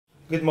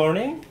Good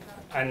morning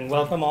and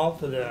welcome all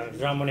to the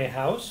Jean Monnet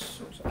House.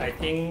 I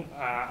think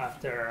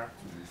after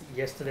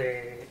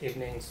yesterday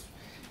evening's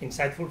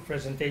insightful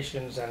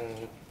presentations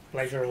and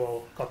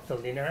pleasurable cocktail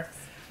dinner,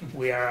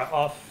 we are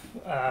off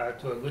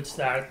to a good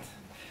start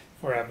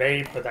for a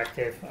very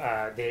productive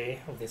day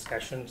of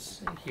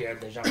discussions here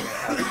at the Jean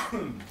Monnet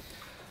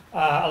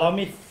House. Allow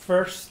me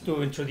first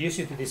to introduce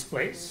you to this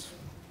place.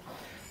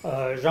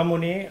 Jean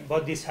Monnet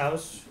bought this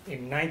house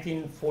in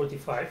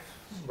 1945,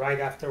 right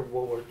after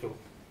World War II.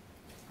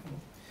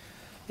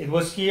 It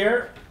was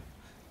here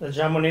that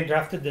Jean Monnet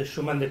drafted the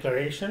Schuman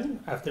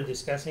Declaration after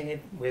discussing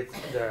it with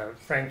the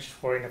French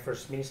Foreign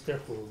Affairs Minister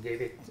who gave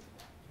it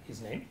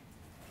his name.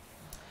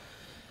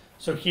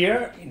 So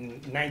here in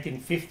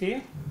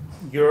 1950,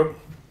 Europe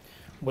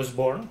was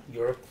born,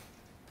 Europe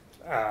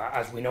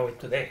as we know it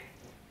today.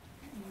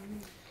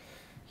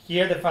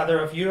 Here the father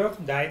of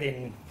Europe died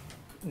in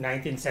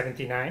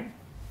 1979,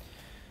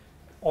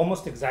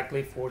 almost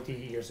exactly 40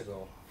 years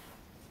ago.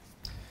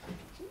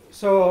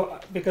 So,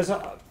 because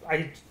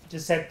I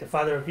just said the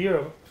father of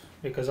Europe,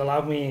 because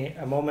allow me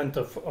a moment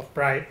of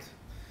pride.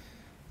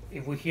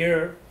 If we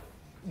hear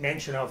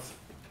mention of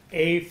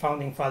a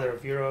founding father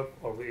of Europe,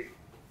 or we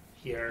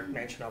hear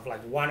mention of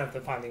like one of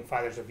the founding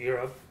fathers of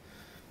Europe,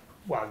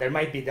 well, there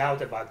might be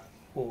doubt about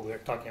who we're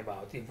talking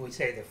about. If we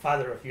say the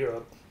father of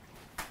Europe,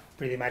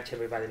 pretty much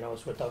everybody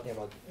knows we're talking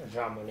about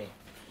Jean Monnet.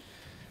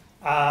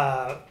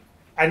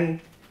 And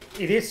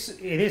it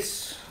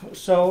is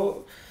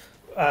so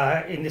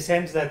in the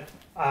sense that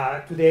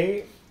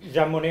today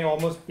Jean Monnet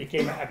almost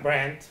became a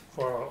brand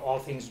for all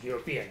things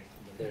European.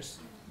 There's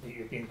the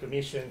European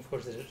Commission, of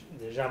course,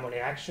 the Jean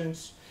Monnet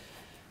actions,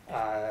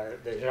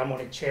 the Jean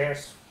Monnet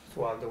chairs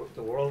throughout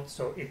the world.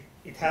 So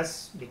it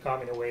has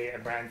become, in a way, a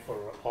brand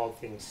for all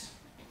things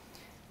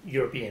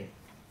European.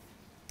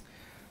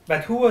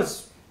 But who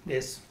was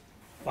this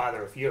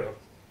father of Europe?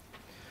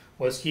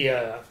 Was he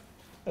a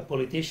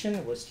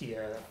politician? Was he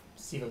a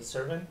civil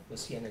servant?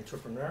 Was he an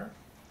entrepreneur?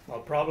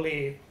 Well,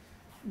 probably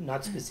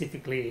not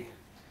specifically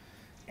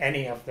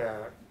any of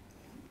the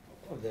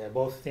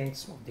both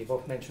things, the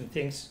both mentioned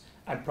things,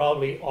 and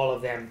probably all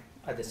of them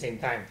at the same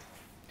time.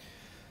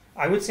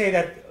 I would say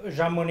that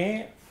Jean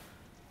Monnet,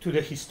 to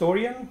the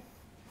historian,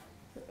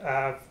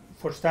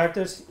 for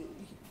starters,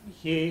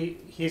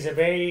 he's a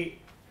very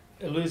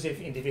elusive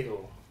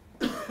individual.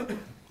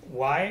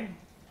 Why?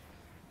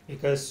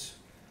 Because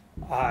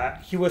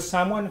he was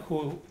someone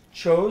who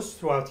chose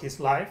throughout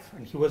his life,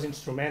 and he was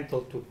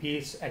instrumental to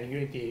peace and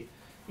unity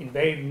in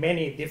very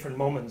many different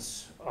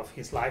moments of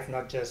his life,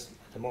 not just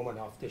the moment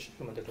of the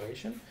Schuman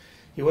Declaration.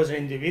 He was an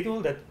individual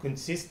that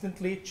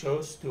consistently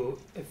chose to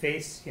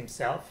efface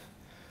himself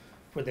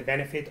for the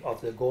benefit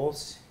of the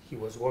goals he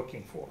was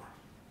working for.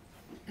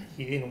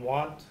 He didn't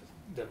want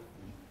the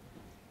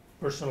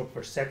personal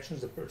perceptions,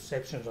 the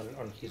perceptions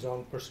on his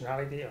own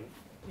personality and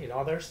in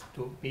others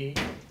to be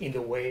in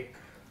the way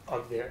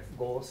of the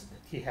goals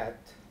that he had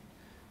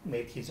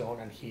made his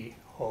own, and he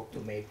hoped to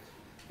make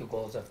the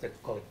goals of the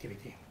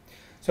collectivity.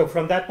 So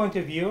from that point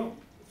of view,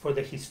 for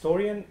the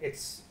historian,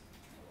 it's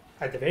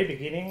at the very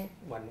beginning,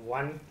 when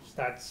one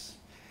starts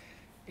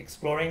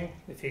exploring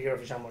the figure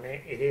of Jean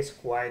Monnet, it is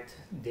quite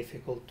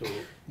difficult to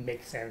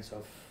make sense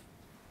of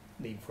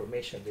the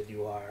information that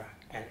you are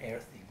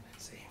unearthing,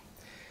 let's say.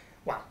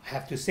 Well, I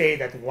have to say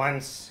that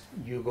once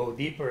you go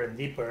deeper and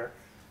deeper,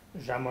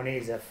 Jean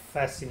Monnet is a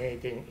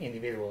fascinating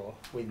individual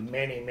with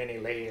many, many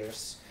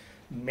layers.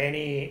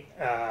 Many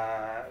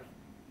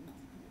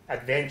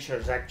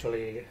adventures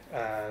actually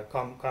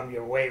come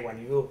your way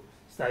when you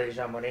study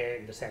Jean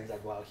Monnet, in the sense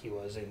that while he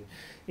was in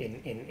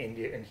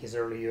his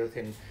early youth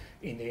in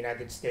the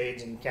United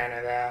States, in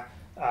Canada,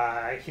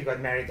 he got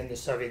married in the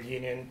Soviet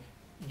Union.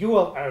 You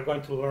all are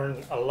going to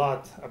learn a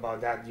lot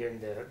about that during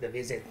the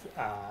visit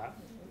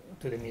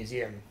to the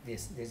museum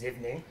this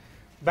evening.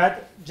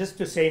 But just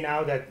to say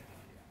now that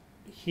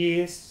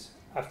he is,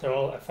 after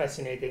all, a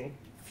fascinating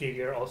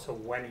figure also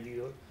when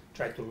you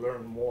try to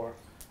learn more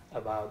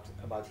about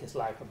his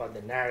life, about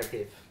the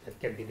narrative that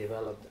can be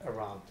developed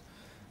around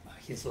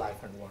his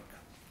life and work.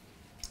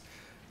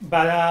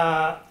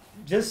 But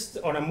just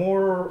on a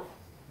more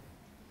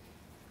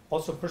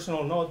also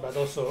personal note, but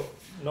also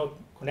not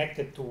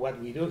connected to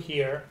what we do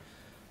here,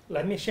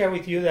 let me share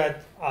with you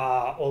that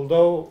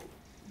although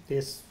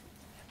the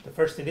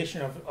first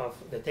edition of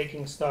the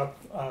Taking Stock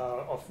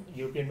of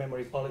European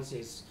Memory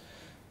Policies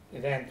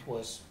event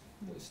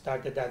we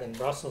started that in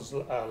Brussels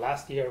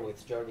last year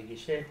with Jordi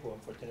Guichet, who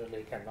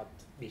unfortunately cannot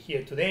be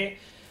here today.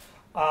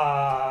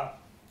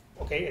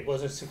 Okay, it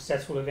was a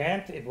successful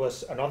event. It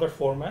was another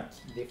format,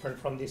 different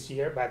from this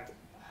year, but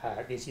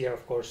this year,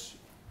 of course,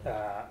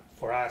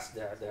 for us,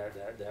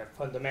 the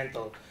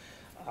fundamental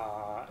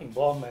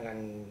involvement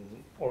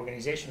and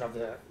organization of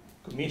the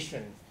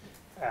Commission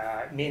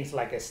means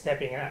like a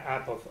stepping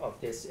up of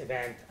this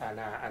event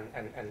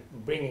and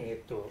bringing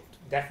it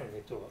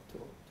definitely to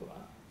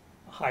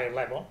a higher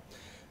level.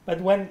 But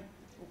when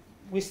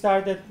we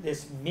started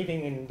this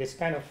meeting, in this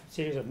kind of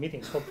series of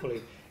meetings,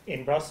 hopefully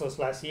in Brussels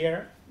last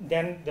year,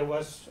 then there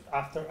was,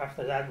 after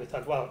that, we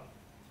thought, well,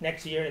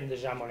 next year in the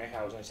Jean Monnet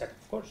house. And I said,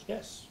 of course,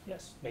 yes,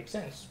 yes, makes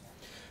sense.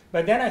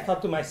 But then I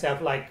thought to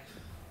myself, like,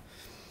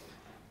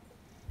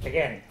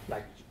 again,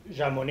 like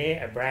Jean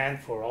Monnet, a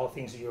brand for all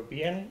things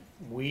European,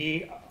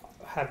 we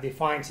have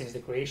defined since the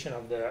creation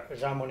of the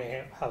Jean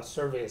Monnet House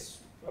Service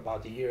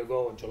about a year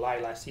ago, July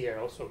last year,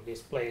 also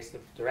this place, the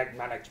direct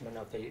management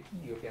of the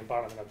European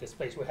Parliament of this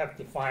place, we have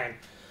defined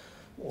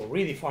or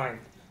redefined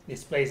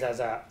this place as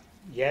a,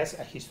 yes,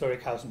 a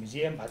historic house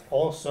museum, but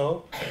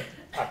also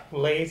a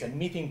place, a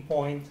meeting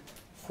point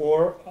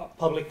for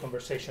public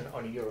conversation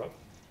on Europe,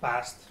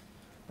 past,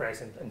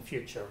 present, and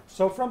future.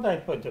 So from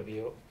that point of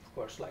view, of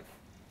course, like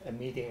a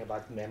meeting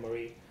about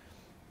memory,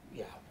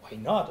 yeah, why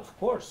not? Of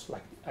course,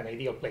 like an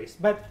ideal place.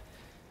 But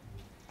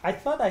I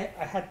thought I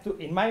had to,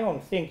 in my own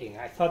thinking,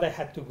 I thought I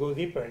had to go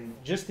deeper in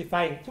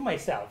justifying to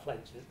myself, like,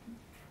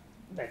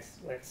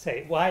 let's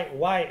say,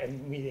 why a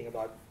meeting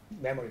about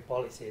memory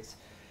policies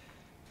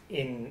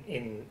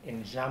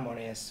in Jean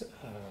Monnet's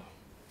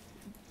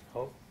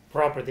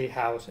property,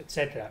 house,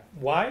 etc.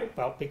 Why?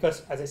 Well,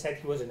 because, as I said,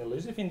 he was an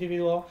elusive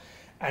individual,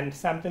 and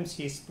sometimes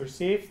he's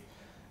perceived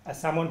as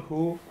someone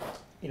who,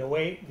 in a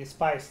way,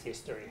 despised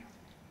history.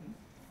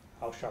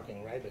 How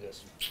shocking, right?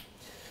 Because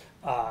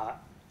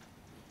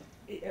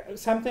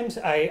sometimes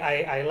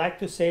I like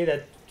to say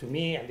that, to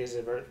me, and this is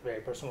a very,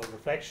 very personal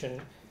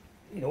reflection,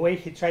 in a way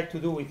he tried to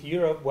do with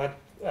Europe what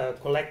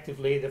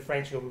collectively the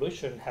French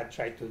Revolution had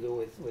tried to do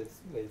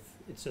with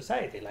its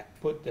society, like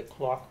put the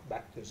clock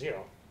back to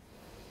zero.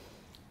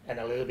 And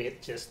a little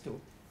bit just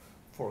to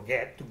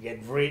forget, to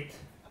get rid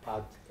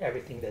about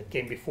everything that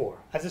came before,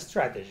 as a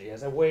strategy,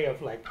 as a way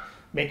of like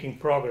making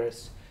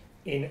progress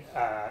in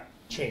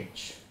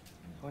change,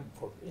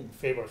 in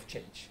favor of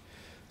change.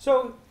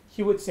 So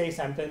he would say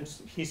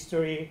sometimes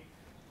history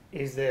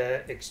is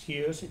the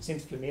excuse, it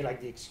seems to me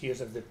like the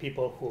excuse of the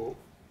people who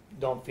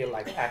don't feel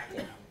like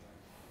acting,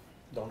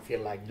 don't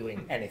feel like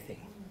doing anything.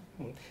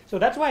 So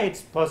that's why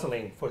it's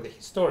puzzling for the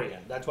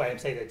historian. That's why I'm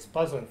saying that it's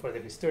puzzling for the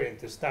historian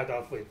to start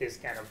off with this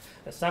kind of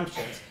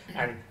assumptions,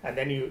 and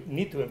then you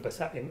need to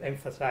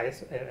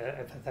emphasize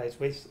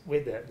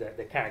with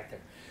the character.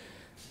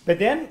 But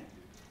then,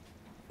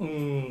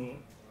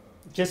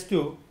 just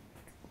to,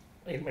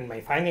 in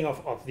my finding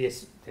of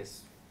this,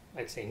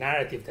 let's say,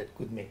 narrative that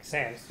could make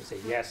sense, to say,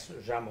 yes,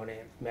 Jean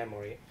Monnet,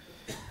 memory,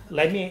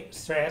 let me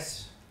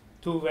stress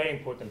two very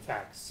important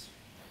facts.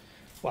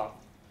 Well,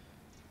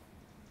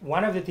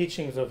 one of the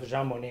teachings of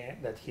Jean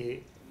Monnet that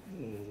he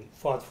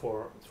fought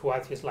for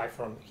throughout his life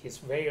from his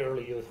very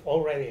early youth,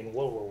 already in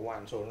World War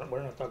I, so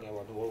we're not talking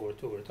about World War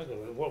II, we're talking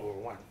about World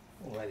War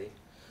I already.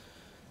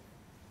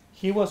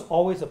 He was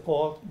always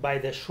appalled by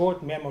the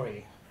short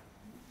memory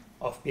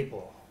of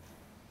people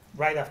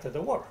right after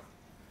the war.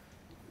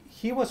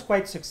 He was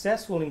quite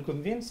successful in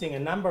convincing a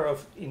number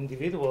of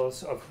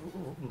individuals, of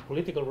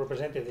political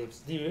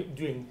representatives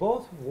during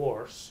both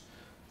wars,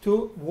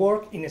 to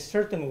work in a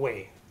certain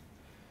way.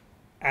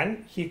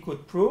 And he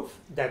could prove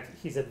that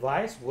his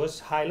advice was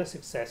highly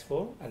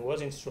successful and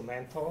was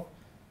instrumental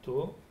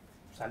to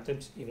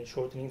sometimes even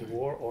shortening the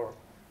war or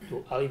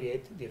to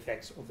alleviate the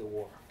effects of the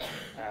war.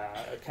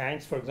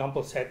 Keynes, for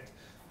example, said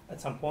at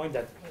some point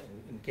that,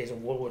 in the case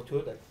of World War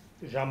II, that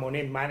Jean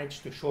Monnet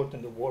managed to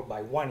shorten the war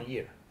by 1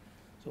 year.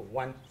 So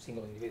one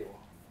single individual.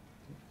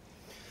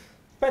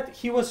 But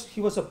he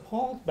was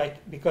appalled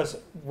because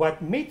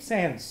what made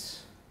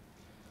sense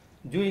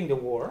during the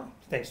war,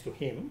 thanks to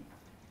him,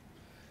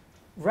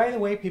 right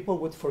away people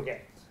would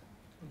forget.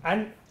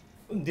 And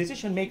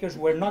decision makers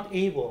were not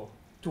able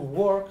to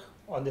work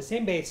on the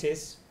same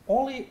basis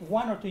only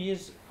 1 or 2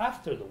 years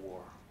after the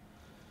war.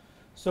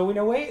 So in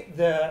a way,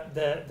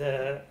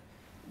 the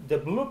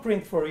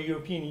blueprint for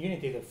European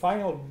unity, the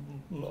final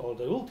or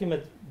the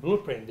ultimate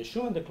blueprint, the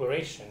Schuman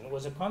Declaration,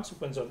 was a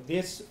consequence of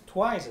this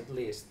twice at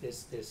least,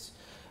 this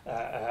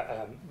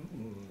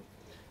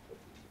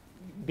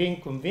being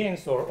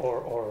convinced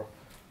or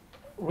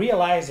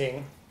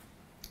realizing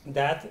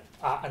that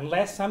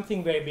unless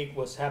something very big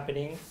was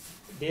happening,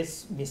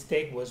 this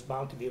mistake was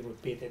bound to be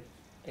repeated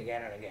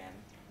again and again.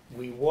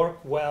 We work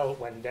well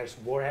when there's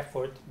war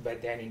effort,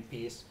 but then in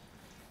peace,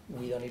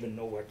 we don't even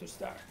know where to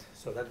start.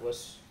 So that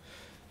was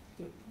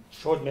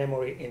short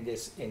memory in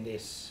this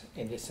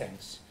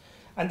sense.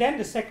 And then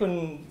the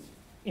second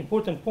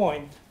important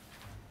point,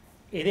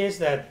 it is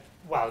that,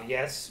 well,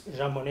 yes,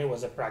 Jean Monnet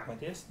was a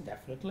pragmatist,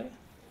 definitely,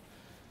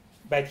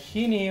 but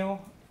he knew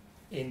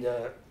in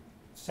the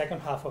second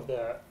half of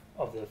the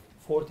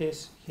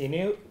 40s, he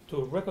knew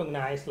to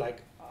recognize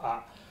like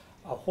a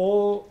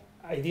whole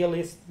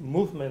idealist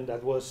movement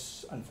that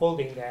was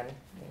unfolding then,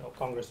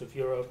 Congress of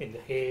Europe in The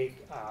Hague,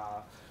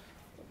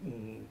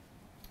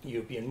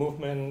 European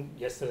movement.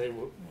 Yesterday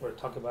we were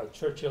talking about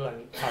Churchill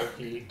and how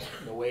he,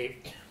 in a way,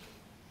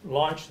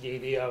 launched the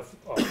idea of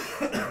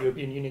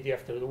European unity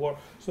after the war.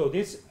 So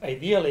this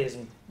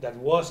idealism that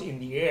was in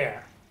the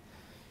air,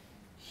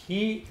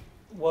 he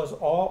was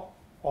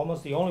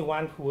almost the only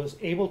one who was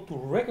able to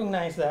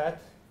recognize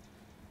that,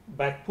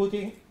 but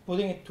putting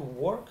it to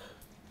work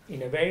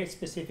in a very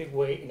specific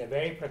way, in a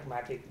very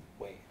pragmatic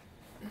way.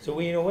 So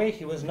in a way,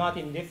 he was not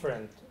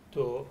indifferent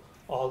to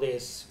all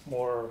this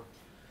more,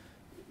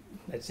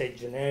 let's say,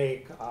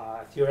 generic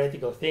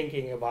theoretical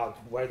thinking about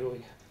where do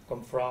we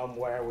come from,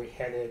 where are we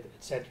headed,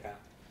 etc.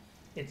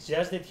 It's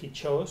just that he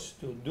chose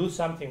to do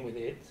something with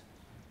it,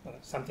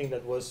 something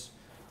that was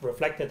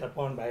reflected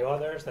upon by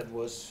others, that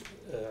was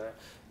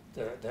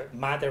the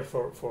matter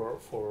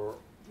for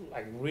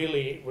like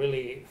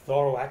really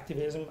thorough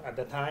activism at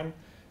the time,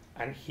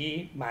 and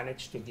he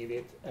managed to give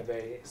it a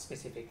very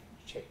specific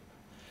shape.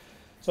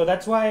 So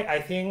that's why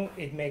I think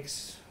it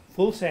makes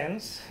full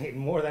sense in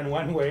more than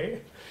one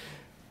way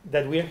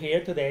that we're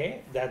here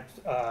today, that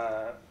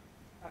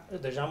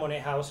the Jean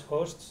Monnet House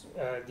hosts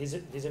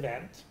this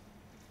event.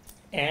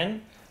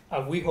 And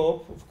we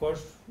hope, of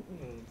course,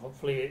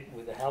 hopefully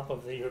with the help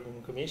of the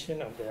European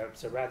Commission, of the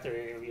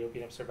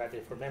European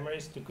Observatory for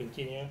Memories, to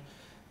continue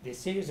this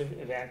series of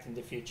events in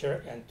the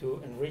future and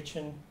to enrich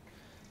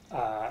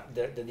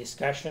the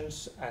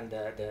discussions and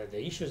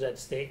the issues at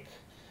stake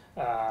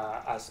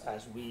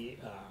as we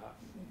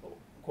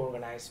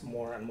organize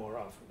more and more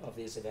of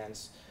these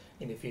events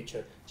in the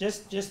future.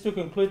 Just to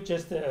conclude,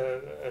 just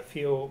a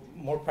few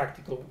more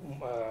practical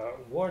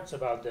words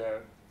about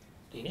the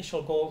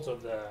initial goals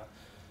of the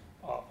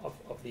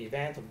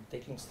event, of the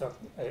Taking Stock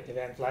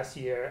event last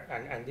year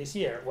and this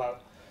year. Well,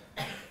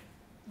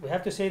 we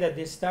have to say that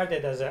this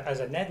started as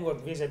a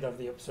network visit of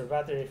the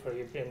Observatory for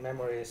European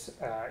Memories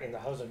in the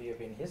House of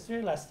European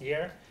History last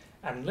year,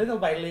 and little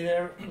by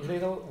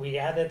little we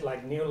added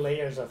like new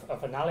layers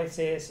of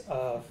analysis,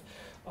 of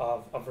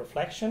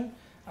reflection,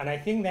 and I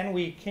think then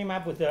we came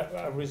up with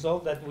a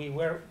result that we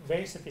were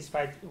very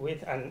satisfied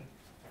with, and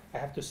I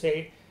have to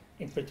say,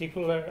 in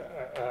particular,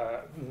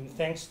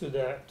 thanks to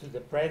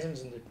the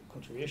presence and the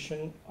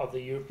contribution of the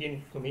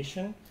European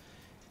Commission,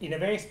 in a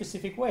very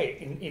specific way,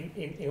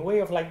 in a way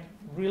of like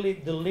really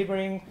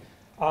delivering,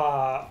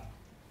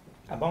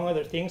 among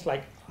other things,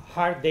 like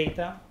hard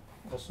data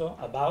also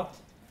about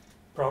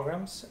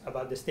programs,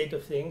 about the state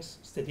of things,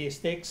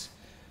 statistics.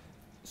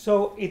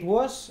 So it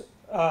was,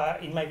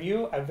 in my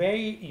view, a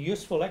very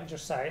useful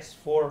exercise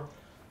for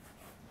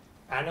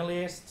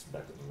analysts,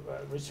 but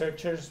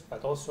researchers,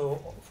 but also,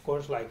 of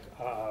course, like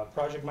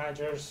project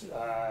managers,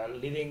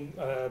 leading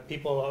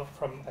people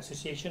from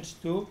associations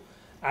to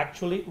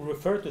actually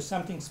refer to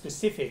something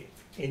specific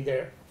in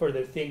their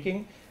further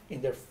thinking,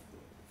 in their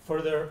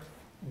further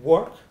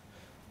work,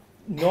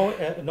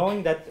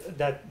 knowing that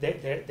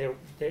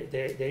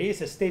there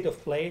is a state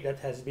of play that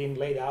has been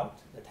laid out,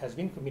 that has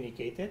been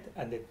communicated,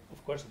 and that,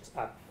 of course, it's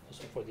up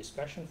also for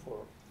discussion,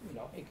 for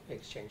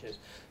exchanges.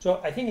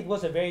 So I think it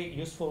was a very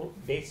useful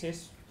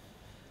basis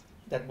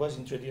that was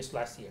introduced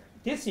last year.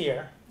 This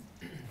year,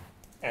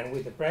 and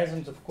with the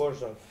presence, of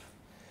course, of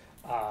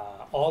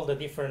all the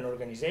different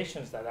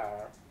organizations that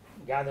are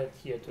gathered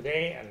here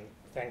today, and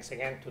thanks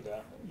again to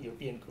the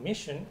European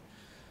Commission,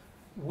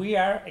 we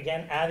are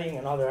again adding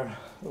another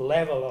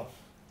level of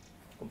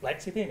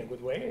complexity, in a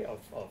good way, of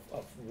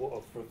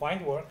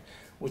refined work,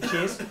 which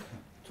is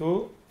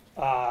to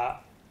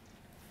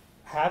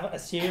have a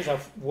series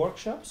of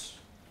workshops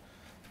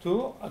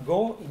to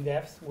go in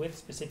depth with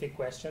specific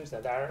questions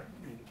that are,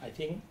 I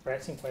think,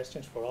 pressing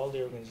questions for all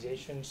the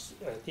organizations,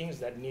 things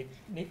that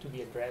need to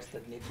be addressed,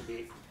 that need to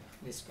be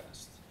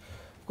discussed.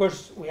 Of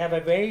course, we have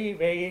a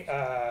very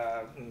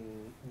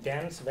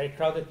dense, very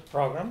crowded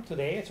program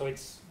today, so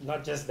it's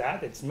not just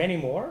that, it's many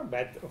more,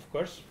 but of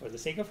course, for the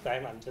sake of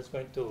time, I'm just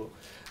going to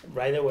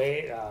right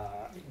away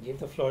give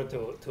the floor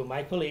to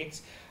my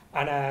colleagues,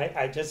 and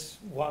I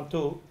just want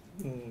to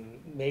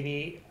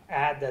maybe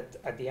add that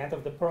at the end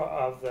of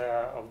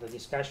the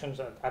discussions,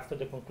 after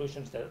the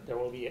conclusions, there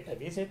will be a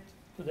visit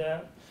to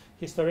the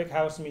Historic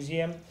House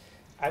Museum.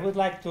 I would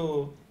like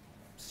to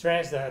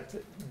stress that,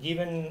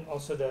 given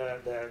also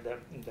the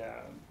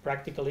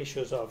practical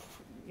issues of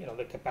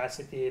the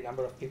capacity,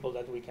 number of people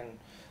that we can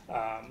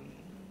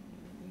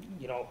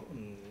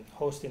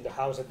host in the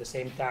house at the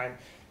same time,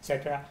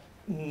 etc.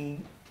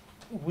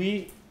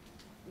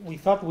 We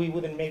thought we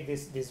wouldn't make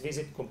this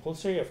visit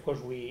compulsory. Of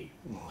course, we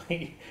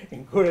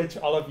encourage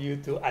all of you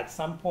to, at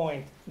some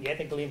point, get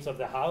a glimpse of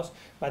the house.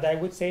 But I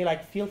would say,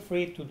 like, feel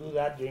free to do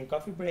that during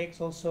coffee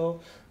breaks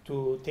also,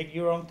 to take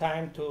your own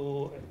time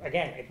to,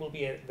 again, it will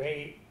be a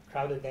very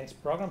crowded, dense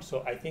program.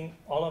 So I think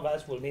all of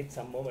us will need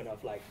some moment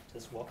of, like,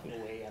 just walking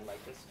away and, like,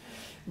 just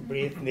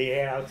breathe in the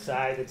air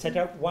outside,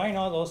 etc. Why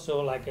not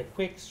also, like, a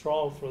quick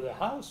stroll through the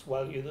house?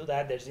 While you do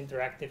that, there's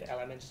interactive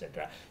elements,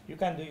 etc. You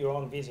can do your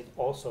own visit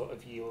also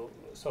if you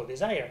so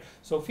desire.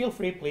 So feel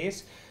free,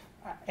 please.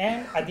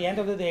 And at the end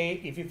of the day,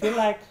 if you feel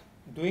like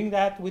doing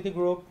that with the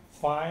group,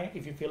 fine.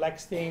 If you feel like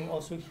staying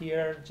also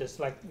here, just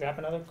like grab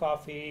another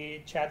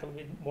coffee, chat a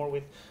little bit more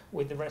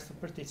with the rest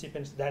of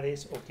participants, that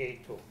is okay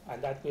too.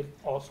 And that will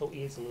also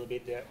ease a little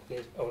bit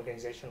the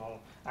organizational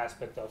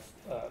aspect of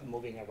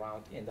moving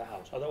around in the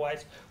house.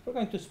 Otherwise, we're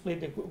going to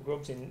split the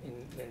groups in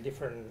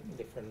different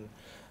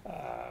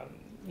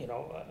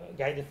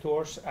guided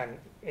tours, and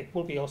it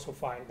will be also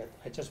fine, but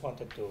I just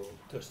wanted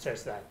to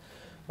stress that.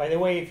 By the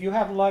way, if you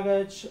have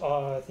luggage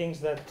or things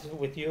that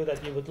with you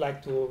that you would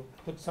like to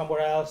put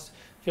somewhere else,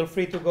 feel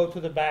free to go to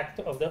the back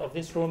of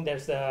this room.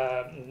 There's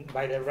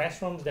by the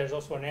restrooms. There's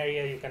also an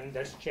area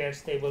there's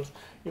chairs, tables.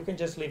 You can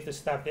just leave the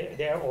stuff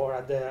there or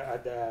at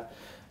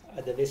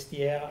the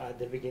vestiaire at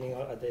the beginning,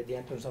 at the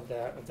entrance of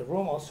the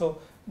room. Also,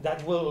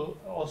 that will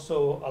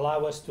also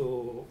allow us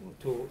to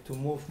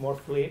move more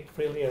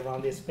freely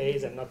around this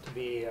space and not to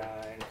be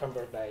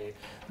encumbered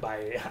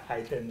by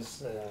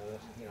items,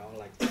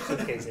 like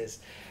suitcases,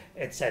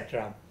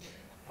 etc.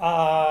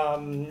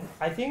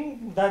 I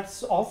think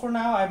that's all for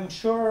now. I'm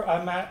sure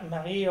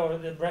Marie or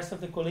the rest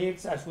of the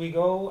colleagues, as we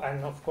go,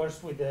 and of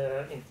course with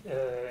the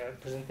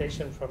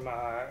presentation from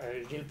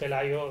Gilles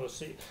Pelayo,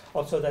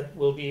 also that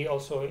will be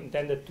also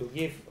intended to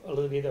give a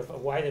little bit of a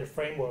wider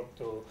framework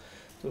to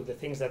the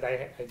things that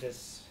I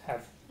just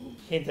have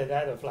hinted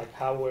at, of like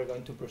how we're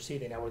going to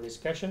proceed in our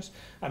discussions.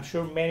 I'm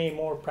sure many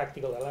more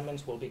practical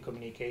elements will be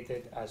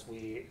communicated as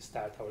we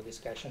start our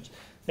discussions.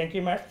 Thank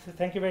you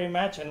very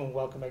much, and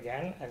welcome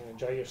again, and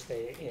enjoy your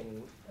stay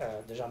in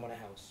the Jean Monnet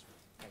House.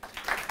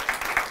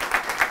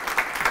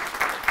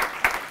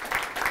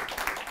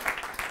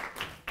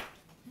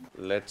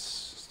 Let's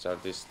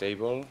start this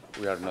table.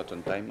 We are not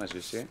on time, as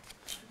you see,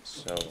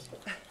 so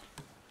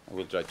I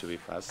will try to be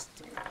fast.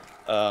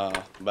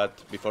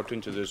 But before to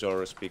introduce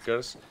our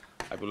speakers,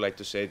 I would like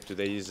to say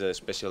today is a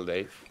special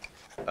day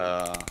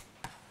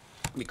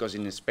because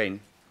in Spain,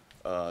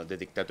 the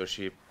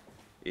dictatorship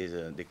is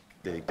the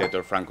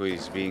dictator Franco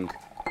is being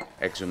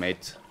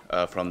exhumed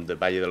from the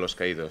Valle de los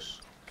Caídos,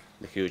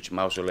 the huge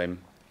mausoleum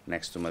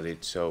next to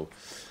Madrid. So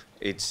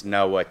it's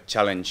now a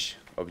challenge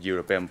of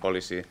European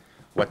policy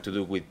what to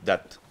do with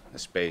that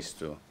space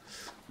too.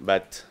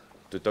 But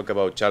to talk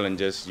about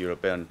challenges,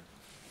 European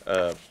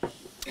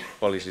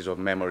policies of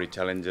memory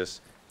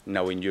challenges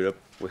now in Europe,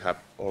 we have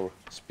our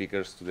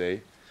speakers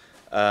today.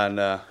 And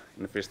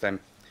in the first time,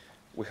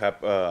 we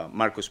have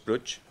Markus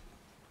Prutsch.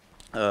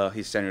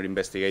 He's senior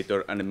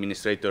investigator and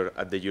administrator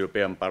at the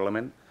European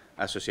Parliament,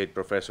 associate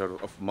professor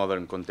of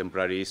modern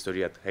contemporary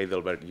history at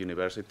Heidelberg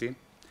University,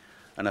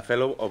 and a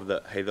fellow of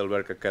the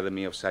Heidelberg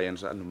Academy of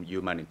Science and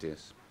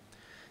Humanities.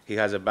 He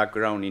has a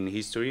background in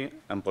history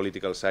and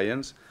political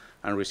science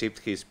and received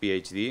his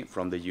PhD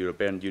from the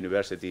European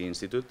University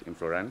Institute in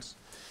Florence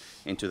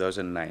in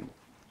 2009.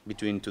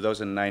 Between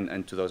 2009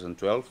 and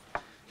 2012,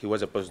 he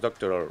was a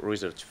postdoctoral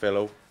research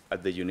fellow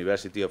at the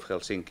University of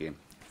Helsinki,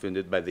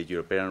 funded by the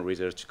European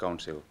Research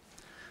Council.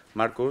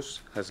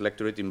 Markus has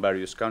lectured in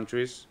various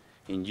countries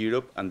in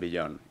Europe and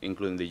beyond,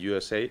 including the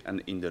USA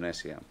and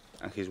Indonesia,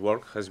 and his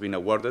work has been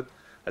awarded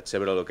at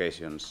several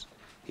occasions.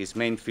 His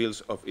main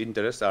fields of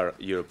interest are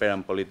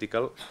European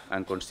political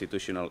and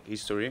constitutional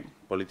history,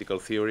 political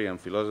theory and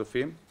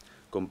philosophy,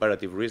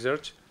 comparative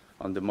research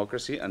on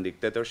democracy and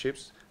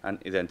dictatorships, and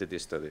identity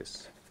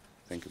studies.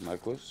 Thank you,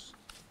 Markus.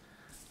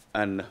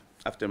 And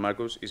after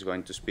Markus is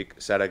going to speak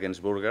Sarah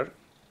Gensburger.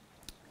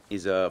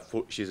 She's a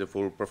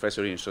full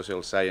professor in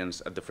social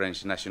science at the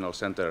French National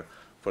Center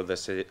for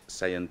the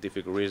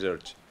Scientific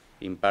Research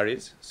in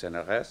Paris,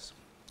 CNRS.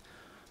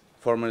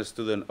 Former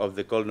student of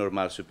the École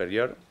Normale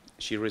Supérieure,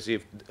 she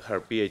received her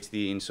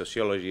PhD in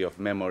Sociology of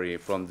Memory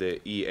from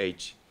the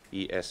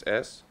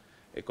EHESS,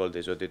 École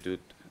des Hautes Études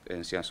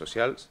en Sciences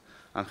Sociales,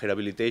 and her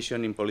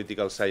habilitation in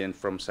Political Science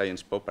from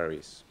Sciences Po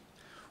Paris.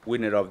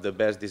 Winner of the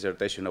Best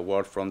Dissertation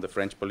Award from the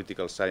French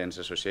Political Science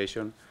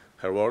Association,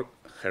 her work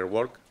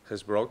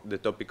has brought the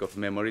topic of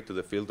memory to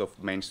the field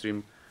of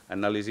mainstream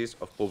analysis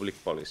of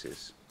public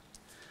policies.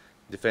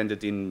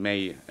 Defended in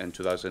May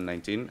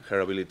 2019, her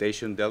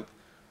habilitation dealt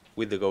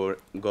with the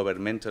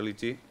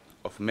governmentality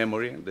of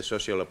memory, the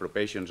social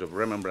appropriations of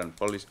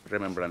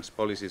remembrance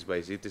policies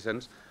by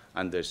citizens,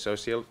 and their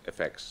social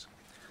effects,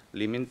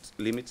 limits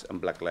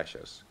and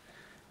backlashes.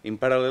 In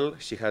parallel,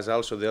 she has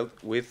also dealt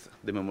with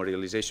the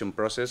memorialization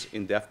process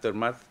in the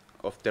aftermath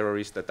of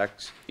terrorist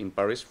attacks in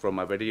Paris from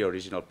a very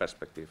original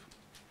perspective.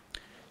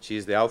 She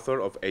is the author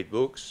of 8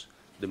 books.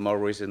 The more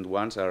recent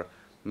ones are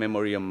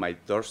Memory on My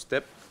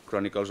Doorstep,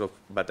 Chronicles of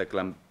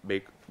Bataclan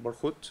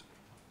Neighborhood,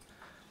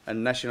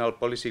 and National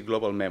Policy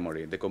Global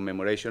Memory, the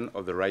commemoration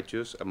of the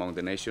righteous among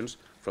the nations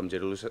from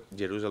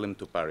Jerusalem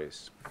to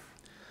Paris.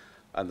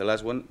 And the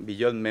last one,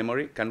 Beyond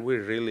Memory, Can We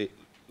Really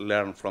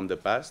Learn from the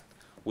Past?,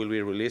 will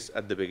be released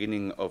at the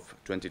beginning of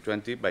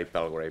 2020 by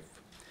Palgrave.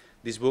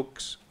 This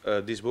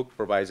book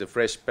provides a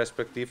fresh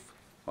perspective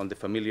on the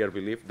familiar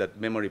belief that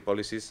memory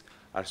policies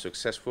are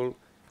successful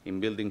in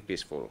building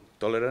peaceful,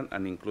 tolerant,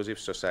 and inclusive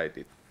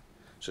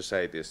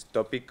societies,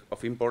 topic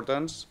of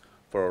importance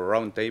for a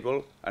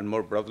roundtable and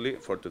more broadly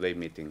for today's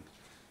meeting.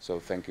 So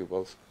thank you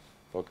both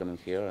for coming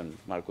here, and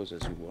Markus,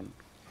 as you want.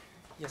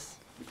 Yes.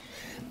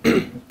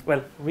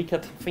 Well,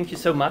 Ricard, thank you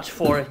so much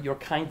for your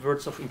kind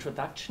words of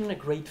introduction. A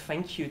great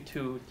thank you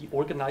to the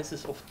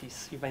organizers of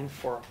this event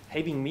for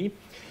having me.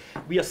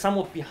 We are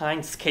somewhat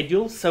behind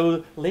schedule,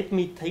 so let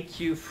me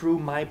take you through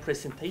my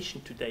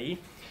presentation today,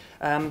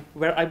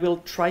 where I will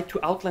try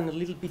to outline a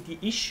little bit the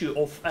issue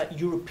of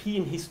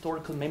European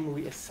historical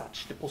memory as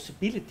such, the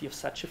possibility of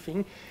such a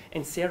thing,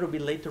 and Sarah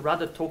will later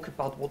rather talk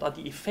about what are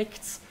the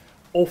effects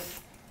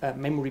of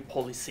memory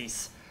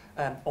policies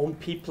on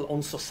people,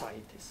 on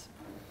societies.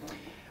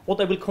 What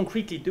I will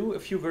concretely do, a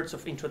few words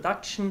of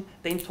introduction,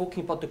 then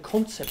talking about the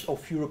concept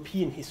of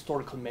European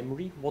historical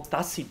memory. What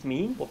does it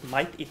mean? What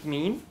might it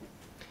mean?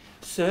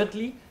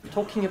 Thirdly,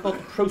 talking about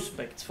the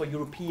prospects for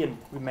European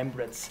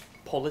remembrance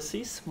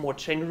policies more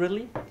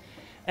generally,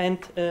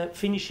 and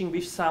finishing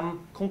with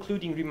some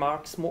concluding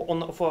remarks more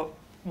of a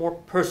more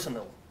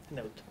personal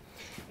note.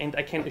 And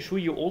I can assure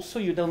you also,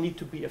 you don't need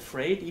to be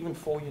afraid, even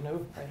for, you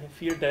know, I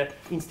fear the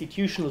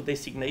institutional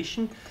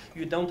designation.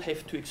 You don't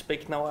have to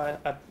expect now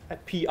a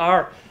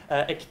PR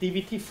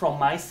activity from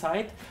my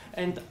side.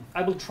 And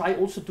I will try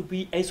also to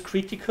be as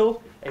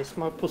critical as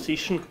my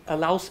position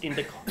allows in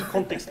the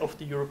context of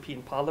the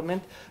European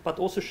Parliament, but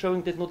also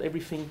showing that not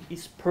everything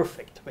is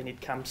perfect when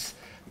it comes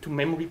to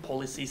memory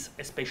policies,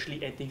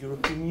 especially at the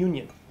European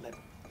Union level.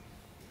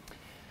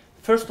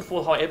 First of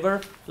all,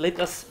 however, let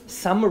us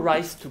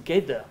summarize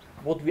together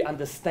what we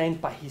understand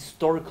by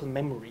historical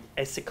memory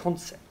as a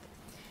concept.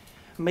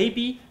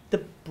 Maybe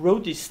the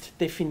broadest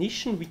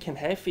definition we can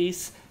have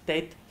is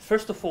that,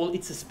 first of all,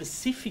 it's a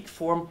specific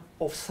form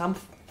of some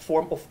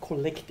form of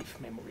collective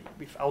memory,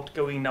 without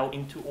going now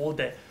into all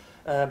the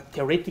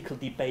theoretical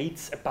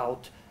debates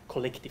about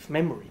collective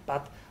memory.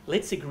 But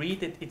let's agree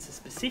that it's a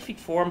specific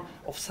form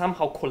of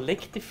somehow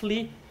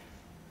collectively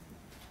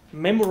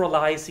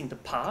memorializing the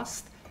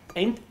past,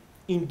 and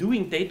in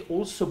doing that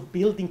also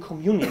building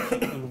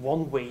community in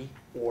one way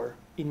or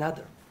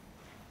another.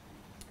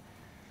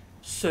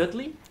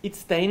 Thirdly,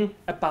 it's then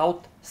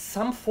about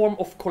some form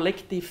of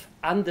collective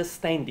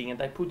understanding, and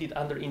I put it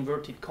under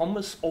inverted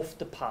commas, of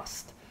the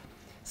past,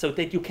 so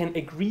that you can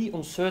agree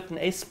on certain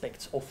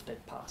aspects of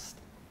that past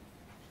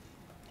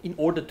in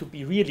order to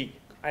be really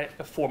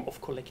a form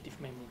of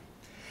collective memory.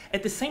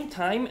 At the same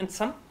time, and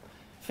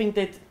something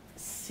that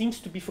seems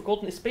to be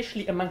forgotten,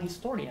 especially among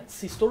historians,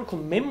 historical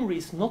memory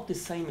is not the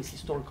same as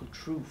historical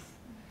truth.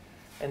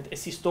 And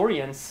as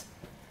historians,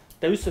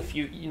 those of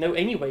you, you know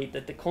anyway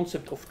that the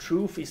concept of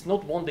truth is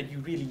not one that you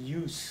really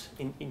use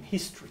in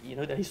history. You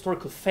know, there are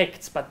historical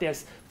facts, but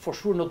there's for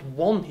sure not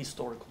one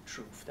historical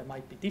truth. There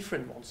might be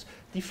different ones,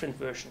 different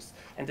versions,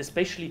 and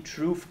especially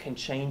truth can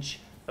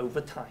change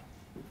over time.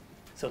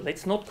 So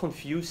let's not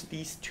confuse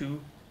these two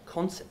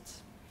concepts.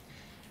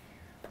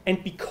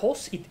 And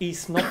because it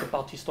is not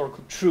about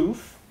historical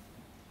truth,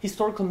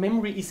 historical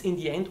memory is in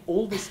the end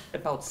always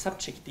about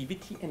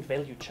subjectivity and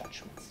value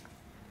judgments.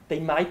 They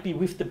might be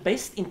with the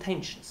best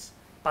intentions,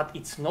 but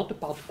it's not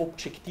about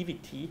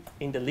objectivity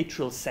in the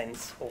literal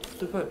sense of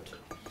the word.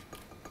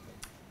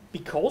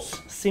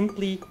 Because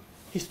simply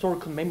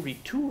historical memory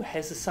too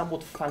has a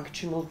somewhat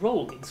functional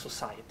role in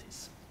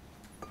societies.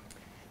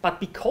 But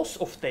because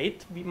of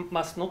that, we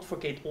must not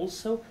forget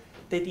also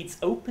that it's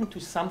open to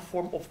some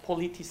form of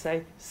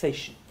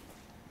politicization.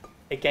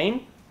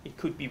 Again, it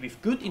could be with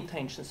good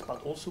intentions,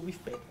 but also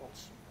with bad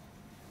ones.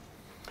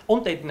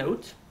 On that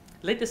note,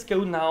 let us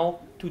go now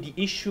to the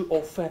issue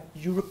of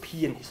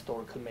European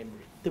historical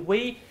memory. The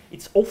way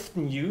it's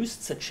often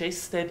used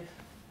suggests that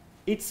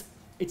it's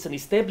an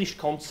established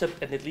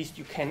concept, and at least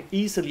you can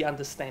easily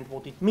understand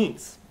what it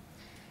means.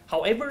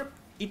 However,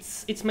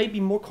 it's maybe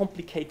more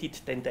complicated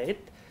than that,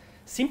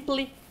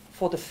 simply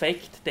for the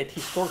fact that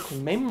historical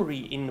memory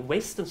in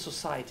Western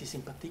societies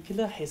in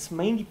particular has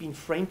mainly been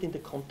framed in the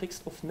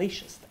context of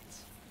nation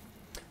states.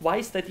 Why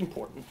is that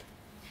important?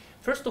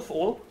 First of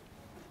all,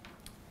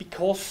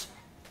 because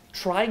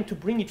trying to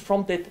bring it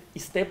from that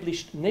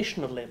established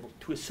national level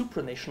to a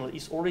supranational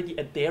is already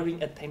a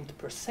daring attempt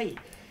per se,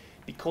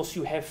 because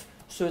you have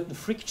certain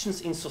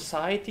frictions in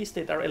societies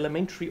that are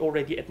elementary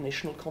already at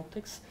national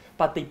context,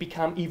 but they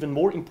become even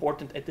more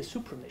important at the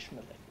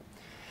supranational level.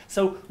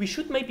 So we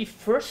should maybe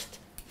first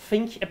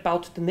think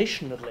about the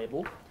national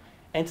level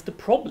and the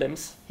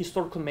problems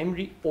historical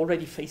memory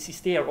already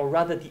faces there, or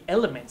rather the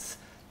elements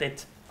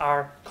that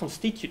are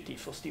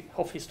constitutive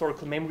of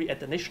historical memory at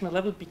the national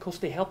level, because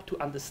they help to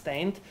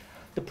understand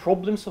the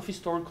problems of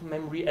historical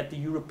memory at the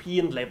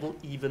European level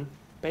even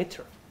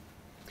better.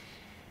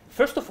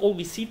 First of all,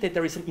 we see that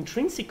there is an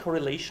intrinsic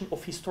correlation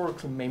of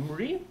historical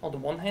memory on the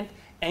one hand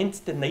and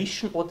the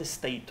nation or the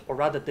state, or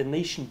rather the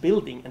nation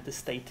building and the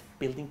state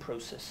building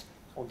process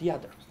on the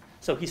other.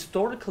 So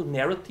historical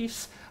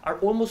narratives are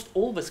almost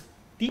always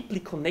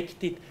deeply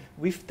connected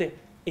with the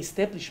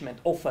establishment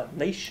of a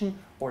nation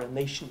or a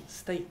nation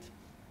state.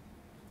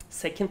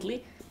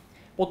 Secondly,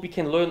 what we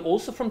can learn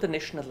also from the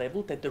national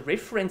level, that the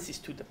references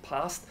to the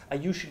past are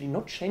usually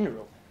not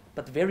general,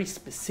 but very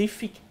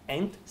specific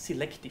and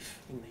selective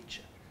in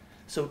nature.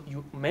 So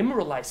you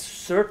memorialize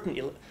certain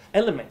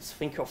elements.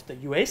 Think of the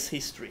US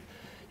history.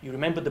 You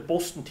remember the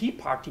Boston Tea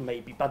Party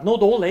maybe, but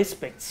not all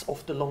aspects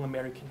of the long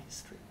American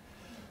history.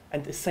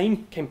 And the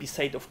same can be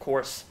said, of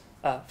course,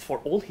 for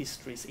all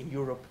histories in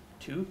Europe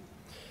too,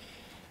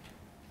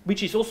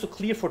 which is also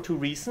clear for two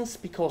reasons,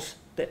 because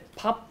the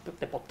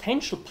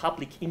potential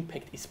public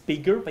impact is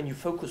bigger when you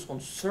focus on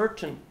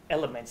certain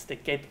elements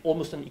that get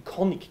almost an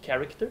iconic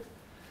character.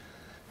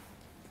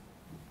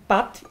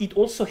 But it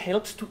also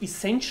helps to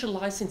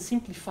essentialize and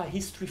simplify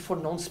history for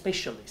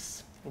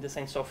non-specialists. in the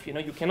sense of,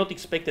 you cannot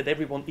expect that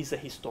everyone is a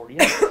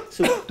historian.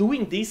 So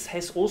doing this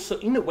has also,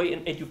 in a way,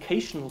 an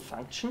educational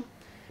function.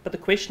 But the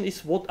question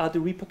is, what are the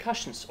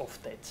repercussions of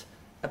that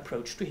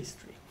approach to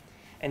history?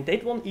 And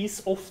that one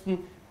is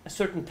often a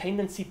certain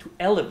tendency to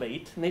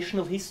elevate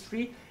national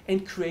history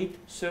and create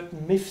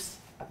certain myths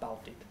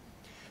about it.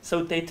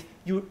 So that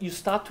you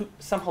start to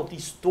somehow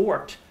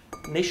distort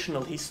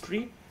national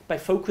history by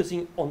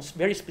focusing on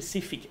very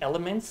specific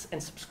elements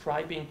and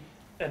subscribing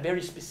a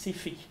very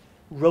specific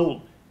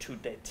role to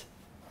that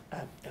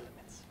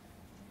elements.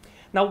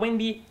 Now, when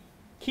we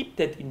keep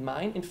that in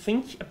mind and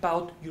think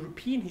about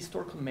European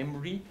historical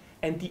memory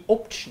and the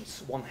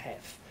options one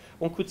have,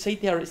 one could say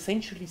there are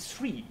essentially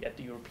three at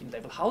the European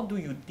level. How do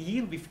you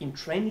deal with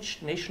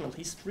entrenched national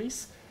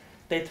histories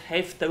that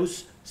have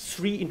those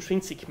three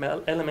intrinsic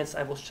elements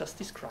I was just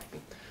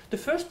describing? The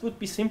first would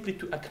be simply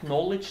to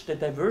acknowledge the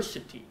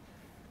diversity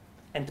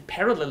and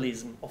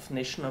parallelism of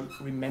national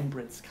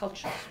remembrance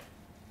cultures,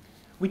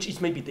 which is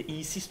maybe the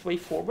easiest way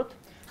forward,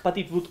 but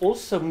it would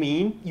also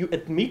mean you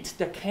admit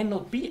there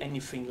cannot be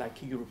anything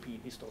like a European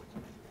historical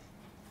memory.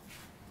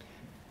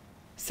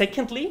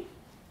 Secondly,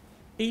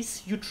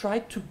 is you try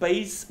to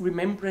base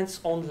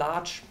remembrance on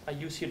large, I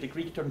use here the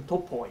Greek term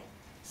topoi,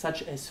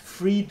 such as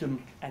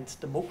freedom and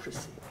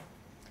democracy.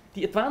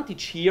 The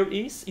advantage here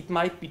is it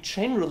might be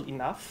general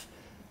enough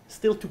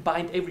still to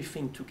bind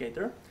everything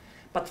together,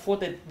 but for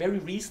that very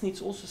reason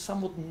it's also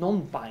somewhat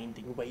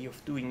non-binding way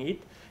of doing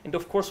it. And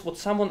of course what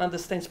someone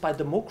understands by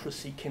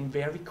democracy can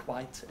vary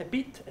quite a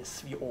bit,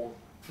 as we all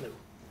know.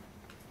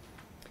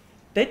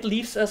 That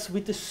leaves us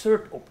with the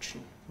third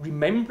option,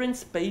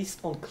 remembrance based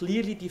on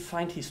clearly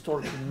defined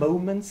historical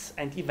moments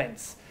and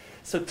events.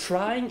 So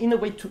trying in a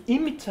way to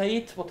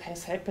imitate what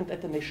has happened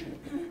at the national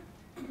level,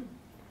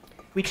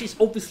 which is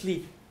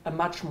obviously a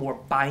much more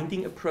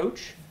binding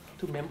approach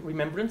to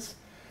remembrance,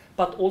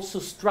 but also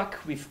struck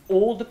with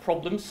all the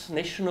problems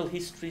national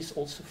histories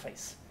also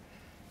face.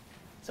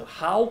 So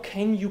how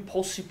can you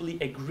possibly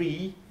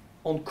agree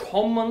on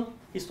common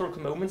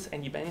historical moments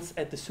and events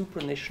at the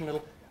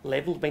supranational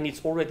level when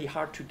it's already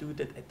hard to do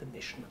that at the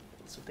national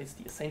level? So that's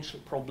the essential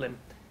problem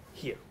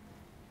here.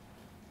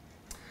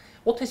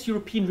 What has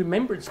European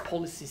remembrance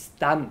policies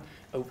done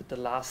over the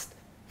last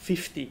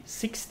 50,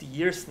 60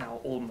 years now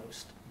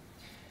almost?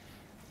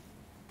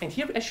 And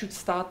here I should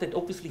start that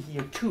obviously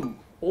here too,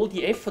 all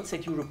the efforts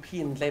at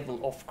European level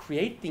of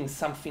creating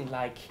something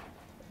like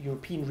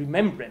European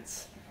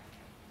remembrance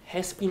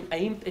has been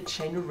aimed at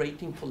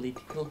generating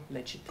political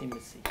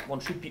legitimacy. One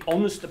should be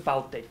honest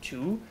about that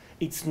too.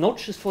 It's not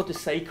just for the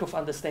sake of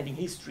understanding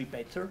history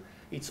better,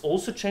 it's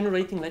also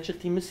generating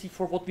legitimacy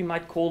for what we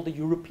might call the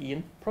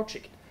European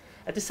project.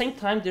 At the same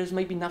time, there's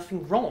maybe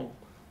nothing wrong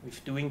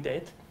with doing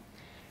that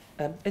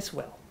as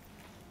well.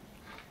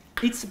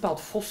 It's about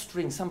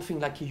fostering something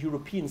like a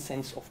European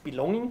sense of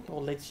belonging,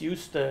 or let's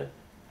use the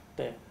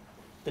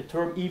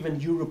term even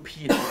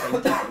European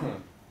identity.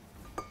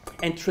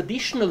 And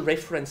traditional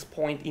reference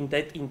point in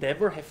that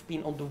endeavor have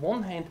been, on the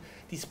one hand,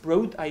 this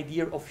broad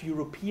idea of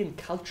European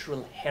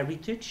cultural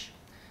heritage,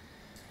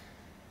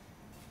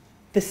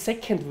 the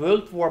Second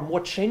World War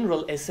more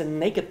general as a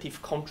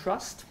negative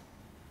contrast,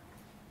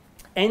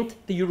 and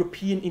the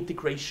European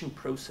integration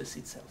process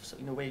itself. So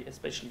in a way,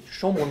 especially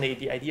Jean Monnet,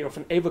 the idea of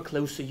an ever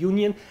closer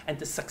union and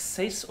the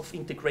success of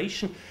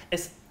integration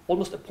as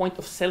almost a point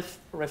of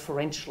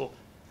self-referential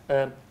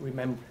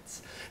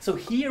remembrance. So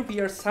here we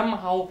are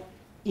somehow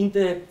in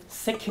the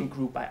second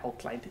group I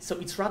outlined it. So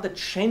it's rather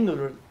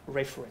general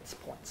reference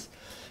points.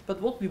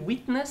 But what we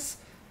witness,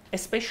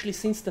 especially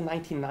since the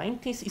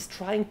 1990s, is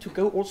trying to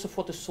go also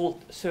for the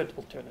third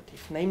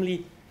alternative,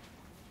 namely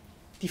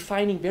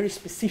defining very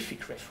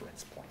specific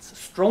reference points,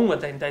 stronger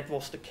than that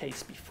was the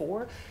case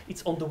before.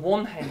 It's on the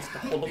one hand the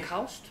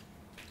Holocaust,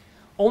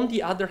 on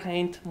the other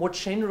hand more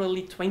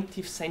generally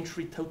 20th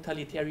century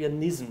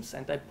totalitarianisms,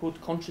 and I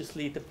put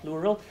consciously the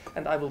plural,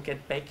 and I will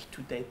get back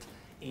to that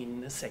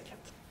in a second.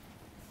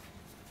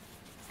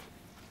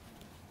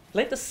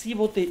 Let us see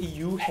what the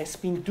EU has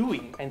been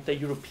doing, and the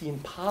European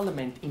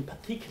Parliament in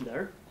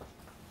particular.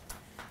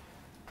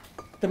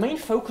 The main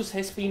focus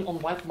has been on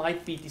what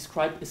might be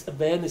described as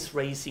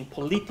awareness-raising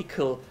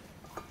political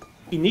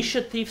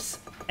initiatives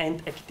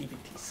and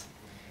activities.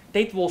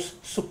 That was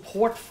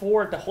support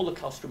for the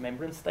Holocaust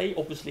Remembrance Day.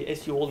 Obviously,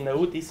 as you all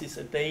know, this is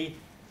a day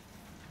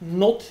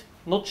not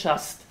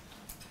just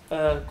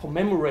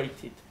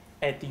commemorated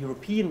at the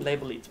European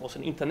level. It was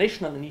an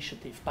international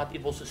initiative, but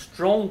it was a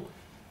strong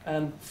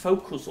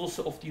focus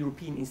also of the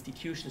European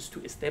institutions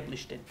to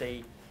establish that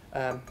day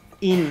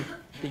in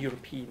the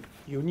European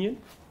Union.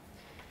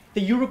 The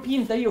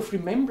European Day of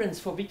Remembrance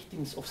for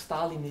Victims of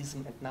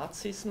Stalinism and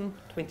Nazism,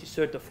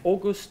 23rd of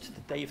August,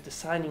 the day of the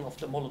signing of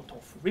the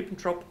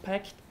Molotov-Ribbentrop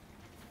Pact.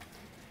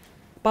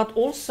 But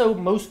also,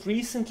 most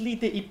recently,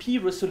 the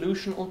EP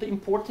resolution on the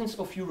importance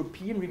of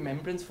European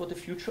remembrance for the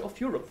future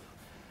of Europe.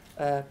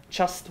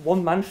 Just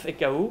 1 month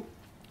ago,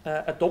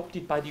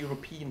 adopted by the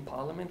European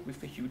Parliament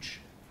with a huge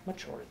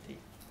majority.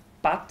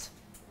 But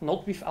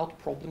not without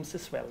problems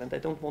as well, and I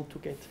don't want to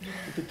get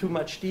into too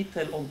much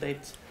detail on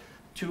that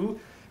to,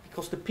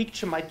 because the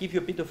picture might give you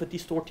a bit of a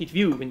distorted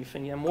view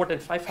when you have more than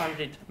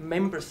 500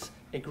 members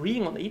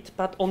agreeing on it,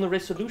 but on a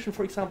resolution,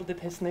 for example, that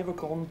has never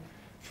gone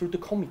through the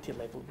committee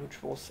level,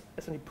 which was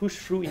essentially pushed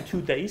through in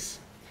 2 days.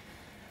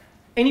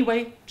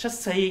 Anyway,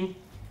 just saying,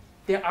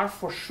 there are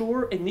for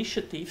sure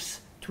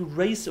initiatives to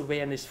raise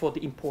awareness for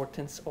the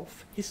importance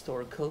of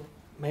historical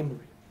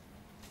memory.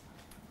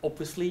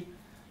 Obviously,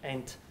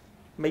 and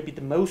maybe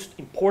the most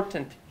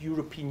important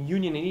European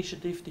Union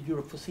initiative, the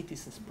Europe for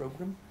Citizens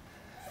program,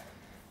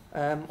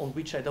 on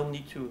which I don't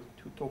need to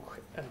talk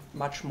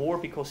much more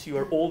because you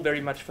are all very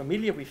much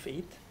familiar with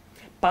it.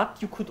 But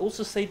you could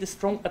also say the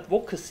strong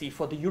advocacy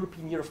for the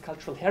European Year of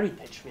Cultural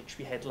Heritage, which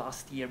we had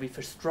last year, with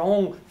a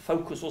strong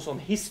focus also on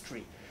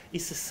history,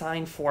 is a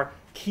sign for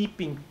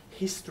keeping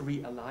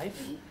history alive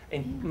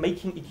and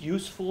making it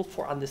useful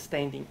for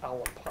understanding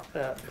our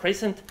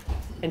present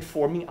and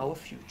forming our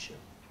future.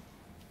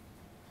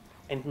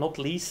 And not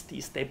least, the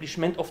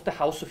establishment of the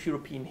House of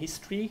European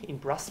History in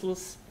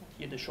Brussels,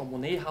 here the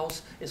Monnet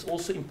House, is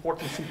also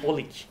important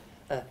symbolic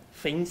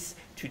things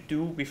to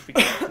do with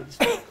regard to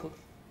historical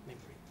memory.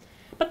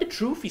 But the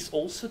truth is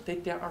also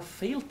that there are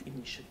failed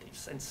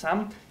initiatives, and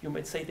some, you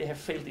might say, they have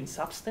failed in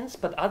substance,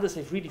 but others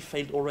have really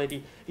failed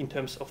already in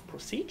terms of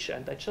procedure.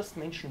 And I just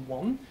mentioned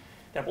one.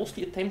 There was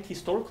the attempt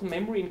Historical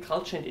Memory in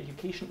Culture and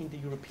Education in the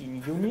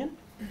European Union.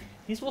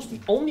 This was the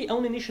only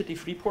own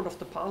initiative report of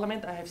the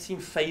Parliament I have seen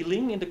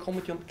failing in the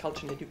Committee on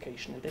Culture and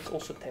Education, and that's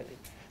also telling.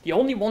 The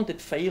only one that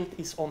failed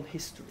is on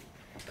history,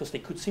 because they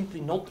could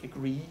simply not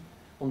agree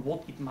on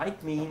what it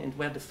might mean and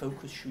where the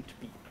focus should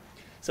be.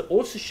 So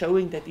also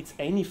showing that it's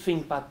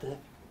anything but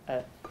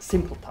a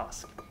simple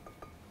task.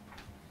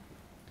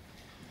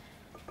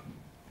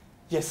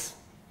 Yes.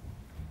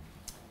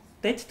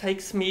 That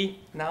takes me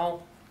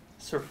now,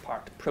 third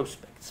part,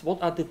 prospects.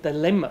 What are the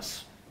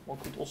dilemmas? One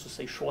could also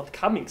say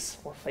shortcomings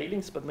or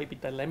failings, but maybe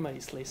dilemma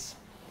is less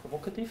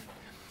provocative,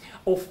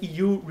 of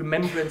EU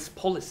remembrance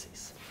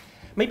policies.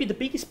 Maybe the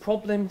biggest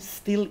problem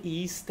still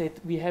is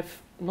that we have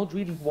not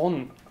really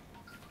one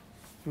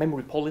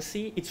memory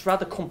policy, it's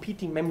rather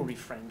competing memory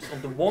frames.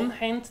 On the one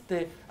hand,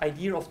 the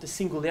idea of the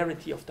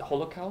singularity of the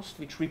Holocaust,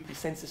 which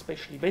represents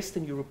especially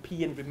Western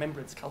European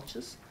remembrance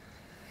cultures.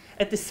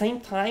 At the same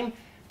time,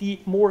 the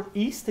more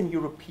Eastern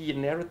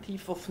European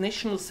narrative of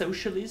National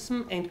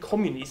Socialism and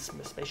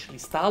communism, especially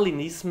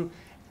Stalinism,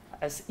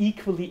 as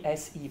equally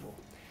as evil.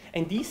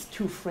 And these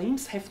two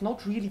frames have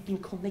not really been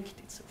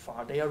connected so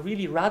far. They are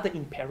really rather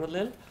in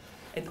parallel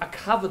and are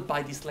covered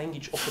by this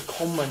language of the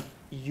common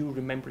EU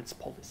remembrance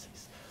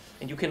policies.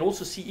 And you can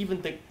also see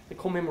even the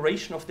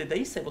commemoration of the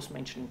days I was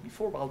mentioning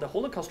before. While the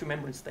Holocaust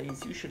Remembrance Day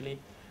is usually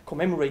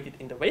commemorated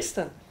in the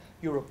Western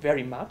Europe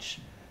very much,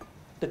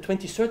 the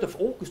 23rd of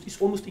August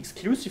is almost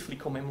exclusively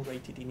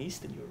commemorated in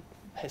Eastern Europe.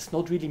 Has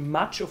not really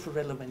much of a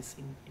relevance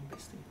in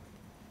Western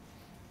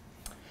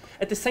Europe.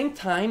 At the same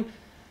time,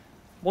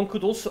 one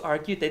could also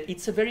argue that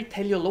it's a very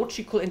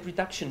teleological and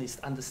reductionist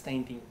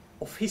understanding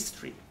of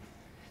history.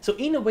 So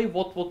in a way,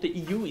 what the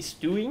EU is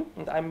doing,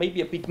 and I may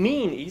be a bit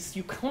mean, is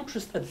you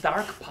contrast a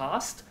dark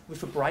past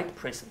with a bright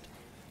present.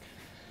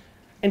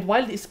 And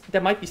while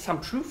there might be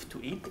some truth to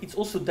it, it's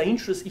also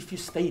dangerous if you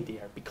stay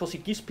there, because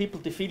it gives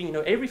people the feeling, you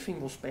know, everything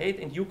was bad,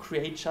 and you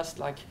create just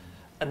like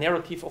a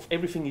narrative of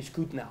everything is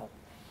good now.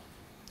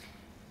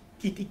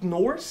 It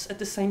ignores, at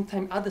the same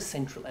time, other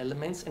central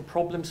elements and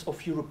problems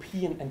of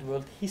European and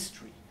world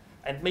history.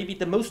 And maybe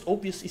the most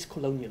obvious is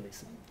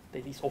colonialism,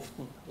 that is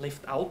often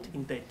left out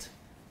in that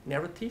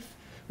narrative,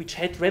 which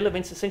had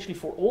relevance essentially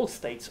for all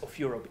states of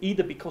Europe,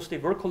 either because they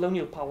were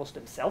colonial powers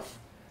themselves,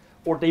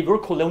 or they were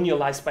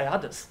colonialized by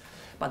others.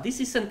 But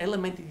this is an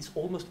element that is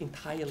almost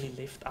entirely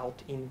left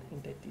out in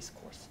that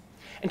discourse.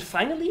 And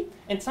finally,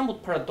 and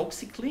somewhat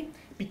paradoxically,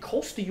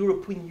 because the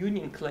European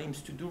Union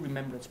claims to do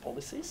remembrance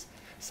policies,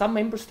 some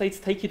member states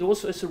take it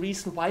also as a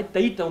reason why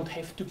they don't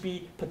have to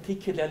be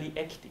particularly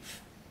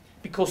active.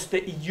 Because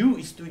the EU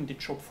is doing the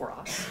job for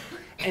us,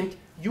 and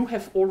you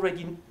have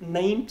already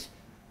named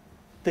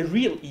the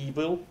real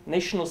evil,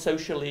 National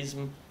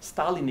Socialism,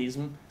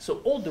 Stalinism,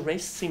 so all the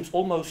rest seems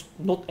almost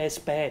not as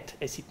bad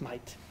as it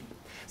might be.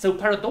 So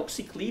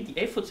paradoxically, the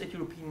efforts at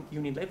European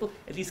Union level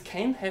at least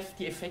can have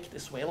the effect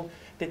as well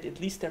that at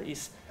least there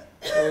is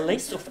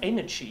less of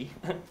energy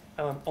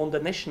on the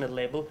national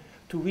level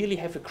to really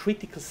have a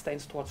critical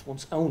stance towards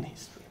one's own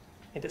history,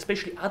 and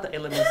especially other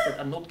elements that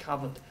are not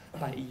covered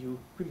by EU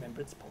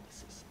remembrance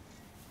policies.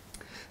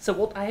 So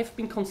what I have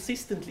been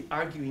consistently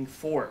arguing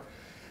for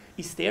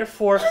is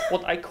therefore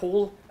what I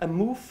call a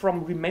move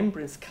from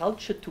remembrance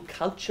culture to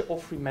culture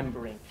of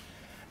remembering.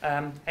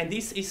 And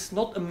this is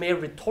not a mere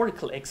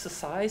rhetorical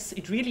exercise.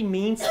 It really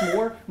means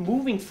more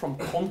moving from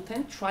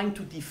content, trying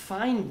to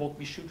define what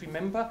we should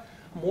remember,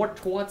 more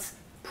towards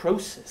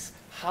process.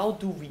 How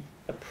do we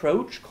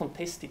approach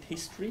contested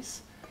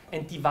histories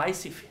and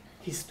divisive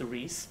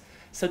histories?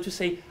 So to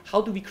say,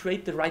 how do we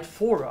create the right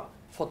fora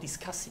for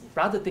discussing,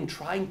 rather than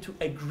trying to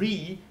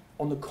agree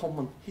on a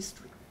common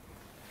history?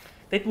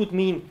 That would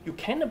mean you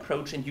can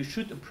approach and you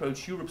should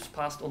approach Europe's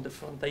past on the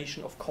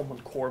foundation of common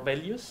core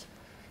values,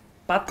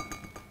 but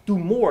do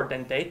more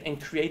than that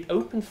and create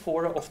open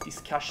fora of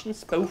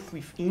discussions both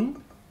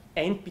within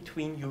and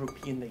between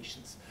European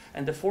nations.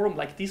 And a forum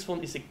like this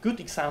one is a good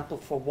example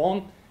for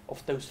one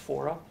of those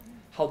fora,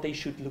 how they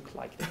should look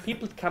like. The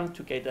people come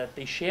together,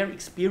 they share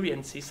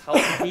experiences, how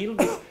to deal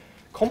with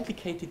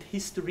complicated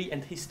history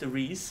and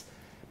histories,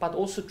 but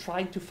also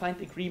trying to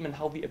find agreement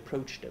how we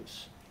approach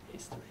those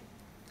history.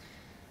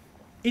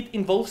 It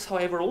involves,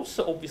 however,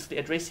 also obviously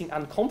addressing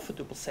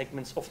uncomfortable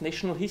segments of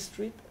national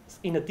history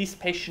in a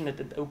dispassionate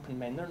and open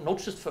manner, not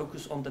just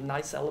focus on the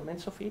nice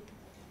elements of it.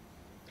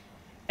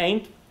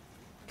 And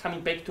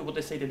coming back to what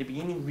I said at the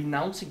beginning,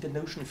 renouncing the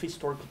notion of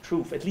historical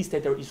truth, at least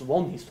that there is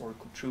one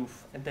historical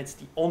truth, and that's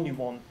the only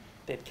one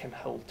that can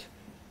hold.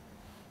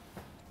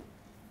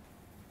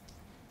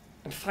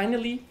 And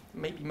finally,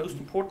 maybe most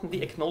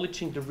importantly,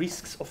 acknowledging the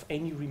risks of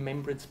any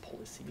remembrance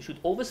policy. We should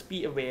always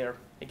be aware,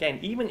 again,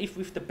 even if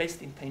with the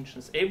best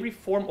intentions, every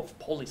form of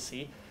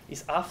policy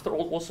is after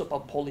all also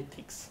about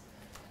politics,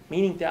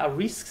 meaning there are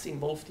risks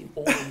involved in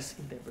all these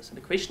endeavors. And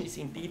the question is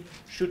indeed,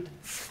 should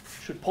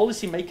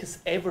policymakers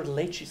ever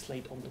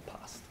legislate on the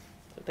past?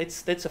 So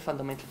that's a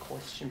fundamental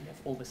question we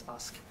have always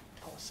asked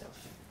ourselves.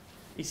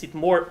 Is it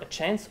more a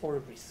chance or a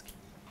risk?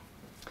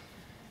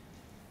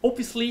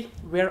 Obviously,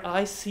 where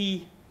I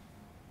see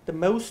the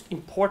most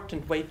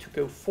important way to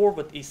go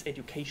forward is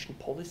education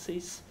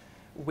policies,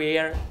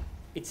 where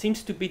it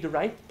seems to be the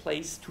right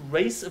place to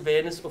raise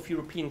awareness of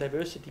European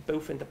diversity,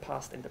 both in the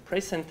past and the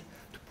present,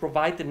 to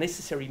provide the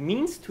necessary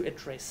means to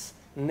address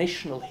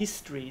national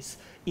histories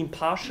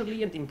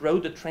impartially and in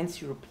broader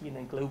trans-European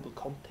and global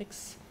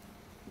contexts,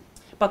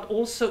 but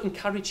also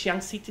encourage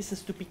young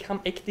citizens to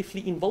become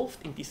actively involved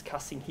in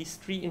discussing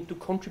history and to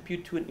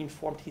contribute to an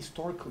informed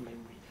historical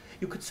memory.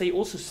 You could say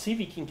also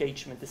civic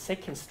engagement, the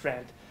second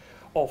strand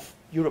of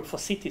Europe for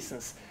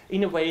Citizens,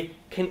 in a way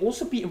can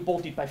also be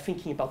embodied by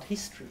thinking about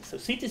history. So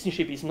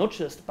citizenship is not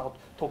just about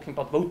talking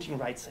about voting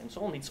rights and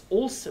so on, it's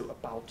also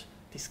about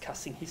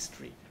discussing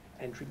history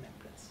and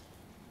remembrance.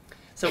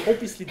 So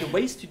obviously the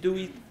ways to do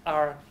it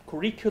are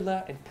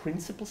curricula and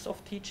principles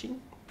of teaching,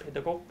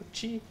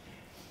 pedagogy,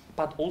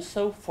 but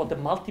also for the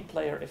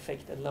multiplier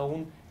effect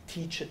alone,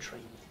 teacher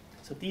training.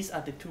 So these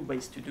are the two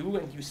ways to do,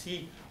 and you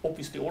see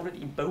obviously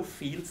already in both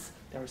fields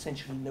there are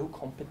essentially no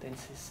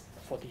competences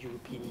for the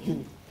European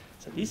Union.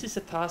 So this is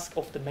a task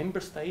of the member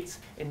states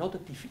and not a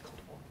difficult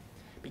one,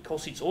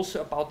 because it's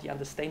also about the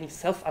understanding,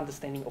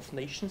 self-understanding of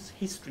nations,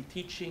 history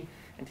teaching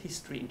and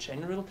history in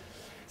general.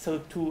 So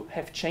to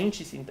have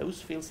changes in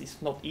those fields is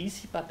not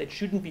easy, but that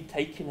shouldn't be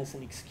taken as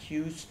an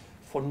excuse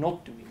for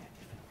not doing it.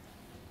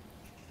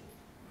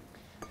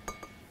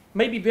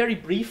 Maybe very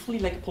briefly,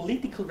 like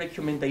political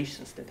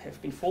recommendations that have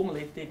been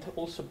formulated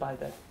also by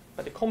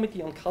the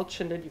Committee on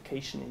Culture and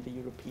Education in the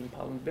European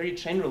Parliament, very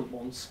general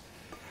ones.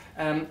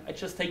 I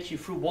just take you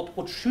through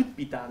what should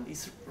be done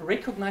is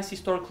recognize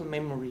historical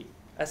memory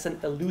as an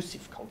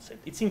elusive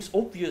concept. It seems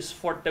obvious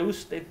for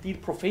those that deal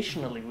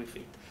professionally with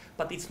it,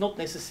 but it's not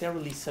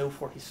necessarily so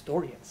for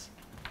historians.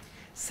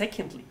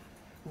 Secondly,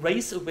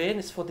 raise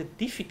awareness for the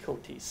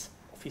difficulties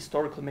of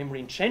historical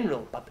memory in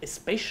general, but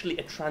especially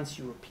a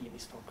trans-European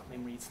historical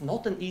memory. It's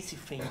not an easy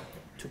thing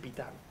to be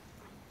done.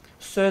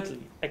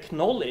 Thirdly,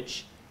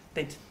 acknowledge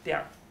that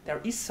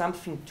there is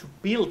something to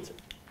build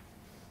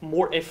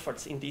more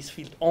efforts in this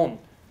field on,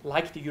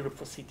 like the Europe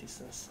for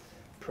Citizens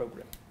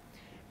program.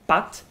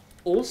 But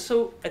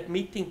also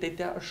admitting that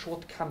there are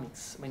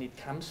shortcomings when it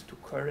comes to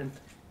current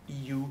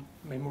EU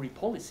memory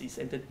policies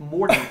and that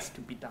more needs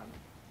to be done.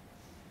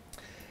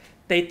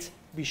 That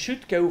we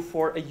should go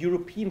for a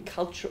European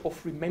culture of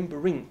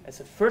remembering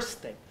as a first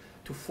step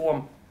to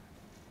form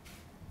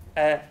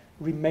a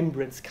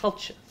remembrance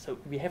culture. So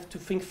we have to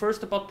think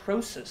first about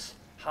process,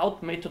 how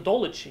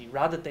methodology,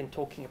 rather than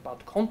talking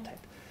about content.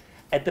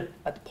 At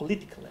the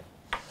political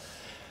level.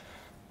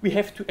 We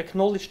have to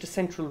acknowledge the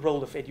central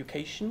role of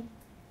education,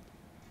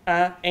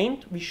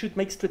 and we should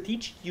make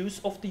strategic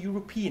use of the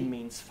European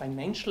means,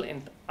 financial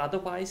and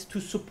otherwise, to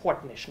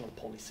support national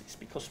policies,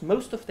 because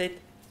most of that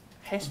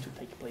has to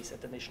take place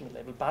at the national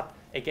level. But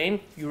again,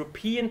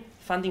 European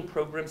funding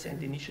programs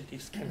and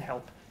initiatives can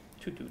help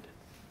to do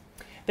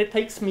that. That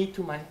takes me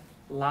to my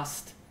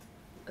last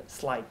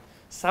slide.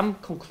 Some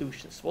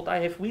conclusions. What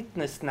I have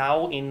witnessed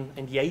now in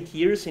the 8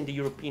 years in the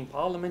European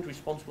Parliament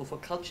responsible for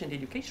culture and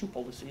education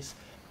policies,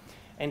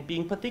 and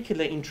being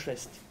particularly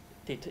interested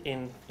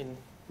in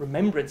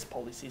remembrance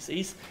policies,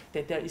 is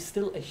that there is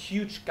still a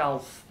huge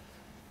gulf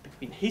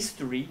between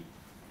history,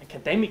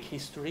 academic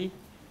history,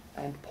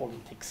 and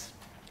politics.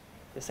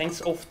 The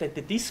sense of that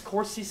the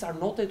discourses are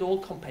not at all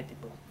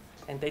compatible,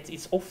 and that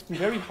it's often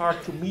very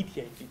hard to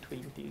mediate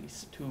between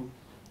these two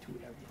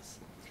areas.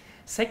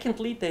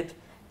 Secondly, that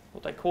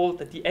what I call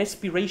that the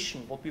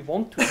aspiration, what we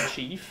want to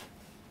achieve,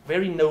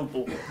 very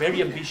noble, very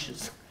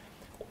ambitious,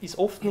 is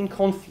often in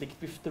conflict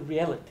with the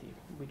reality,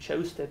 which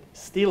shows that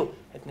still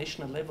at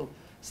national level,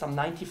 some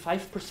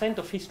 95%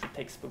 of history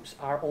textbooks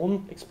are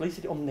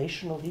explicitly on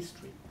national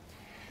history.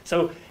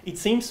 So it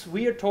seems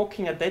we are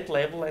talking at that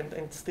level,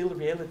 and still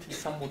reality is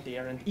somewhat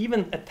there. And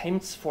even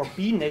attempts for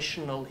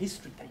binational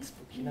history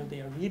textbook, you know,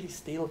 they are really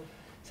still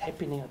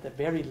happening at a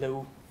very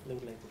low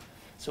level.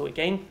 So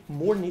again,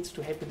 more needs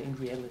to happen in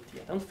reality.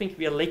 I don't think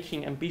we are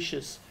lacking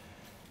ambitious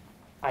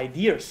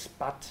ideas,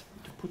 but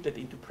to put that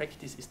into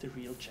practice is the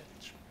real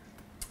challenge.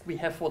 We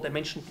have what I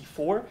mentioned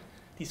before,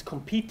 these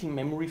competing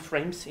memory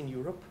frames in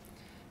Europe.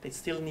 They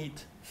still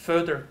need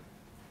further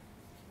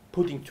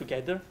putting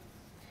together.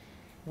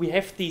 We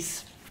have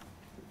this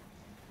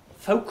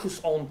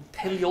focus on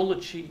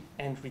teleology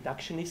and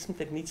reductionism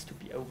that needs to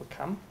be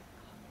overcome.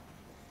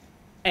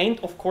 And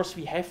of course,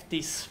 we have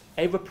this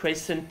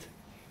ever-present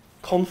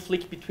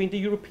conflict between the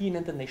European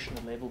and the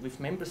national level, with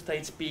member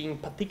states being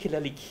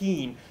particularly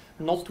keen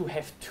not to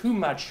have too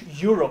much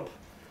Europe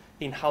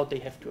in how they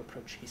have to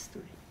approach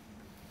history.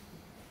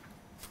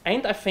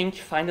 And I think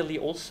finally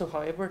also,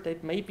 however,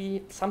 that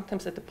maybe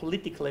sometimes at the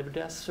political level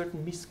there are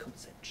certain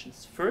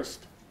misconceptions.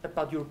 First,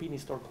 about European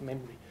historical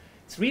memory.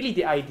 It's really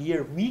the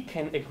idea we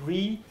can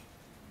agree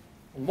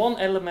on one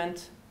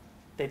element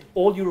that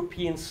all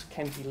Europeans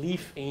can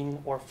believe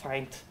in or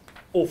find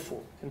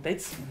awful. And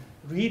that's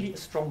really a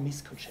strong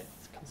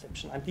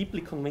misconception. I'm deeply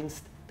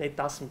convinced that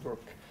doesn't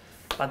work.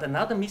 But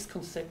another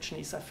misconception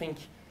is, I think,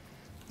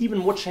 even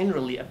more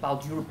generally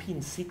about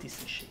European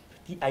citizenship.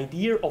 The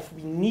idea of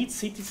we need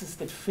citizens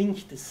that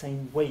think the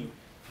same way.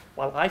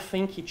 While I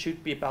think it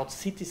should be about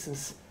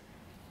citizens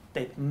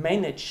that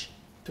manage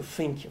to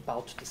think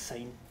about the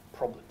same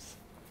problems.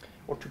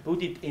 Or to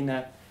put it in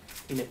a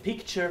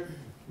picture,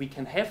 we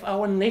can have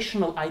our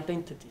national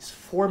identities,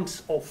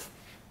 forms of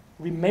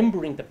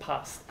remembering the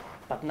past,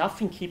 but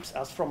nothing keeps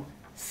us from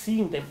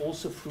seeing them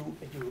also through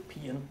a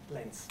European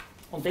lens.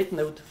 On that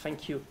note,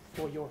 thank you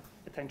for your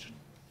attention.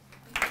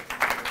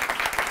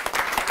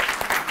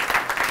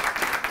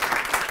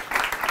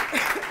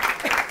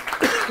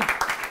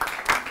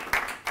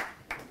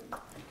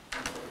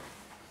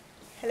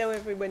 Hello,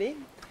 everybody.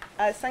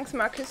 Thanks,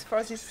 Markus,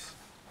 for this.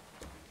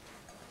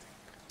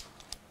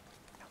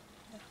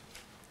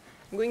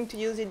 I'm going to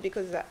use it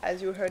because,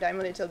 as you heard,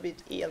 I'm a little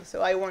bit ill,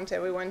 so I want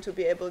everyone to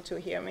be able to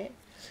hear me.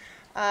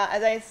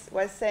 As I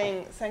was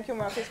saying, thank you,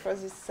 Markus, for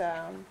this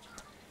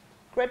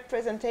great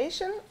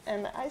presentation,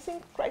 and I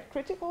think quite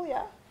critical,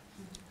 yeah?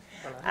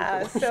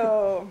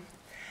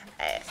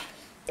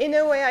 In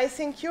a way, I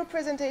think your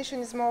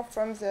presentation is more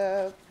from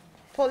the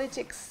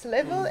politics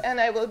level, and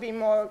I will be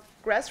more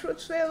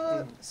grassroots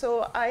level.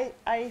 So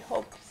I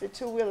hope the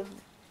two will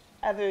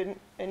have an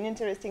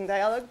interesting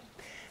dialogue.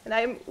 And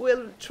I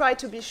will try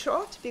to be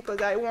short because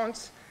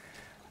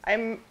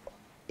I'm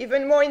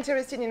even more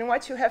interested in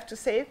what you have to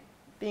say,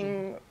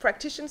 being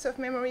practitioners of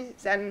memory,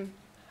 than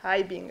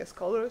I being a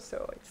scholar.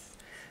 So it's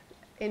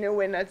in a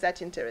way not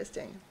that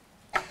interesting.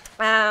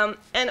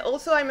 And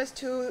also I must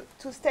to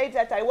state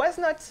that I was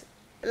not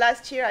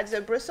last year at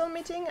the Brussels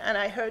meeting, and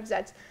I heard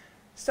that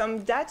some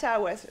data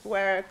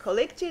were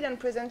collected and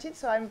presented,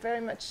 so I'm very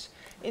much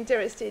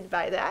interested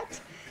by that.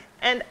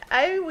 And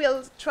I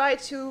will try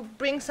to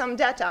bring some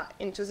data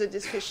into the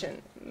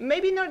discussion.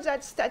 Maybe not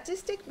that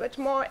statistic, but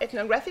more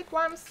ethnographic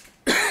ones,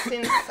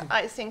 since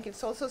I think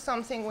it's also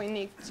something we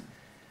need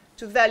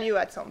to value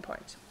at some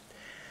point.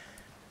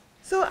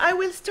 So I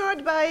will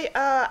start by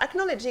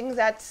acknowledging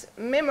that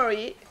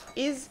memory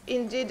is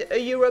indeed a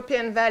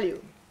European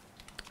value.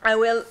 I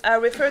will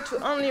refer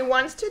to only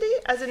one study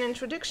as an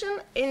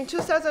introduction. In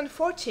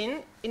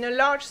 2014, in a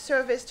large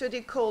survey study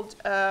called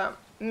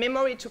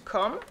Memory to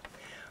Come,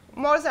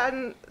 more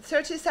than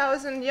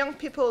 30,000 young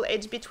people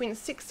aged between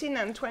 16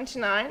 and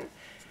 29,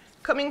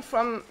 coming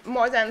from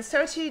more than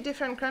 30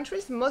 different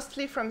countries,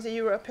 mostly from the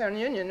European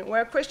Union,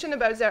 were questioned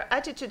about their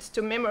attitudes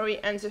to memory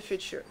and the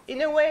future.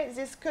 In a way,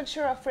 this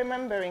culture of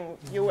remembering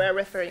you were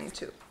referring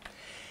to.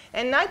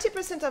 And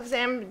 90% of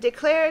them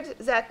declared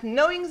that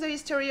knowing the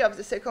history of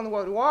the Second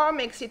World War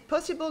makes it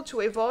possible to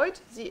avoid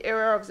the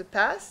error of the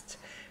past,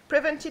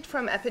 prevent it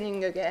from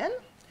happening again.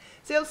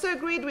 They also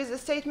agreed with the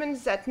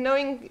statement that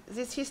knowing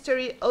this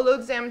history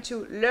allowed them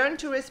to learn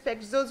to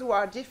respect those who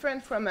are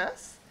different from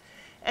us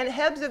and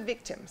help the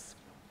victims.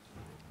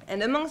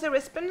 And among the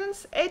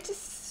respondents,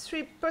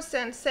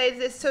 83% said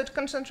they thought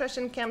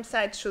concentration camp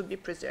sites should be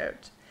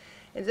preserved.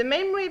 And the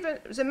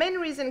main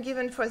reason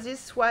given for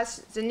this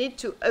was the need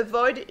to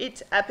avoid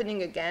it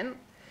happening again.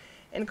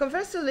 And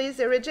conversely,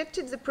 they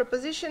rejected the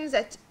proposition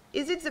that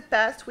is it the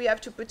past, we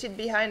have to put it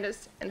behind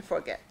us and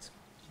forget.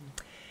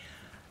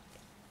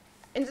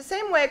 In the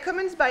same way,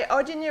 comments by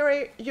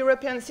ordinary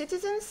European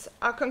citizens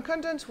are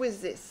concordant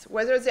with this,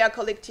 whether they are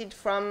collected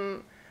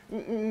from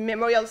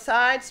memorial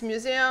sites,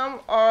 museums,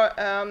 or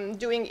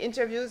doing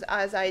interviews,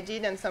 as I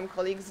did and some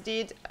colleagues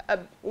did,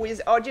 with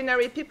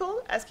ordinary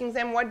people, asking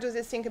them what do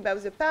they think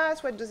about the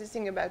past, what do they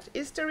think about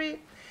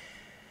history.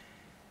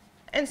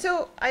 And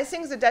so I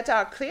think the data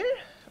are clear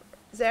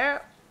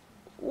there.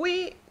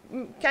 We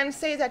can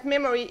say that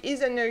memory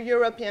is a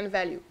European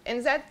value,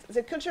 and that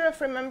the culture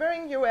of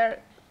remembering you were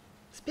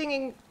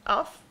speaking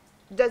of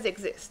does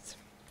exist.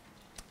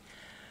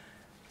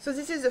 So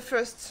this is the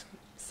first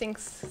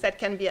things that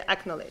can be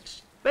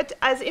acknowledged. But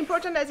as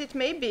important as it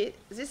may be,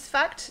 this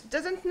fact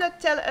doesn't not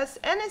tell us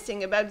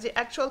anything about the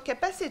actual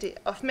capacity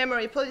of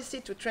memory policy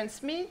to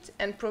transmit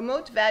and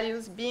promote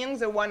values beyond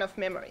the one of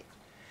memory.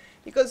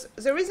 Because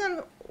the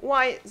reason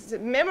why the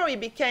memory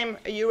became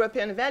a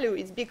European value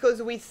is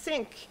because we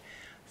think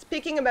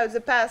speaking about the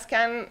past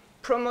can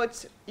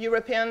promote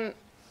European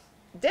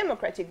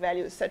democratic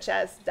values such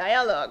as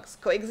dialogues,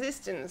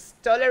 coexistence,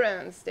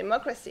 tolerance,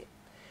 democracy.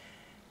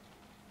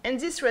 And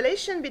this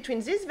relation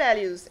between these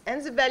values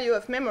and the value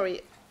of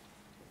memory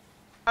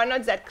are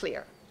not that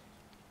clear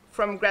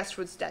from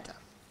grassroots data.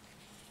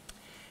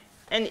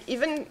 And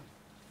even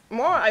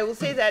more, I will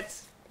say that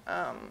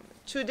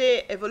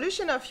today,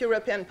 evolution of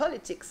European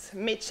politics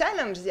may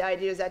challenge the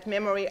idea that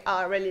memory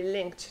are really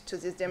linked to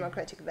these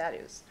democratic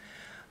values.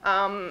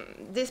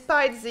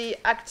 Despite the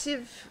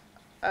active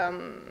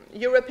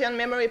European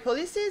memory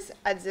policies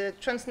at the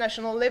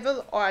transnational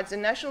level or at the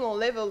national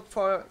level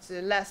for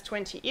the last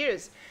 20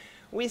 years,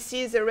 we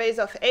see the rise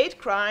of hate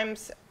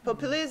crimes,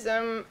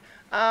 populism,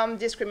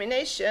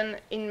 discrimination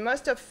in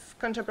most of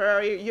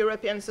contemporary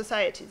European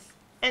societies.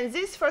 And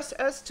this forces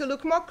us to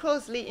look more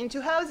closely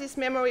into how these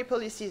memory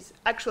policies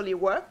actually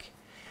work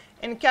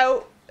and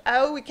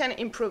how we can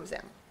improve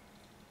them.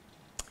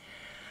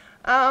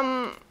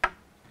 I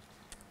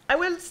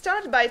will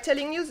start by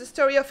telling you the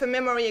story of a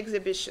memory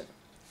exhibition.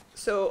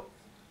 So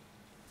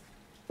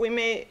we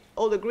may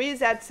all agree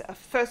that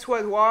First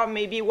World War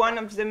may be one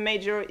of the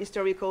major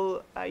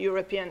historical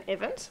European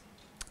events.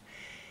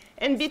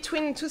 And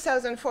between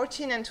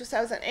 2014 and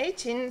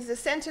 2018, the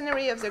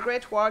centenary of the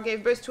Great War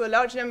gave birth to a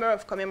large number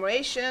of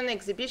commemoration,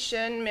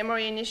 exhibition,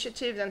 memory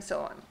initiatives, and so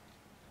on.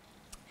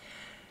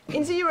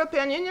 In the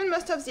European Union,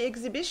 most of the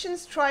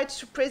exhibitions tried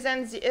to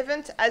present the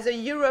event as a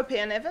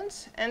European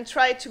event and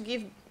tried to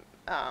give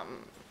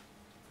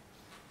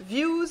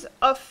views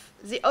of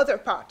the other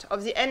part,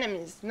 of the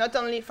enemies. Not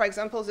only, for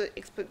example, the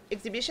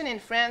exhibition in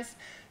France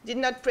did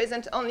not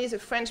present only the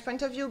French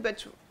point of view,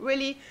 but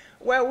really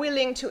were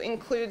willing to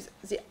include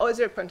the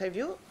other point of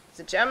view,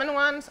 the German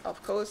ones,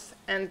 of course,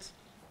 and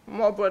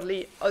more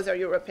broadly, other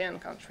European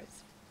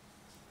countries.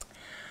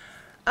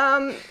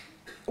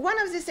 One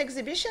of this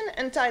exhibition,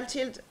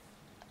 entitled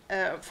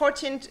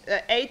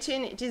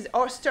 18, It is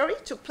Our Story,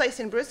 took place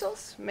in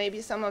Brussels.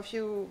 Maybe some of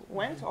you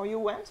went, or you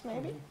went,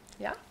 maybe,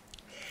 yeah.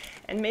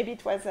 And maybe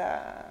it was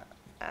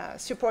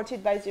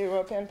supported by the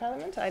European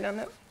Parliament, I don't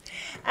know.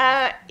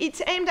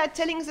 It's aimed at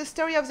telling the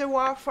story of the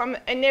war from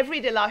an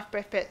everyday life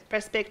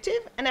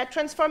perspective and at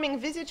transforming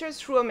visitors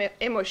through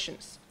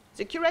emotions.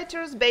 The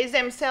curators base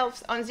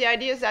themselves on the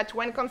idea that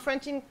when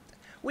confronting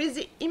with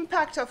the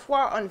impact of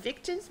war on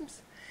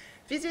victims,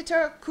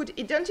 visitors could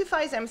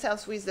identify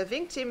themselves with the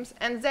victims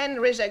and then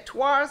reject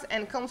wars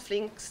and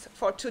conflicts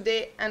for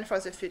today and for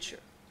the future.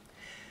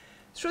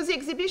 Through the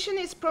exhibition,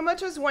 its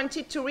promoters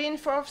wanted to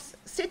reinforce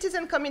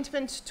citizen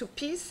commitment to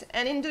peace,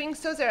 and in doing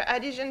so, their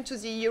adhesion to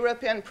the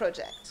European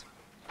project.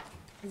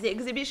 The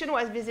exhibition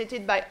was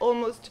visited by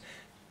almost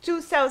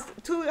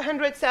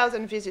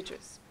 200,000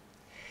 visitors.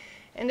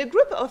 And a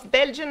group of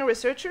Belgian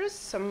researchers,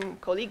 some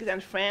colleagues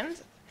and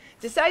friends,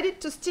 decided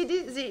to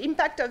study the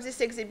impact of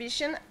this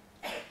exhibition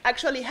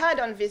actually had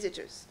on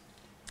visitors.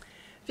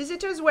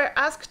 Visitors were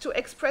asked to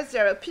express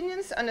their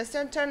opinions on a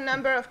certain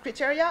number of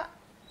criteria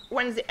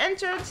when they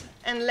entered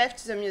and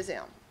left the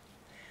museum.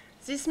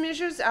 These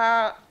measures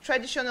are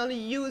traditionally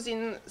used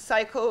in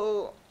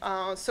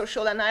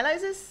psycho-social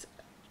analysis,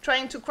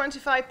 trying to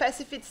quantify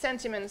pacifist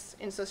sentiments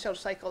in social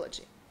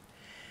psychology.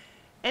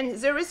 And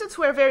the results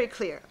were very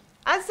clear.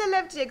 As they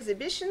left the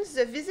exhibitions,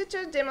 the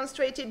visitors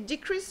demonstrated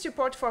decreased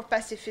support for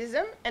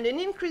pacifism and an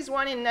increased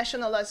one in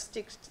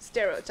nationalistic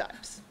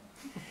stereotypes.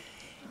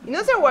 In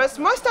other words,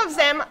 most of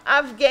them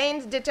have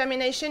gained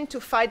determination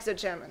to fight the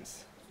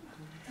Germans.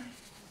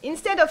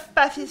 Instead of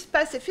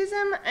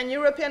pacifism and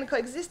European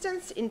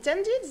coexistence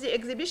intended, the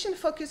exhibition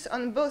focused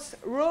on both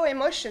raw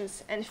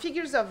emotions and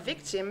figures of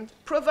victims,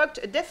 provoked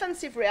a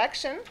defensive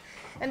reaction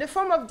and a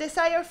form of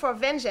desire for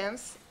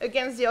vengeance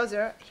against the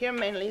other, here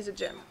mainly the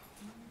German.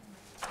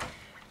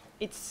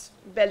 It's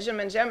Belgium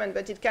and German,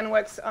 but it can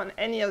work on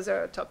any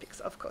other topics,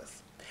 of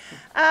course.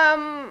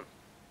 Even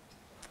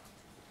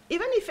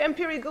if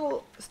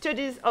empirical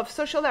studies of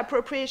social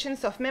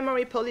appropriations of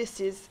memory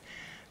policies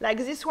like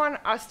this one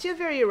are still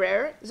very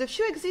rare, the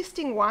few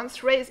existing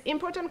ones raise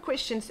important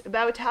questions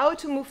about how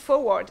to move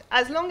forward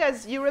as long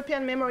as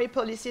European memory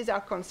policies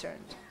are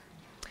concerned.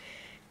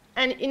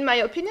 And in my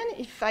opinion,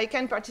 if I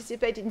can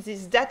participate in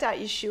this data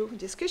issue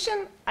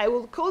discussion, I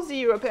will call the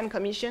European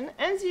Commission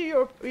and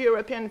the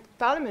European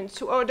Parliament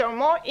to order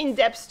more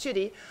in-depth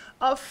study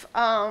of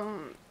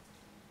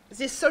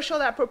these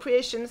social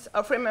appropriations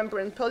of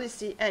remembrance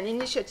policy and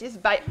initiatives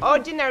by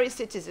ordinary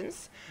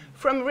citizens,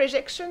 from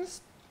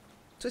rejections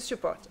to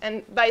support.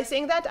 And by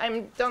saying that,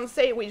 I don't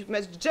say we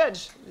must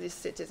judge these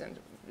citizens.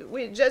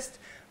 We just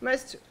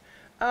must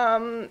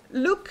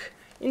look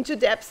into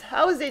depth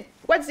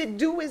what they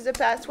do with the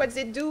past, what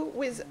they do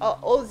with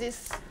all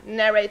these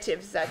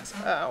narratives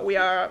that we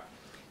are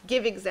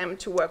giving them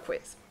to work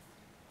with.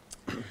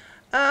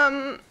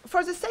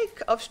 For the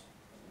sake of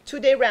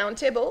today's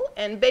roundtable,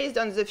 and based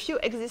on the few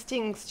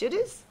existing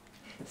studies,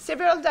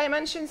 several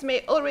dimensions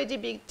may already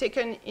be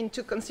taken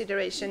into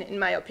consideration, in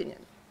my opinion.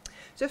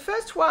 The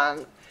first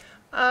one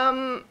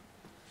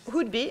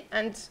would be,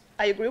 and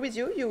I agree with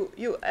you,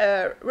 you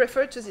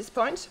referred to this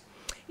point,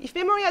 if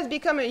memory has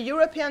become a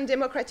European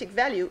democratic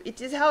value,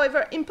 it is,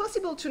 however,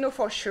 impossible to know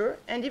for sure,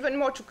 and even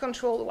more to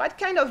control, what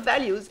kind of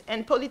values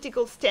and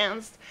political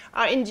stands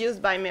are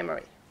induced by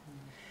memory.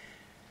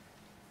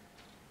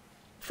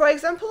 For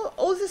example,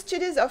 all the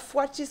studies of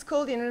what is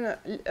called in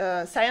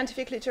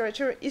scientific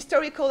literature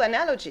historical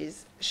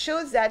analogies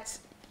shows that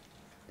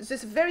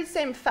this very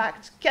same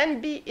fact can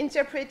be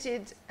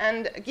interpreted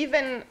and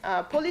given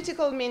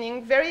political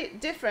meaning very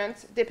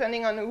different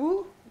depending on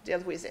who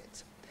deals with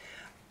it.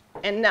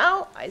 And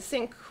now I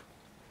think,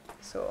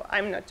 so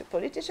I'm not a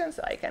politician,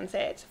 so I can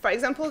say it. For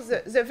example,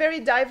 the very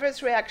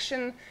diverse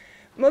reaction,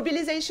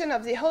 mobilization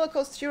of the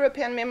Holocaust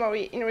European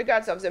memory in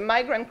regards of the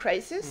migrant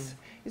crisis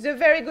is a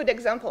very good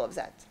example of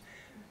that.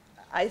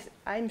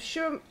 I'm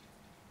sure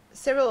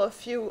several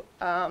of you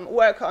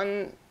work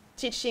on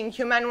teaching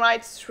human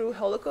rights through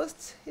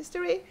Holocaust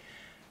history.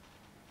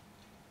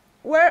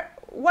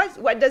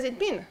 What does it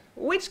mean?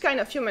 Which kind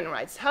of human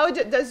rights? How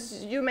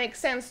does you make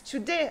sense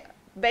today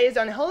based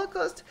on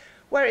Holocaust?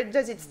 Where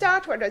does it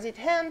start? Where does it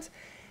end?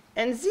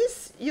 And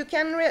this, you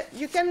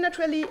cannot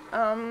really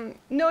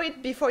know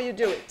it before you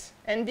do it,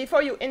 and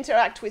before you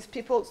interact with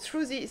people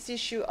through this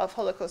issue of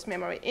Holocaust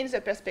memory in the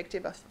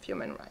perspective of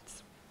human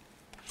rights.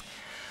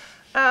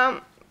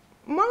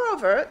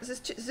 Moreover,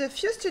 the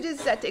few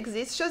studies that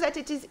exist show that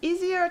it is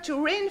easier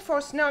to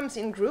reinforce norms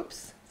in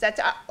groups that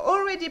are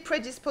already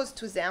predisposed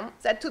to them,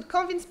 that would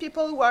convince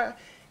people who are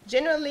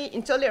generally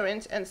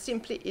intolerant and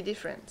simply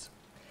indifferent.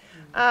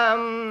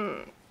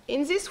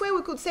 In this way,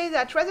 we could say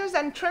that rather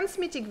than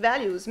transmitting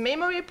values,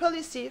 memory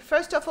policy,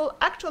 first of all,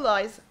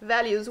 actualize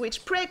values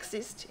which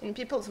pre-exist in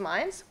people's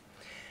minds,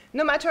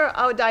 no matter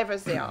how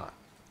diverse they are.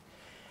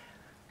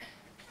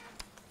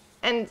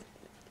 And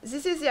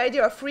this is the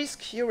idea of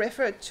risk you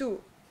referred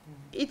to.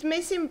 It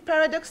may seem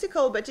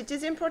paradoxical, but it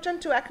is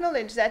important to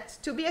acknowledge that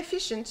to be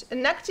efficient,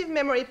 an active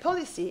memory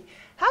policy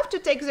have to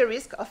take the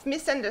risk of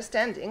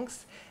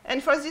misunderstandings,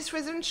 and for this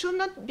reason should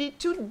not be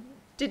too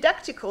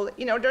didactical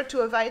in order to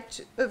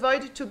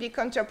avoid to be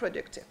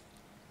counterproductive.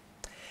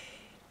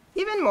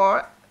 Even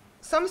more,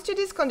 some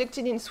studies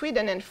conducted in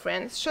Sweden and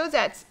France show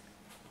that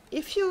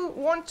if you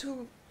want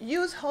to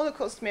use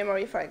Holocaust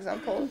memory, for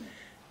example,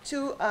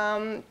 to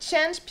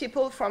change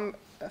people from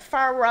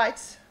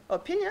far-right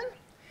opinion,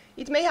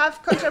 it may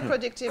have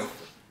counterproductive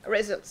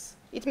results.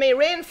 It may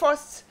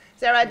reinforce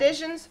their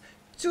adhesions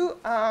to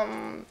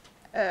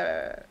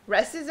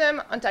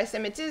racism,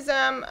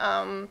 anti-Semitism,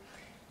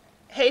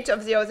 hate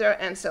of the other,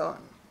 and so on.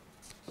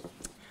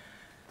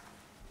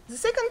 The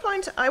second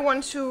point I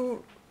want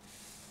to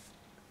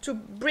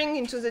bring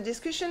into the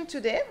discussion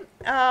today,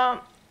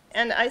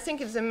 and I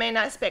think it's the main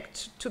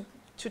aspect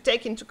to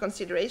take into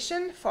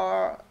consideration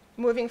for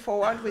moving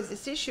forward with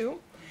this issue,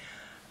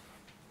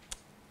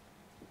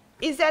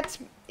 is that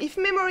if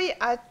memory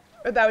are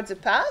about the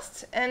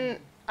past and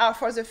are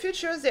for the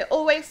future, they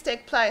always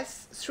take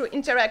place through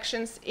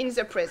interactions in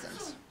the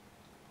present.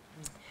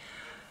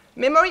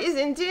 Memory is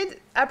indeed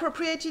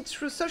appropriated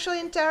through social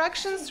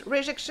interactions,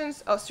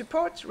 rejections or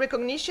support,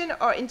 recognition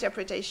or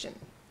interpretation.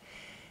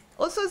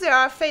 Also, they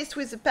are faced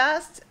with the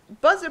past.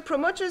 Both the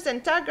promoters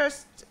and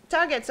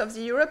targets of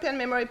the European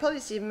memory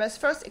policy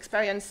must first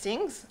experience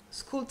things,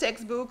 school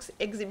textbooks,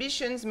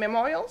 exhibitions,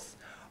 memorials,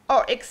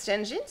 or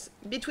exchanges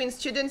between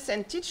students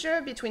and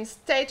teachers, between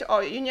state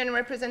or union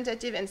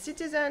representative and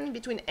citizen,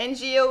 between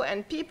NGO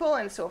and people,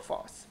 and so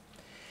forth.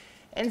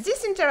 And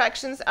these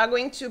interactions are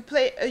going to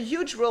play a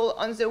huge role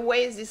on the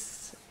way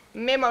this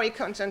memory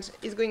content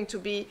is going to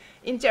be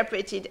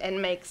interpreted and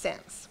make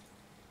sense.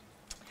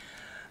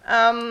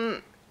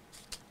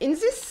 In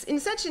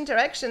such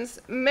interactions,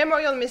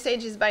 memorial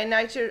message is by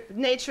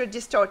nature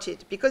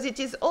distorted because it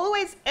is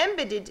always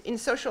embedded in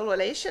social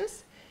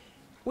relations,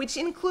 which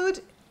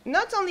include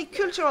not only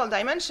cultural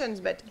dimensions,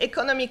 but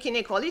economic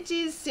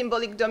inequalities,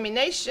 symbolic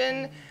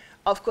domination,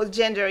 of course,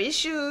 gender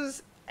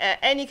issues,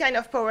 any kind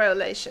of power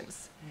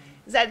relations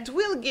that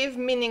will give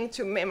meaning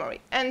to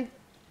memory. And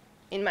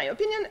in my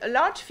opinion, a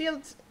large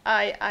field,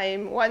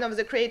 I'm one of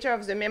the creators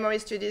of the Memory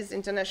Studies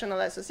International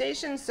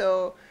Association,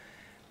 so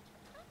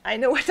I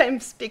know what I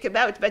speak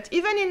about. But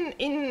even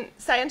in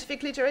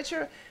scientific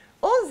literature,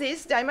 all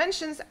these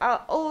dimensions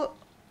are all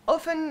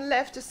often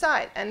left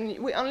aside, and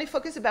we only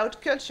focus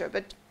about culture.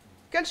 But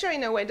culture,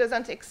 in a way,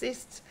 doesn't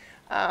exist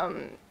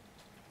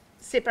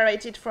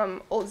separated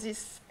from all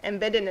this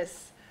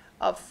embeddedness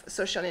of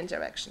social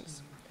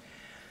interactions.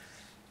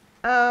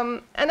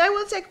 And I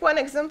will take one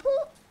example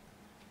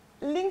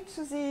linked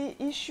to the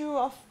issue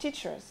of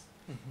teachers.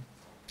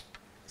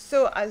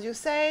 So, as you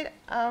said,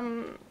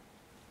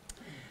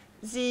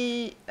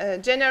 the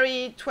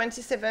January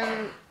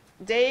 27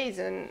 day is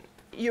an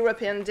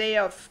European Day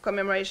of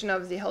commemoration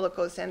of the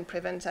Holocaust and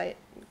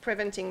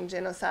preventing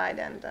genocide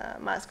and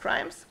mass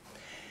crimes.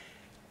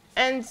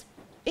 And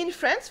in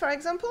France, for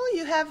example,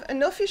 you have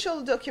an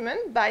official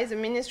document by the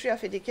Ministry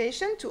of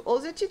Education to all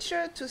the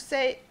teachers to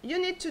say, you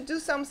need to do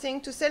something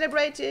to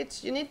celebrate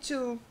it, you need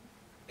to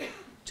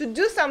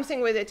do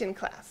something with it in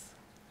class.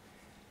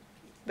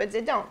 But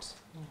they don't.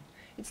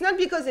 It's not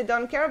because they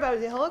don't care about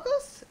the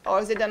Holocaust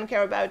or they don't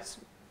care about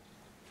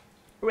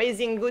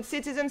raising good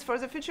citizens for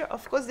the future.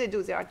 Of course they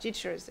do. They are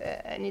teachers.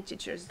 Any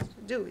teachers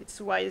do. It's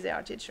why they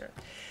are teachers.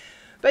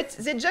 But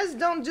they just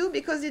don't do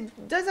because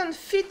it doesn't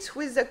fit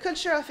with the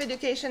culture of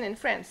education in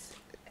France.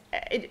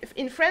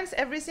 In France,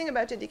 everything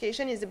about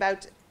education is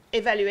about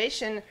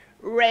evaluation,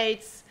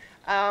 rates,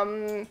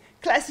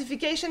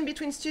 classification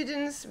between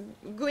students,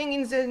 going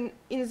in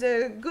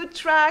the good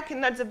track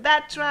and not the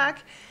bad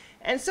track.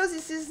 And so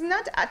this is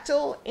not at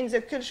all in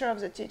the culture of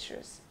the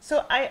teachers.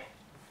 So I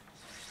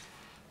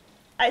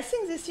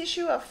think this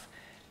issue of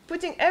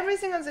putting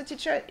everything on the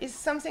teacher is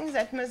something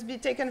that must be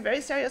taken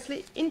very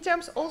seriously in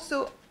terms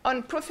also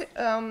on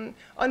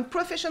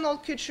professional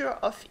culture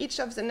of each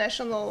of the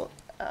national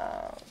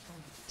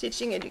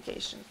teaching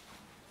education.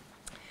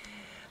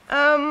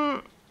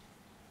 And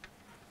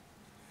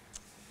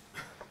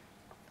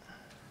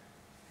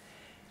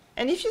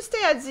if you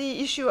stay at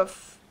the issue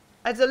of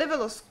at the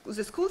level of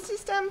the school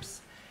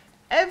systems,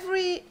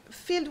 every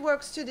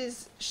fieldwork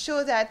studies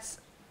show that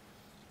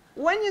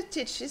when you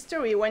teach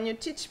history, when you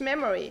teach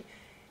memory,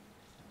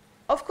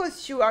 of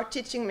course you are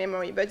teaching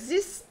memory, but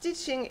this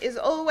teaching is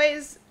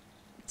always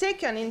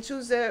taken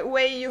into the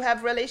way you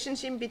have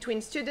relationship between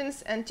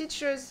students and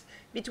teachers,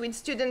 between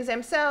students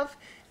themselves,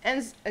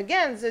 and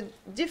again, the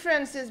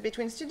differences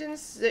between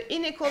students, the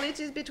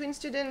inequalities between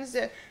students,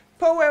 the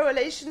power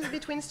relations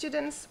between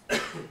students,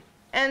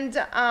 and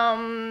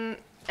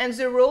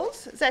the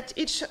roles that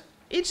each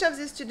of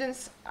the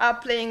students are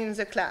playing in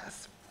the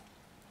class.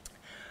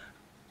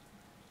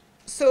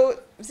 So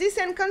these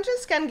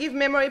encounters can give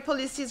memory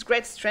policies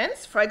great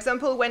strength. For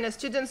example, when a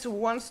student who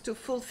wants to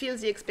fulfill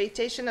the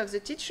expectation of the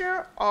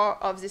teacher or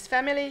of this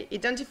family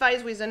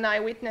identifies with an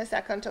eyewitness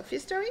account of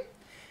history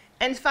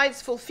and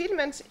finds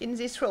fulfillment in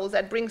this role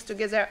that brings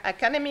together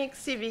academic,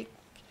 civic,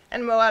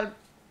 and moral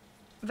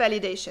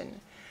validation.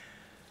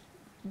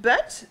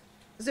 But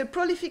the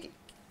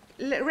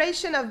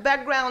proliferation of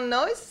background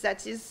noise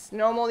that is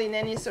normal in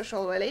any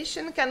social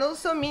relation can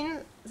also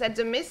mean that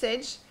the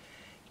message,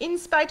 in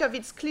spite of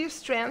its clear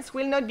strength,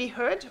 will not be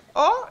heard,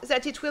 or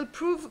that it will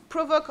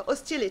provoke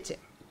hostility.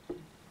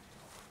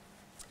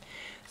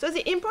 So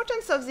the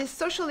importance of these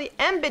socially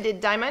embedded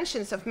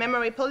dimensions of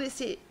memory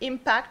policy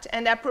impact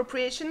and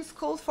appropriations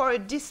call for a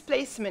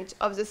displacement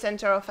of the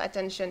center of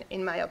attention,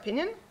 in my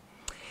opinion.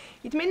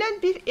 It may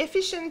not be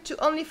efficient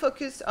to only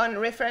focus on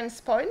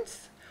reference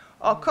points,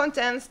 or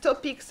contents,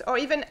 topics, or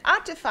even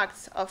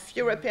artifacts of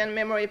European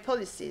memory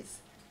policies,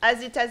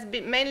 as it has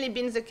mainly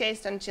been the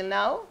case until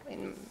now.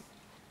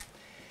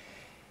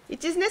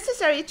 It is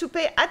necessary to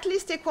pay at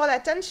least equal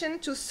attention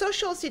to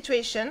social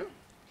situation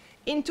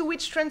into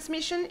which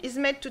transmission is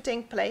made to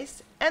take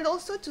place, and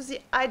also to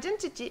the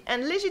identity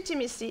and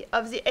legitimacy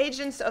of the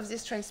agents of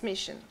this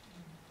transmission.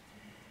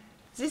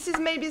 This is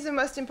maybe the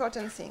most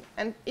important thing.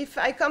 And if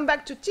I come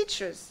back to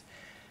teachers,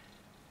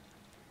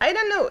 I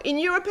don't know, in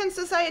European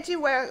society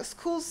where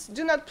schools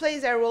do not play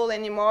their role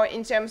anymore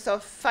in terms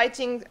of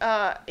fighting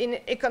in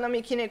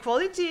economic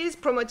inequalities,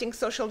 promoting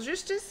social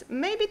justice,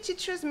 maybe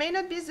teachers may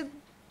not be the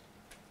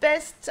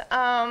best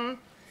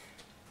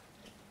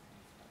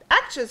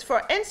actors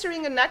for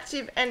ensuring an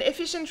active and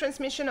efficient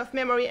transmission of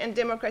memory and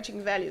democratic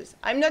values.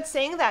 I'm not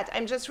saying that,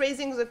 I'm just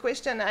raising the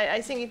question.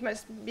 I think it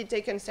must be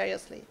taken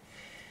seriously.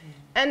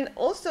 And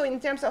also in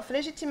terms of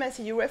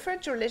legitimacy, you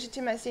referred to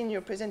legitimacy in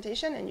your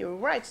presentation, and you're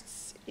right,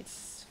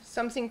 it's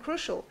something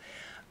crucial.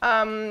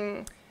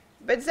 But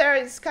there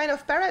is kind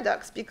of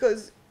paradox,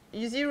 because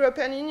the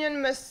European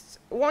Union must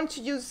want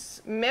to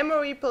use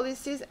memory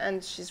policies,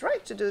 and she's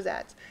right to do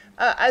that,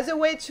 as a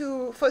way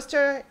to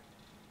foster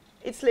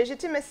its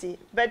legitimacy.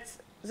 But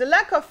the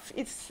lack of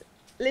its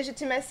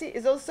legitimacy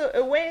is also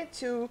a way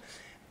to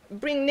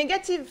bring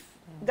negative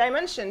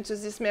dimension to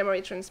this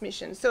memory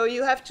transmission. So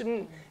you have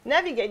to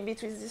navigate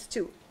between these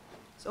two.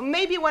 So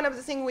maybe one of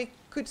the things we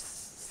could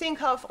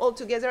think of all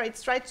together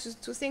is try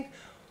to think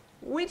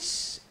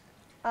which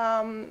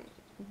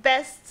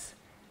best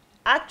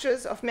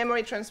actors of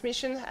memory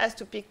transmission has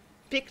to be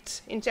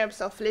picked in terms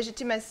of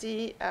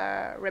legitimacy,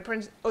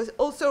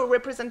 also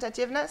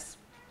representativeness.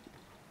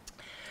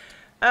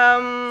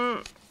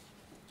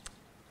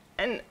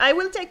 And I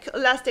will take a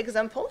last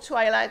example to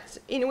highlight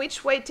in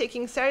which way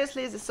taking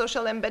seriously the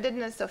social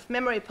embeddedness of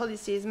memory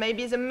policies may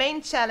be the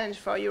main challenge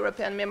for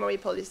European memory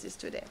policies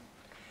today.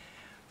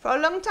 For a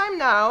long time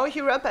now,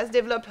 Europe has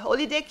developed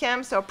holiday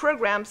camps or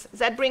programs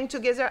that bring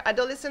together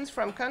adolescents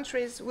from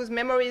countries whose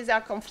memories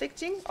are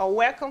conflicting or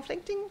were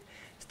conflicting,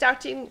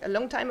 starting a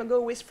long time ago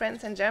with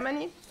France and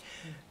Germany,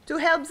 to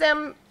help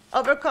them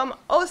overcome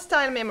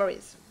hostile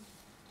memories.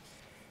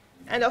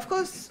 And of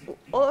course,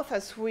 all of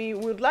us, we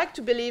would like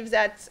to believe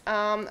that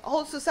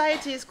whole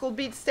societies could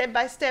be step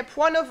by step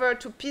won over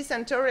to peace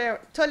and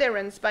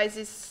tolerance by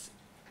this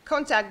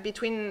contact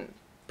between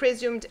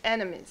presumed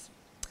enemies.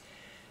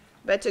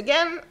 But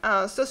again,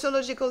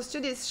 sociological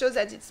studies show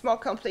that it's more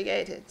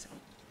complicated.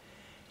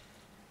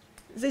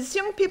 These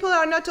young people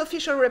are not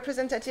official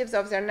representatives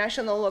of their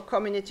national or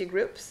community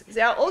groups.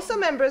 They are also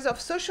members of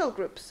social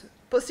groups,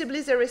 possibly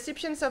the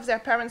recipients of their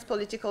parents'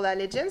 political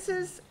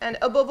allegiances, and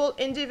above all,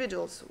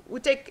 individuals who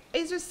take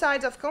either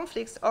sides of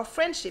conflicts or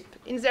friendship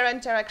in their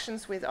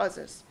interactions with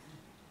others.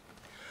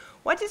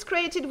 What is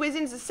created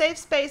within the safe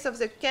space of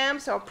the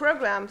camps or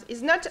programs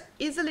is not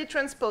easily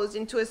transposed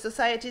into a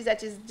society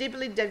that is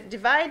deeply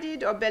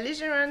divided or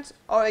belligerent,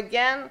 or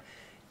again,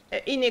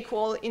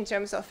 unequal in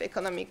terms of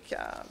economic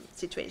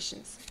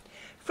situations.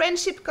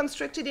 Friendship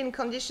constructed in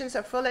conditions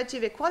of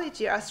relative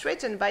equality are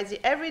threatened by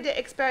the everyday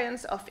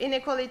experience of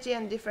inequality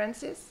and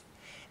differences,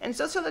 and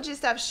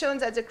sociologists have shown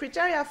that the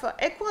criteria for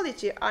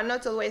equality are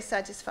not always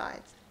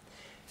satisfied.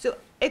 So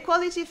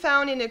equality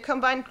found in a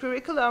combined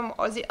curriculum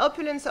or the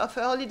opulence of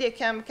a holiday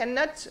camp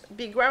cannot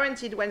be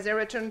guaranteed when they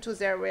return to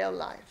their real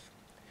life.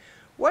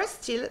 Worse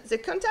still, the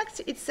contact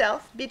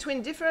itself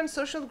between different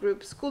social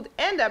groups could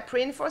end up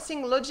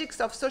reinforcing logics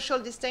of social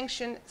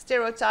distinction,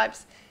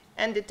 stereotypes,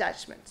 and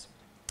detachment,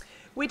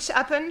 which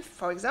happen,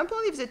 for example,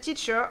 if the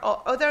teacher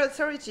or other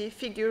authority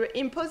figure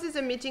imposes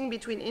a meeting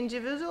between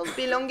individuals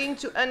belonging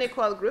to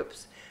unequal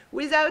groups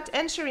without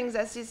ensuring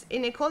that these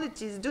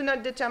inequalities do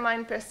not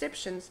determine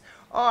perceptions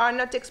or are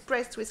not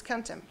expressed with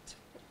contempt,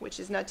 which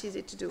is not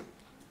easy to do,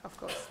 of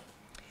course.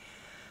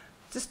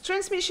 This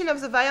transmission of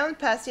the violent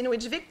past in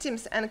which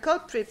victims and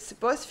culprits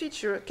both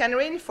feature can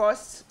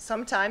reinforce,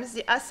 sometimes,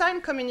 the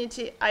assigned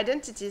community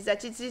identities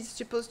that it is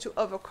supposed to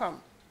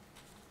overcome.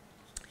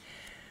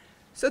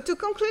 So to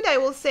conclude, I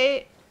will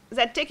say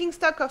that taking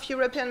stock of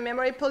European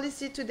memory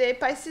policy today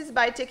passes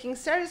by taking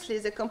seriously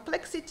the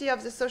complexity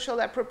of the social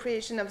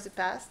appropriation of the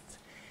past,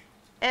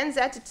 and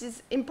that it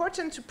is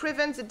important to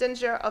prevent the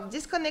danger of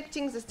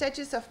disconnecting the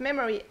status of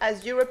memory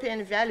as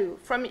European value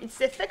from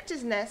its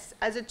effectiveness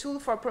as a tool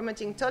for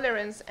promoting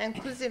tolerance,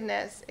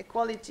 inclusiveness,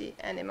 equality,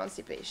 and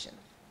emancipation.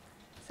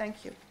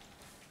 Thank you.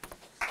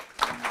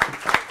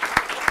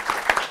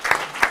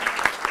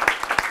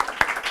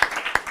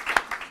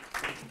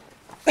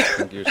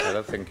 Thank you,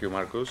 Sarah. Thank you,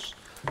 Markus.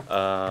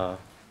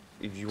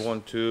 If you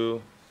want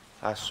to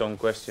ask some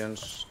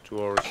questions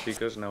to our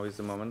speakers, now is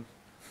the moment.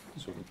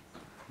 So,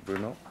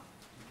 Bruno,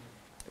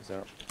 is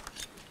there?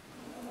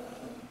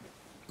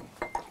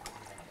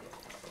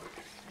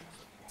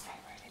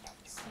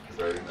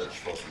 Very much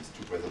for these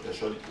two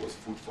presentations. It was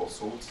food for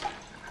thought.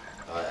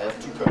 I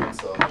have two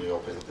comments on your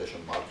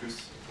presentation,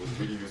 Markus. It was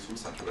really useful.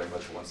 Thank you very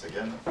much once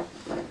again.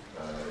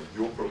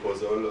 Your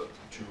proposal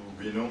to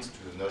renounce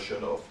to the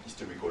notion of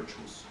historical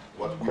truth.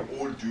 What we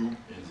all do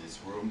in these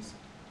rooms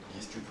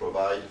is to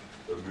provide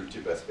a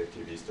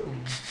multi-perspective history,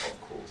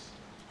 of course.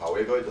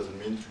 However, it doesn't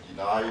mean to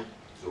deny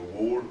the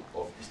whole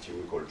of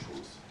historical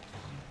truth.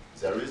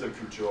 There is a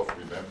culture of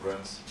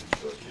remembrance in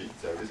Turkey,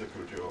 there is a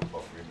culture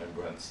of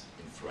remembrance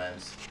in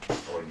France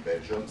or in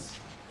Belgium,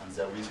 and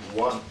there is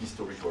one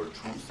historical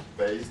truth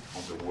based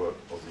on the work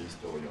of the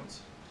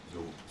historians,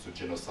 the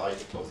genocide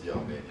of the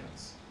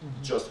Armenians.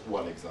 Just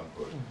one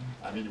example.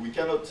 I mean, we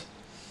cannot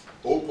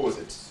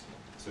opposite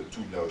the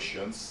two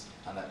notions,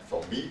 and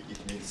for me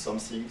it means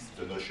something,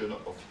 the notion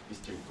of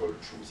historical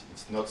truth.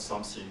 It's not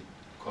something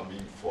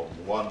coming from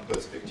one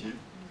perspective.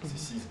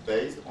 This is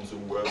based on the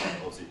work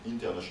of the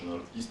international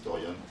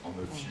historian on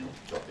a few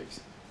topics.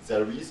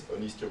 There is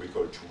an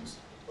historical truth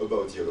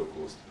about the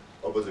Holocaust,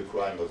 about the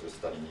crime of the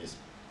Stalinism,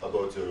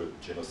 about the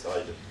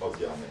genocide of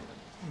the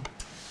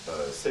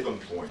Armenians.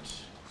 Second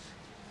point,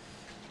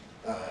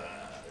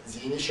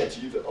 the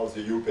initiative of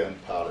the European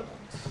Parliament.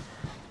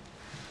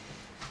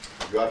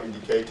 You have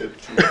indicated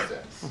two of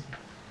them,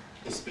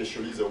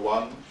 especially the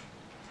one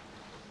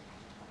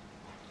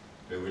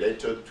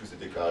related to the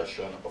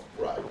Declaration of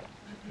Pride.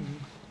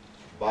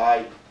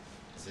 By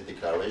the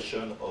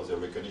declaration of the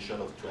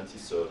recognition of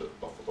 23rd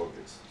of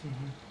August.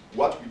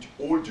 What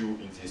we all do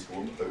in this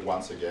room,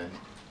 once again,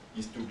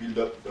 is to build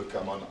up a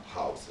common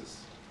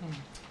houses.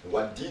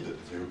 What did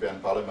the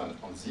European Parliament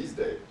on this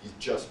day is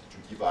just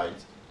to divide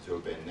the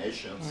European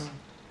nations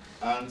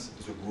and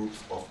the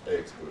groups of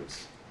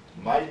experts.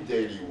 My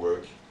daily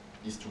work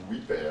is to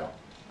repair,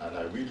 and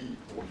I really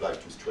would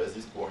like to stress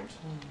this point,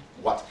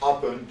 what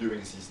happened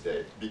during this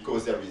day,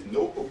 because there is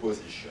no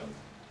opposition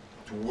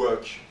to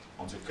work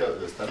on the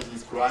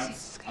Stalinist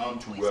crimes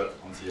and to work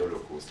on the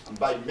Holocaust. And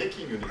by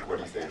making an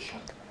equalization,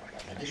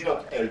 it did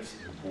not help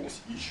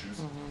both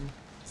issues,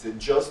 they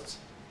just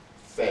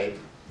fed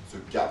the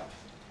gap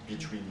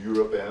between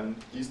European,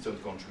 Eastern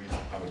countries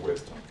and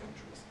Western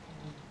countries.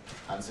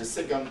 And the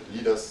second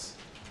lead us,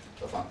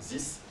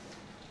 this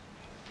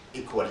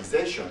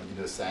equalization,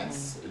 in a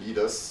sense, lead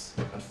us,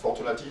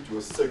 unfortunately, to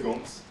a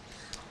second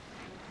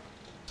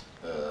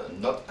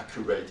not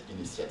accurate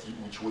initiative,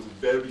 which was a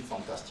very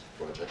fantastic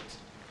project,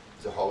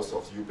 the House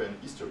of European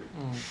History,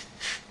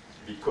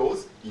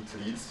 because it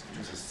leads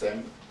to the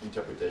same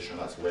interpretation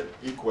as well,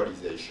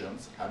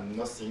 equalizations, and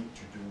nothing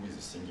to do with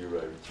the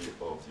singularity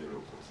of the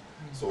Holocaust.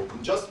 So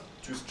just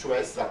to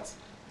stress that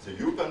the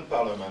European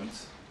Parliament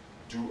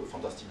do a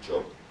fantastic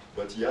job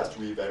but he has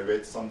to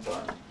evaluate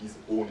sometimes his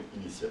own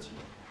initiative.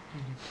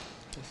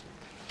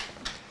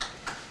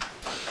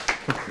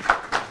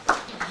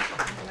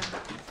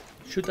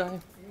 Should I?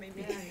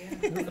 Maybe.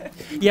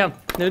 Yeah,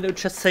 no,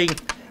 just saying.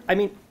 I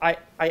mean, I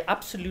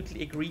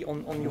absolutely agree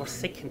on your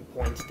second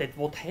point, that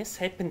what has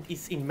happened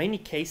is in many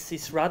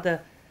cases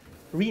rather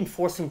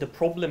reinforcing the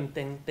problem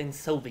than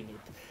solving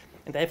it.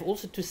 And I have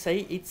also to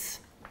say it's,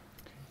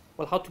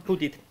 well, how to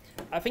put it,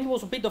 I think it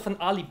was a bit of an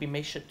alibi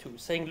measure too,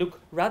 saying, look,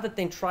 rather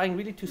than trying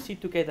really to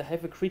sit together,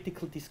 have a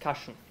critical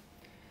discussion.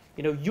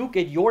 You know, you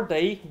get your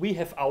day, we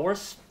have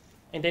ours,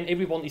 and then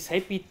everyone is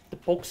happy, the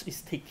box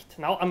is ticked.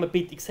 Now I'm a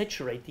bit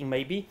exaggerating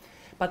maybe,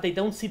 but they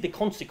don't see the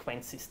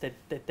consequences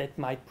that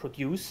might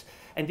produce.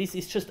 And this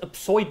is just a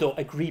pseudo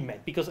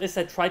agreement, because as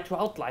I tried to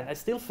outline, I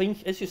still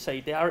think, as you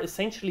say, there are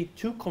essentially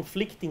two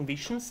conflicting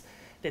visions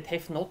that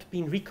have not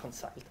been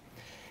reconciled.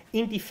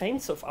 In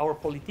defense of our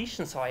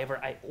politicians, however,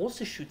 I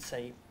also should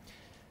say,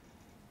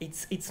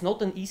 it's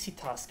not an easy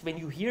task. When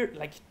you hear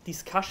like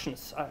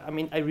discussions, I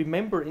mean, I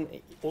remember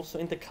also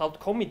in the Cloud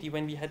Committee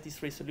when we had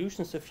these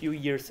resolutions a few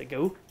years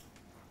ago,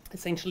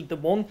 essentially the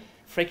one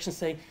fraction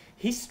saying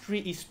history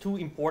is too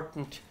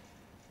important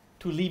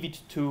to leave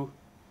it to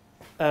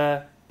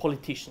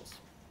politicians.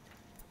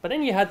 But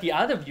then you had the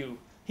other view,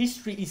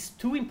 history is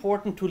too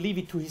important to leave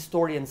it to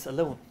historians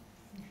alone.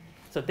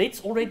 So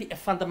that's already a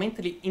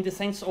fundamentally in the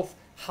sense of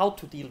how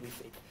to deal with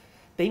it.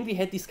 Then we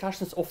had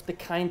discussions of the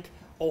kind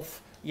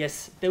of,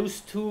 yes,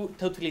 those two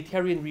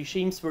totalitarian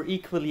regimes were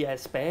equally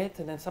as bad,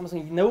 and then someone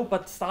saying, no,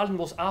 but Stalin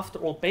was after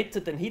all better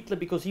than Hitler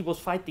because he was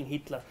fighting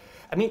Hitler.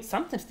 I mean,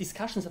 sometimes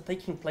discussions are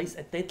taking place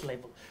at that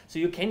level. So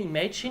you can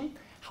imagine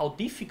how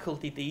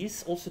difficult it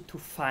is also to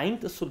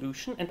find a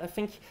solution, and I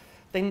think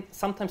then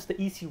sometimes the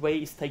easy way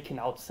is taken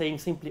out, saying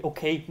simply,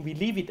 okay, we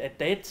leave it at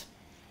that,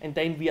 and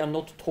then we are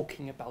not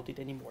talking about it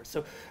anymore.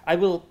 So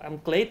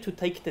I'm glad to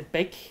take that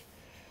back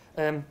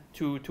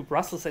to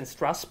Brussels and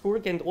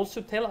Strasbourg, and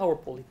also tell our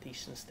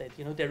politicians that,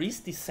 you know, there is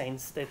this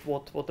sense that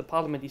what the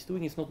parliament is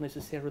doing is not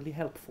necessarily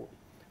helpful,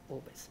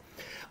 always.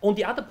 On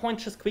the other point,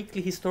 just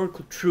quickly,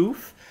 historical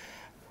truth.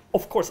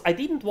 Of course, I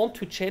didn't want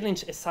to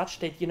challenge as such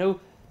that, you know,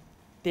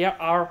 there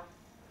are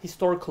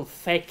historical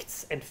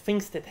facts and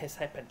things that has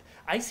happened.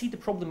 I see the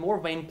problem more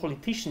when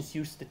politicians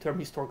use the term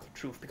historical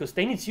truth, because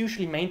then it's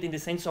usually meant in the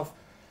sense of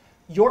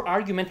your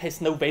argument has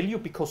no value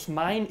because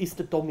mine is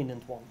the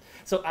dominant one.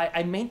 So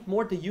I meant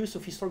more the use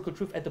of historical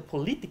truth at the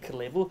political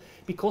level,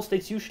 because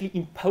that's usually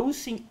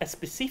imposing a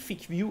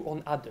specific view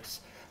on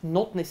others,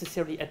 not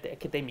necessarily at the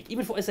academic.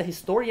 Even as a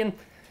historian,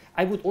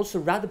 I would also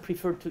rather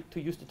prefer to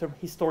use the term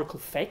historical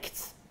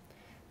facts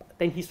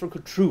than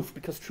historical truth,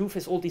 because truth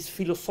has all these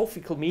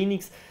philosophical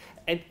meanings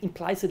and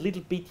implies a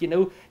little bit, you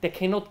know, there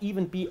cannot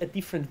even be a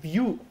different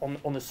view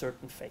on a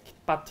certain fact.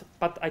 But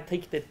I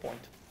take that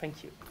point.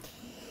 Thank you.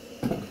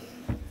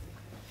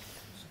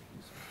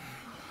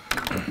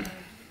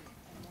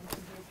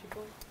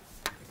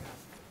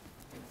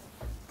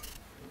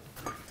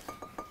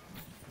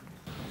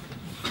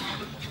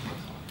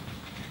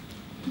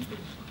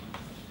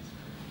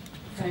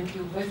 Thank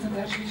you. Vesna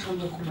Derškić from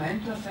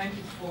Documenta. Thank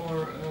you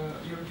for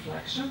your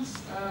reflections.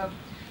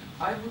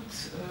 I would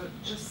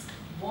just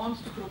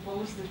want to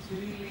propose that we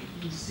really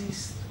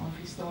insist on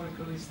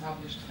historically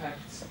established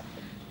facts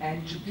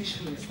and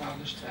judicially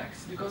established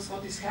facts, because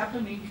what is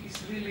happening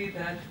is really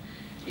that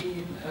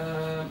in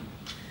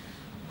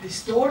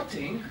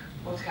distorting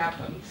what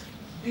happened,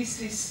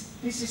 this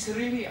is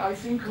really, I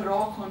think, a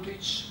rock on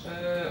which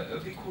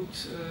we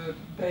could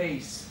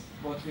base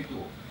what we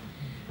do.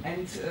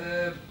 And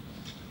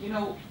you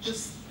know,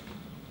 just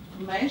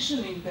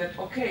mentioning that,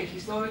 okay,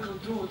 historical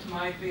truth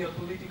might be a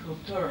political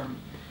term,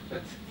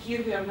 but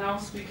here we are now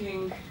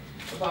speaking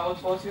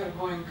about what we are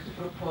going to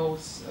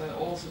propose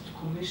also to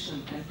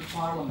Commission and to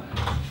Parliament.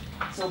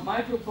 So my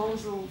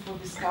proposal for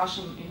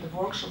discussion in the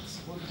workshops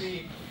would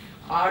be,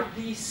 are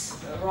these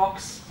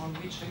rocks on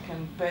which we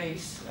can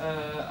base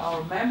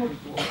our memory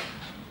work,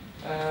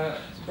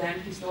 then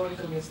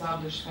historically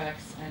established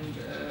facts and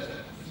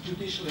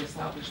judicially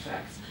established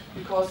facts?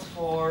 Because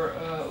for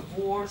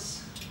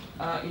wars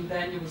in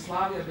then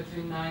Yugoslavia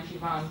between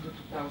 1991 to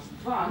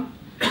 2001,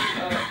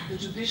 the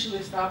judicially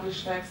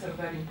established facts are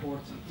very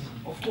important.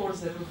 Of course,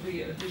 there will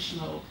be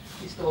additional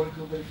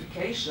historical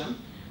verification,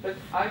 but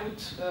I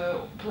would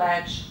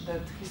pledge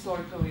that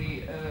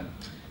historically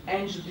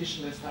and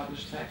judicially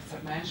established facts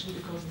are mentioned,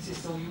 because this is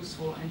so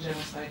useful, and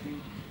genocide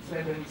in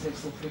Srebrenica is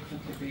so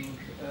frequently being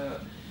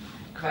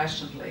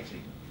questioned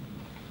lately.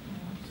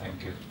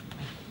 Thank you.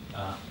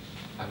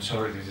 I'm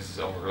sorry, this is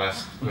our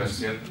last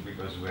question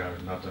because we are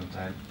not on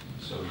time.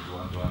 So if you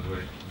want to answer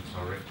it, I'm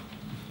sorry.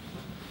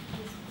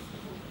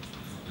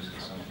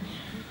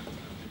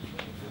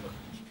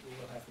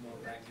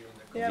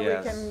 Yeah,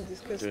 yes, we can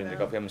discuss during now. the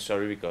coffee. I'm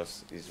sorry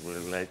because it's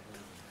really late,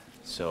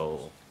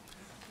 so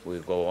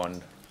we'll go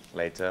on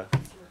later.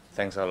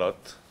 Thanks a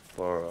lot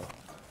for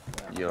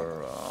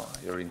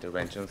your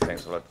intervention.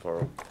 Thanks a lot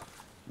for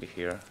being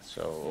here.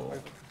 So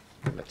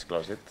let's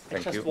close it.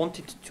 Thank I you. just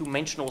wanted to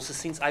mention also,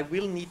 since I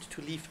will need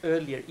to leave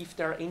earlier, if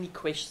there are any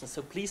questions,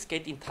 so please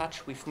get in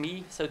touch with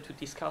me so to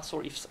discuss,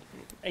 or if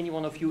any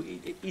one of you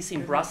is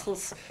in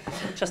Brussels,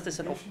 just as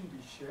an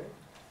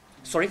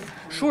sorry?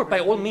 Sure, by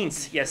all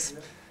means, yes.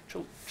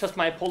 So just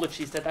my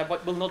apologies that I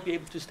will not be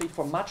able to stay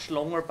for much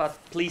longer, but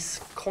please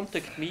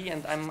contact me,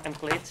 and I'm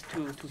glad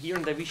to hear,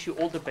 and I wish you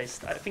all the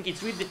best. I think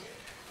it's really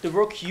the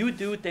work you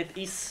do that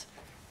is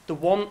the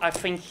one I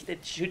think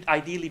that should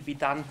ideally be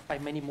done by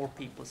many more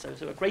people. So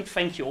a great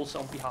thank you also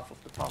on behalf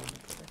of the Parliament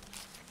for that.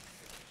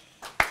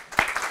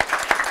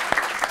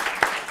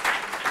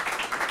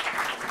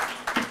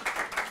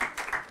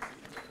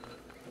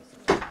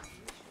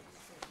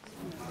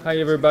 Hi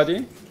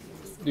everybody,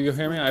 do you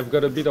hear me? I've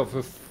got a bit of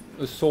a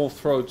sore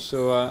throat,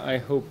 so I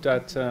hope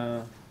that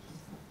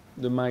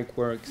the mic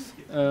works.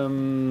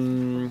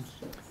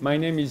 My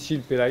name is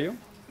Gilles Pelayo.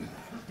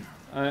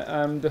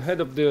 I'm the head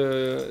of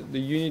the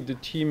unit, the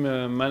team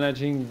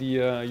managing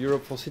the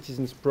Europe for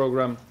Citizens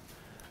program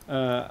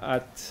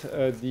at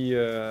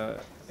the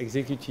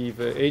executive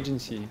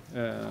agency,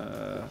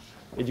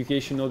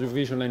 Education,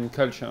 Audiovisual and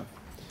Culture.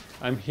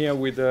 I'm here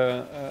with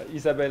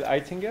Isabel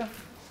Eitinger,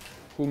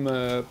 whom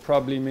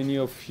probably many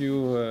of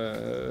you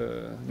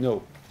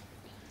know.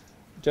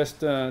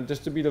 Just a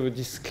bit of a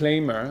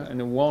disclaimer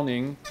and a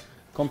warning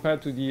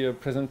compared to the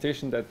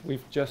presentation that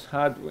we've just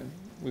had.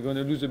 We're going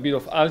to lose a bit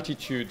of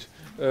altitude.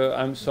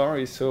 I'm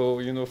sorry, so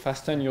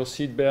fasten your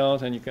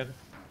seatbelt and you can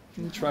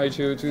try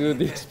to do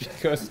this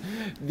because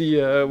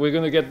we're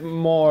going to get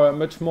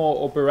much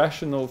more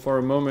operational for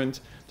a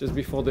moment just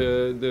before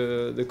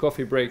the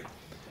coffee break.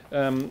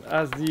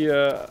 As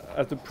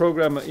the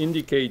program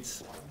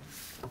indicates,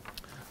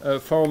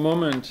 for a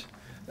moment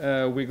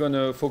we're going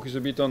to focus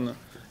a bit on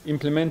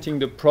implementing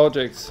the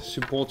projects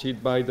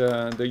supported by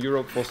the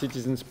Europe for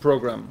Citizens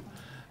program,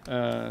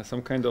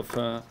 some kind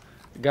of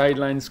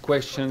guidelines,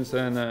 questions,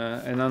 and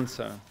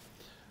answer.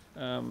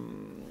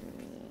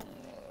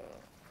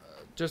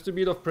 Just a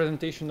bit of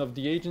presentation of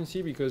the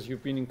agency because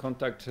you've been in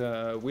contact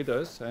with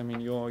us. I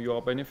mean,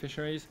 you're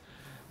beneficiaries.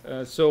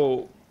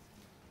 So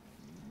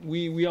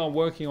we are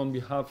working on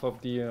behalf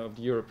of the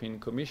European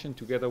Commission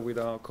together with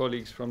our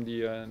colleagues from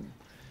the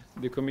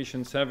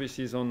Commission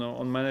services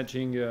on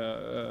managing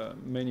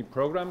many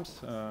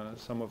programs.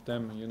 Some of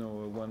them,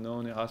 well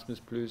known: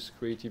 Erasmus+,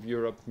 Creative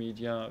Europe,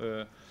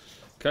 Media,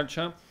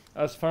 Culture.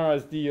 As far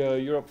as the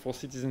Europe for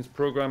Citizens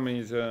program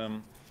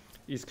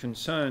is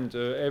concerned,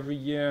 every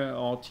year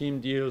our team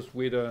deals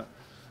with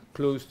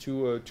close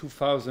to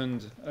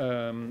 2,000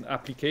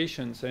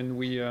 applications, and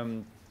we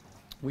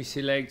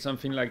select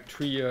something like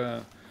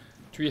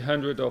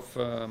 300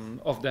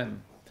 of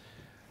them.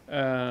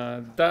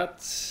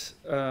 That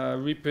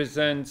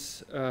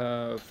represents,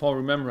 for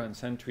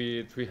remembrance,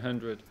 entry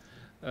 300.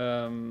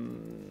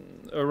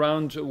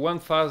 Around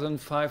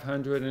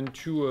 1,500 and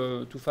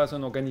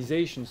 2,000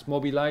 organizations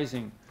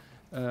mobilizing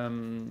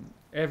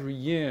every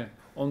year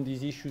on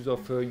these issues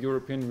of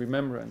European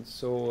remembrance.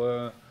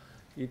 So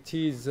it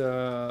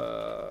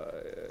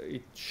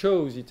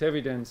shows, it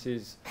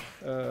evidences,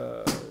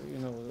 a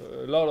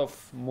lot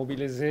of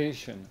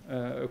mobilization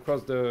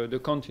across the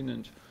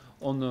continent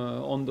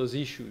on those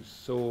issues.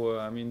 So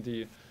I mean,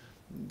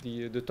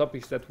 the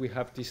topics that we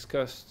have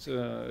discussed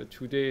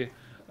today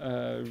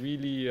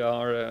really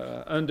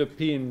are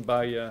underpinned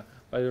by a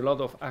lot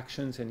of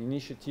actions and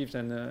initiatives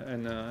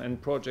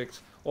and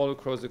projects all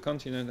across the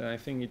continent, and I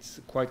think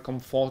it's quite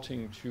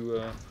comforting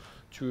to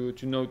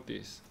note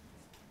this.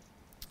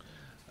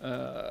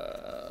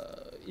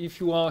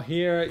 If you are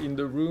here in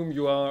the room,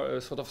 you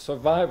are sort of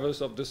survivors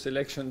of the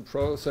selection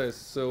process.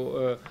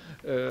 So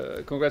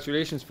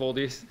congratulations for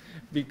this,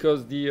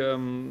 because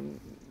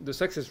the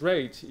success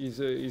rate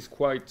is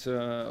quite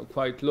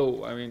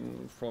low. I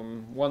mean,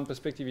 from one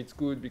perspective, it's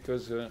good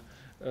because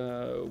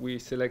we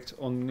select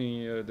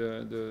only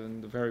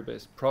the very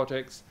best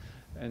projects,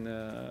 and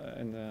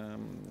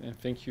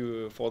thank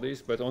you for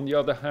this. But on the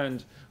other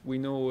hand, we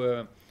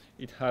know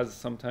it has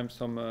sometimes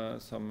some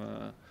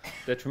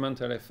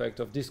detrimental effect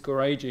of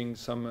discouraging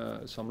some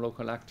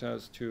local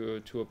actors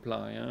to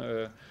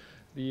apply.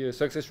 The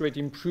success rate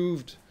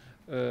improved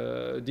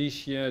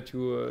this year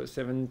to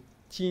 17%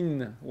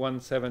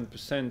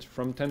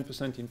 from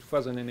 10% in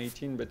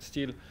 2018, but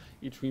still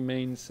it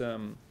remains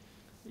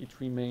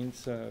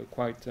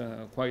quite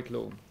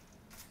low.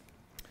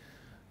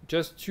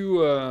 Just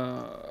to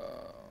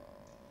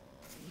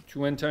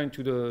enter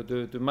into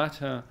the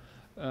matter,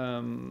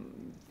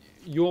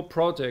 your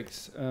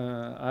projects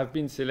have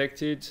been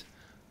selected.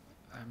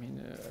 I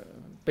mean,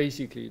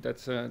 basically,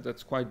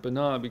 that's quite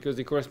banal because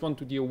they correspond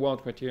to the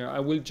award criteria. I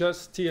will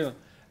just still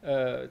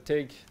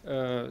take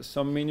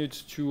some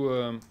minutes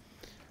to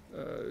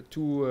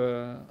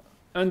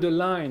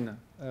underline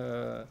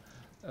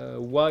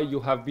why you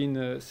have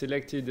been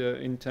selected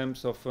in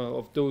terms of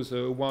those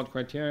award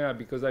criteria,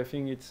 because I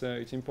think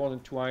it's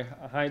important to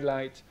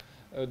highlight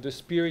the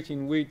spirit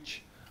in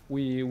which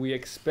we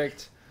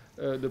expect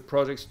the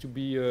projects to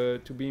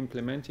be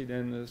implemented,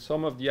 and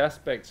some of the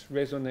aspects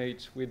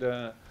resonate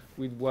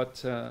with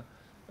what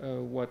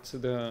what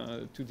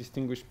the two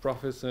distinguished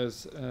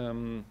professors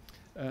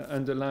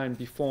underlined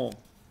before.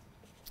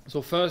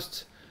 So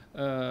first,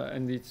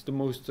 and it's the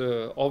most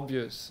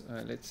obvious,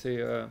 let's say,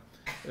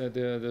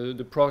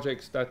 the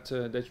projects that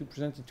you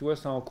presented to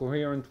us are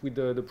coherent with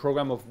the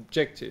program of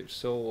objectives.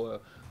 So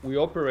we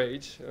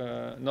operate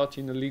not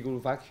in a legal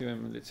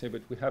vacuum, let's say,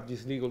 but we have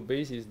this legal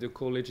basis. The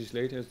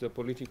co-legislators, the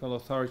political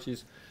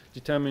authorities,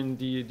 determine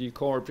the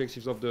core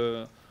objectives of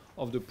the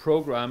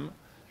program,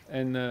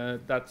 and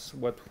that's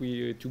what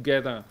we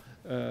together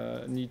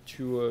need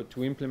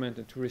to implement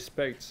and to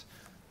respect.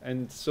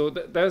 And so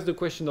there's the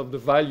question of the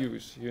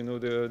values, you know,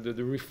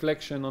 the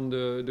reflection on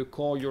the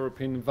core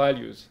European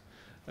values,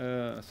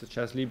 such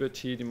as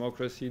liberty,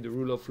 democracy, the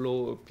rule of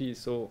law, peace.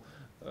 So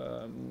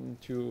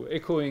to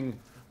echoing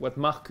what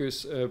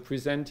Markus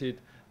presented,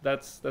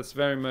 that's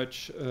very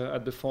much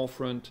at the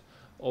forefront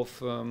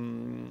of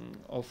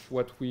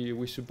what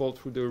we support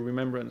through the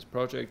Remembrance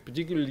Project,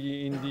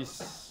 particularly in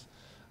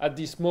at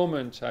this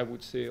moment, I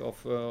would say,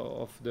 of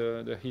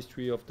the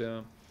history of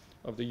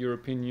the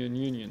European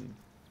Union.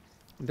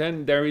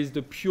 Then there is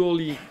the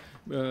purely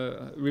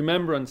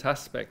remembrance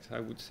aspect, I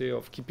would say,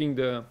 of keeping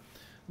the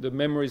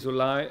memories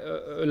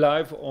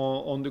alive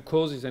on the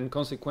causes and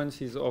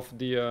consequences of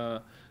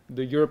the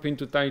European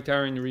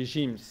totalitarian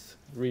regimes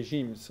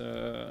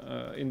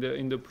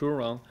in the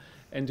plural,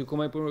 and to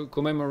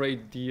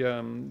commemorate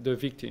the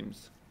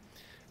victims.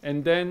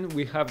 And then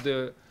we have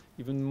the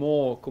even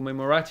more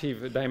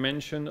commemorative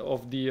dimension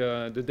of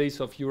the days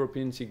of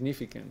European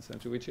significance,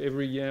 and to which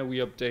every year we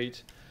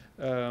update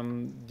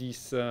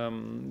these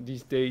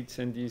dates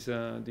and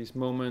these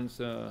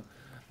moments.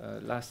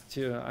 Last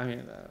year,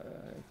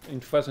 in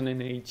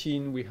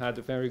 2018, we had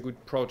very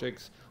good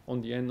projects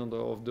on the end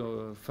of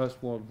the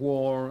First World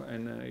War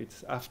and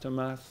its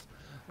aftermath.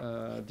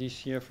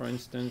 This year, for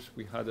instance,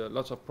 we had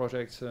lots of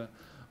projects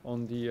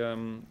on the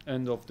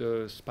end of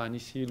the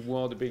Spanish Civil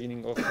War, the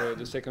beginning of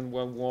the Second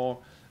World War.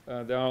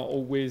 There are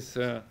always,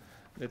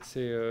 let's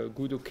say,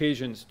 good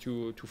occasions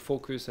to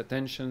focus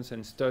attentions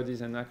and studies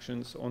and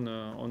actions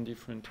on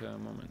different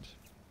moments.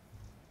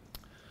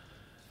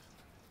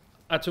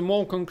 At a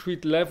more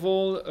concrete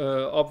level,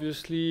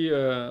 obviously,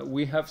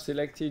 we have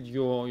selected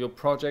your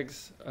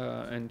projects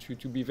and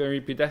to be very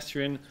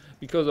pedestrian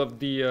because of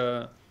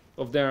their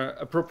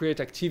appropriate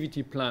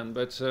activity plan.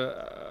 But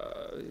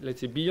let's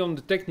say beyond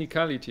the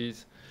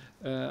technicalities,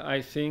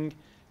 I think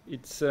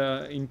it's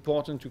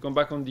important to come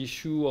back on the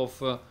issue of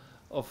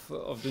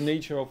the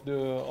nature of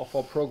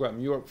our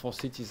program, Europe for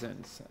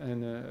Citizens.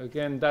 And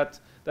again, that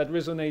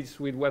resonates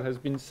with what has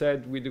been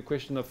said with the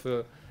question of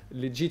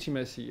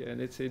legitimacy.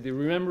 And let's say the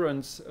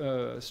remembrance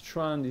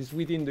strand is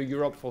within the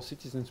Europe for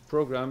Citizens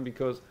program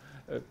because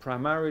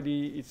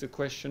primarily it's a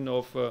question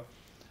of a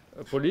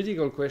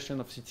political question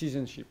of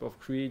citizenship, of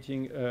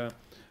creating a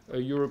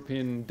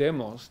European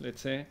demos, let's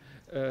say,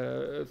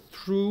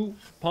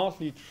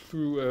 partly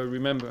through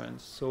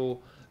remembrance. So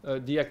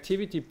the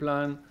activity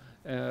plan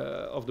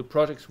of the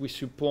projects we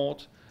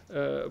support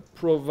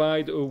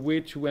provide a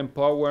way to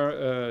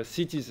empower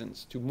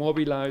citizens, to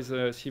mobilize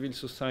civil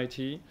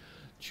society,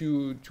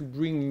 to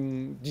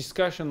bring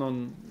discussion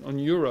on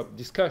Europe.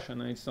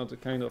 Discussion, it's not a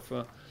kind of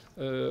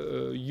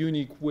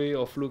unique way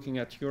of looking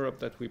at Europe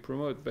that we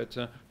promote, but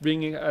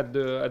bringing at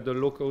the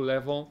local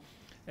level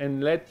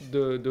and let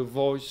the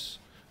voices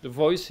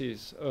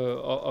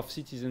of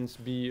citizens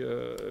be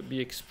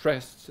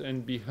expressed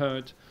and be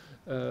heard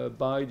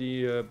by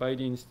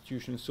the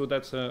institutions. So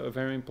that's a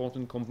very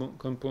important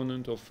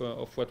component of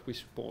what we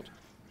support.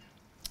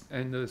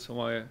 And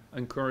so I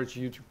encourage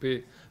you to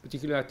pay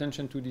particular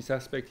attention to this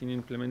aspect in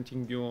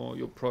implementing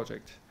your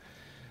project.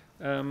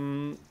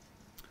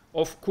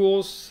 Of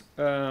course,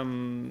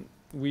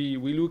 we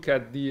look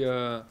at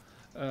the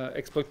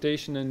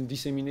exploitation and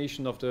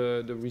dissemination of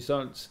the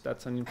results.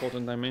 That's an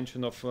important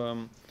dimension of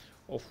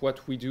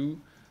what we do.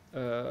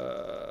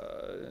 The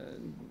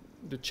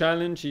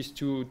challenge is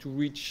to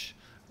reach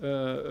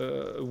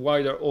a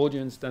wider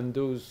audience than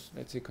those,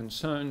 let's say,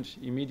 concerned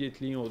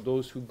immediately or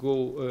those who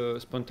go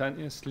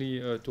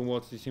spontaneously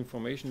towards this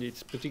information.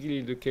 It's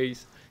particularly the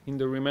case in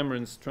the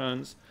remembrance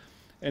strands.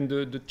 And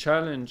the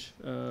challenge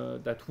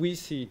that we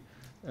see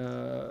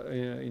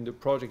in the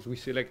projects we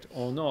select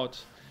or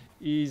not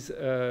is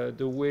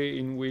the way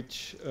in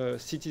which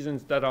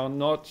citizens that are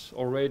not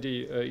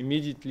already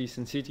immediately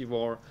sensitive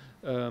or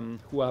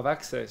who have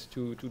access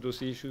to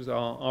those issues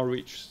are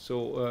reached.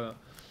 So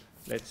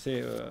let's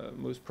say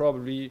most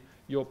probably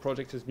your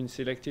project has been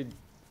selected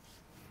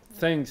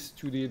thanks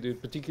to the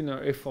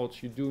particular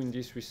efforts you do in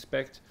this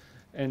respect,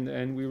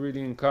 and we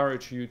really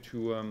encourage you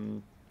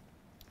to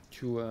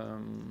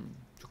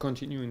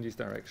continue in this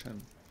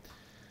direction.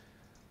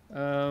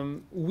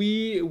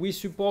 We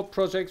support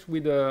projects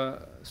with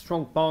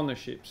strong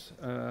partnerships.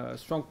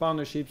 Strong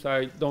partnerships,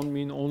 I don't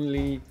mean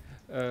only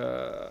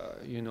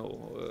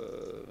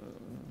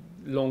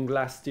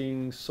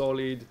long-lasting,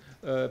 solid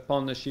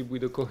partnership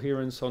with a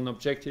coherence on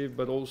objective,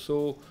 but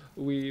also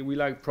we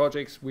like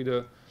projects with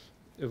a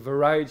a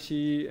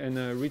variety and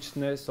a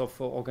richness of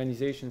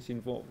organizations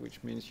involved,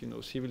 which means, you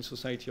know, civil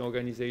society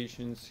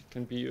organizations, it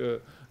can be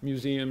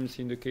museums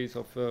in the case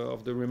of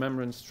the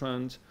Remembrance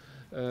Strand,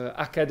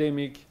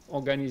 academic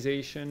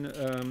organization.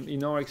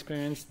 In our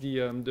experience,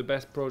 the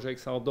best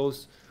projects are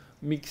those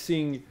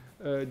mixing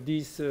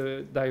this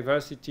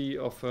diversity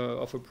of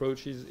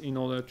approaches in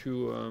order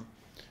to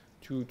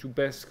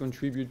best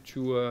contribute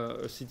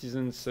to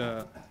citizens'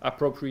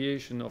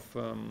 appropriation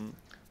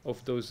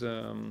of those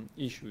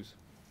issues.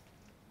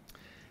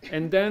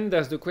 And then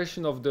there's the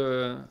question of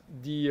the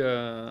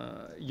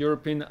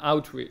European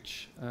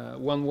outreach.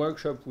 One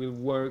workshop will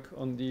work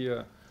on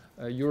the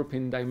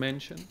European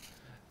dimension,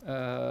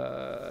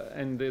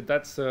 and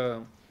that's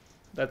a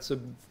let's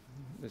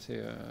say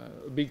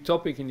a big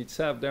topic in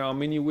itself. There are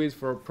many ways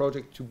for a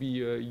project to be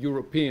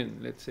European.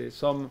 Let's say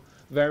some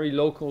very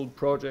local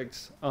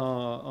projects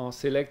are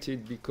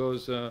selected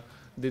because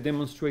they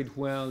demonstrate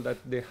well that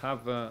they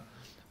have a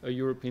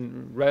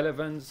European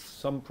relevance.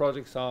 Some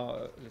projects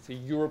are, let's say,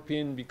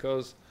 European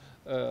because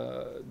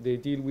they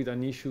deal with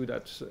an issue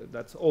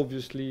that's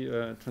obviously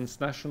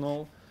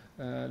transnational,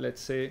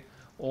 let's say,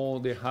 or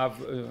they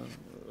have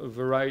a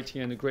variety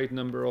and a great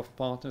number of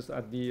partners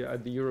at the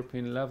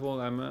European level.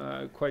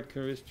 I'm quite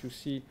curious to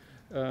see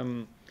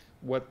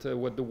what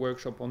the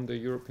workshop on the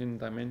European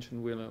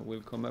dimension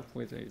will come up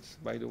with. It's,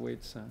 by the way,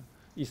 it's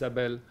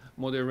Isabelle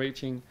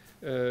moderating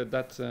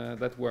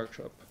that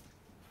workshop.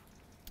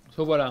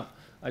 So voilà,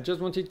 I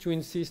just wanted to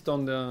insist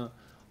on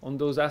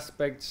those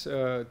aspects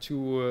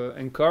to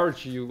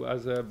encourage you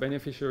as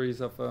beneficiaries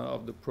of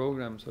the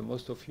program. So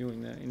most of you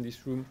in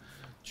this room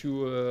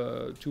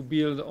to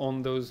build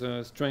on those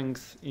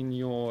strengths in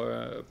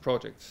your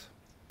projects.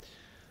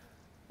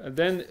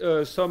 Then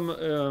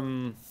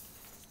some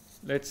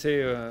let's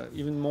say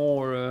even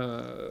more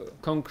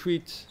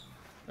concrete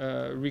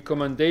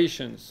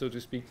recommendations, so to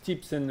speak,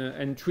 tips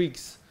and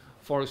tricks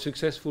for a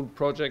successful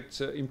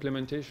project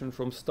implementation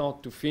from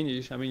start to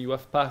finish. I mean, you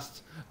have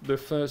passed the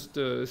first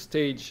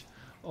stage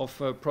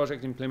of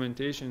project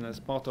implementation as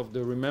part of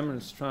the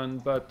Remembrance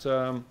Strand, but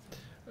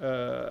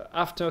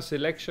after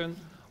selection,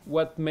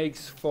 what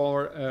makes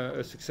for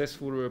a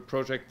successful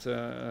project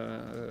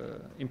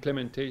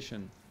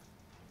implementation?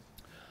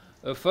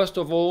 First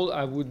of all,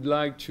 I would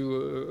like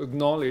to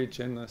acknowledge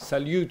and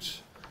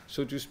salute,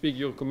 so to speak,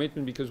 your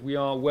commitment, because we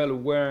are well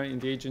aware in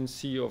the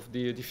agency of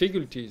the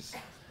difficulties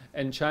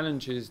and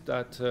challenges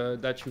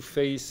that you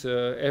face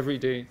every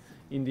day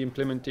in the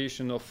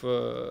implementation of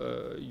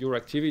your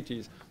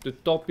activities. The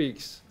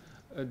topics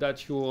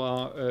that you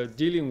are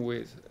dealing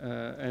with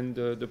and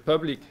the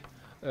public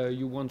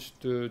you want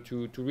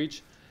to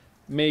reach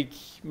make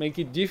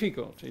it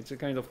difficult. It's a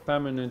kind of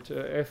permanent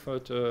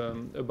effort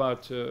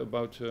about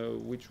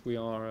which we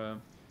are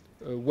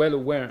well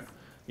aware.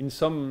 In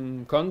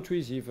some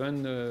countries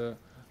even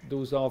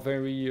those are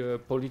very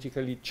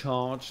politically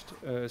charged,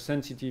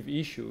 sensitive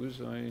issues.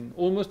 In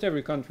almost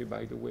every country,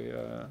 by the way.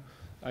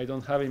 I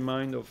don't have in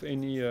mind of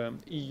any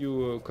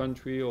EU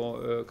country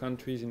or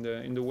countries in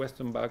the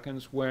Western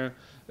Balkans where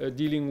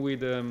dealing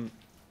with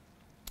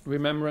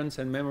remembrance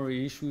and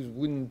memory issues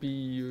wouldn't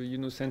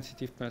be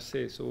sensitive per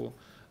se. So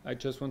I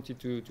just wanted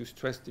to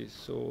stress this.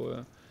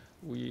 So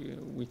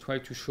we try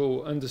to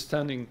show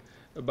understanding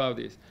about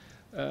this.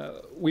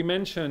 We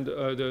mentioned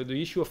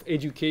the issue of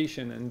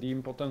education and the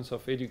importance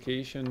of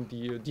education.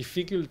 The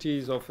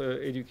difficulties of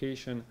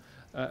education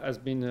has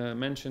been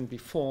mentioned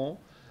before.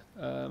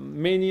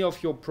 Many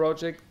of your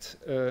projects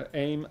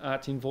aim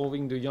at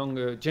involving the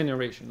younger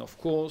generation. Of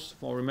course,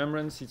 for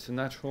remembrance, it's a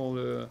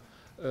natural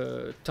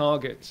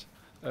target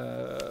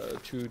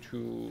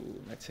to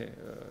let's say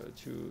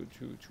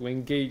to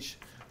engage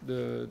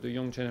the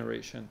young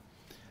generation,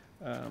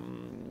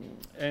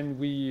 and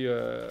we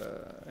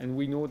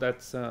know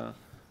that's a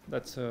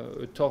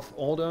tough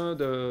order.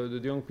 The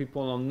young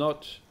people are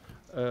not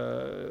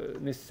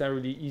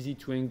necessarily easy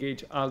to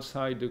engage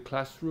outside the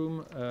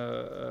classroom.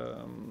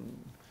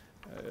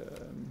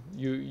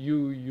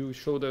 You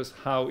showed us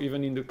how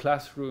even in the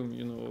classroom,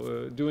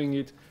 doing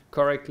it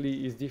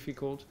correctly is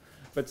difficult.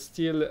 But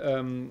still,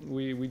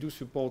 we do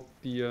support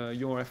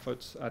your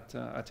efforts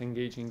at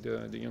engaging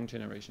the young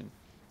generation.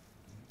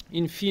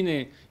 In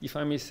fine, if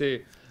I may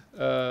say,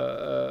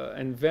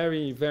 and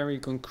very, very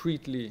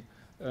concretely,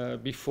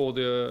 before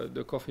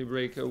the coffee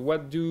break,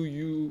 what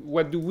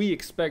do we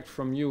expect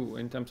from you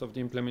in terms of the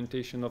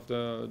implementation of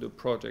the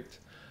project?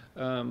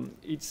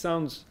 It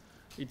sounds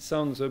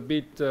a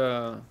bit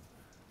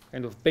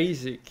kind of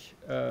basic,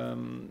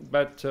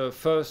 but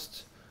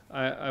first,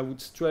 I would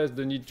stress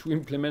the need to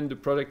implement the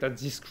project as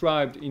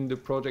described in the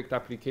project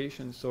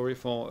application. Sorry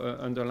for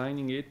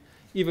underlining it.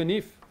 Even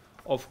if,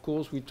 of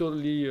course, we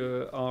totally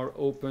are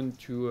open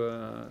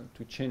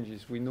to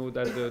changes. We know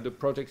that the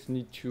projects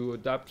need to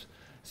adapt.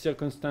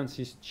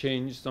 Circumstances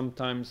change.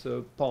 Sometimes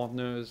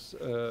partners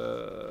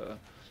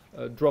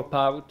drop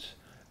out.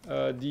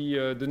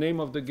 The name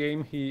of the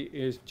game here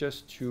is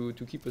just to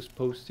keep us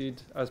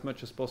posted as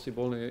much as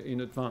possible in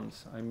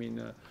advance. I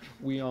mean,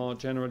 we are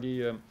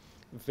generally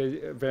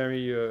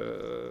very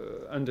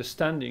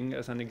understanding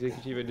as an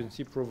executive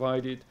agency,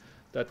 provided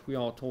that we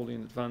are told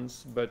in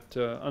advance. But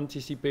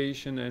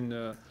anticipation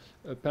and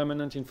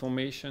permanent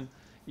information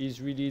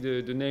is really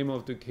the name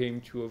of the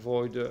game to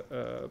avoid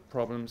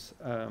problems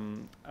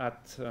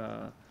at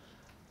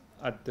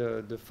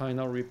the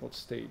final report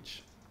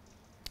stage.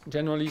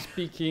 Generally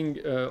speaking,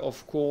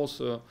 of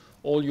course,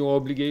 all your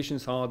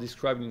obligations are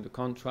described in the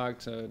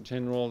contract,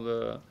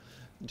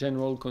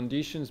 general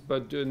conditions,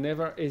 but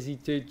never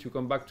hesitate to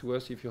come back to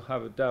us if you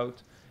have a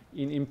doubt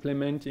in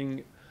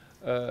implementing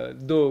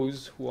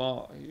those who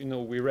are,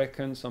 we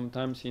reckon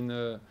sometimes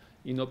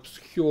in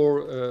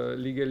obscure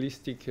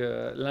legalistic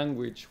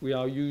language. We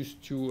are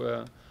used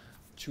to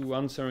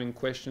answering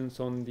questions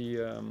on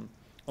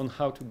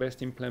how to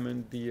best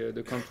implement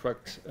the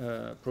contract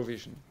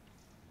provision.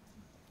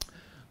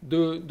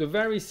 The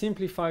very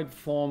simplified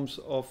forms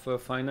of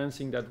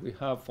financing that we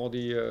have for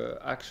the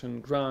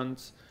action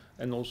grants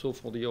and also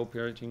for the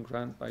operating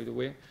grant, by the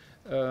way,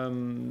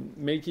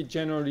 make it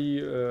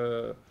generally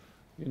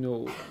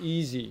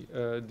easy,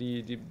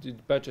 the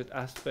budget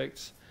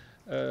aspects.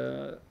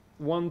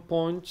 One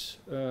point,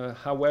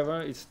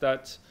 however, is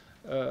that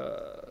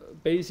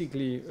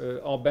basically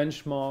our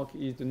benchmark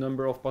is the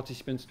number of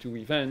participants to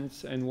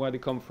events and where they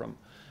come from.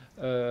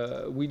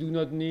 We do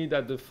not need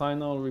at the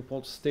final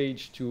report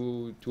stage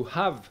to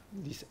have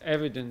this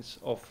evidence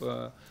of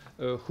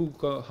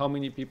how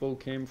many people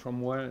came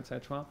from where,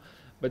 etc.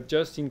 But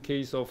just in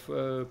case of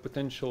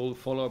potential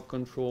follow-up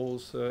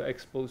controls,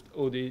 ex-post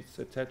audits,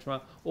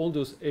 etc., all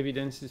those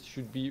evidences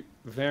should be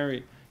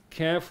very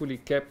carefully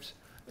kept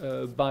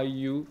by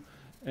you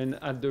and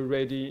at the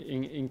ready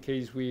in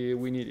case we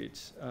need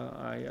it.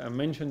 I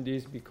mentioned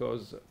this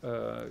because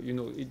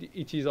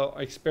it is our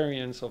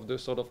experience of the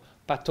sort of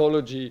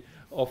pathology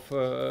of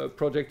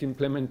project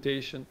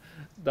implementation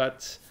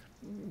that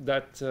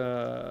let's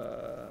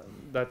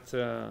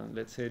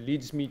say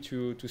leads me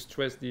to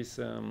stress this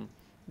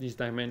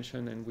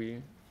dimension, and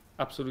we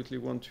absolutely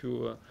want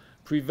to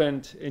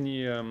prevent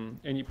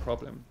any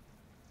problem.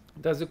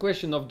 There's a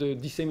question of the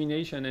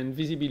dissemination and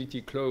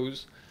visibility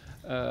clause,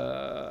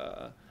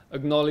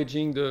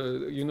 acknowledging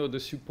the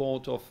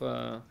support of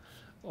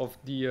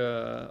the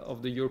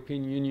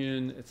European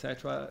Union,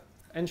 etc.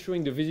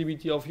 Ensuring the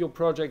visibility of your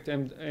project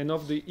and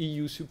of the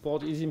EU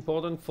support is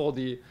important for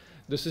the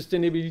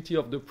sustainability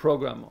of the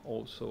program.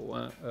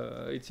 Also,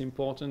 it's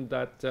important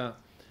that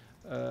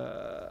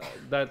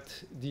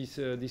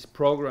this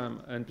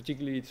program, and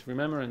particularly its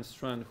remembrance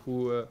strand,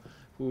 who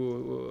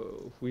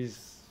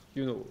is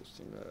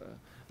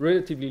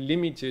relatively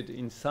limited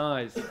in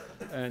size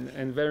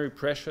and very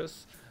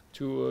precious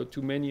to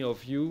many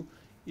of you,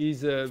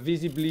 is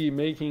visibly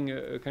making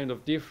a kind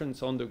of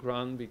difference on the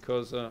ground,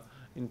 because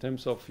in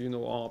terms of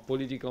our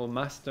political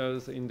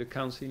masters in the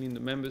Council, in the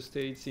Member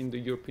States, in the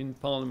European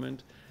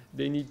Parliament,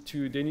 they need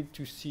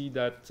to see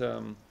that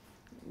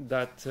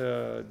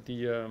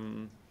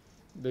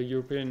the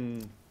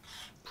European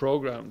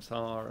programs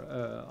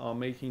are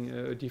making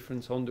a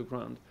difference on the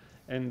ground,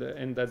 and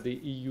that the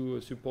EU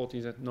support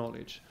is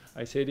acknowledged.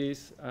 I say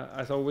this,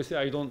 as I always say,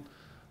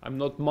 I'm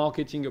not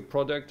marketing a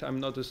product. I'm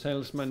not a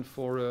salesman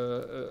for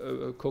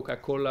a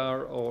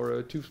Coca-Cola or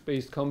a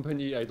toothpaste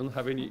company. I don't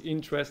have any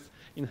interest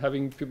in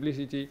having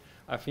publicity.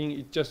 I think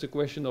it's just a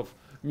question of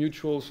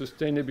mutual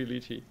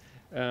sustainability.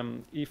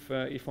 If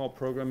our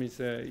program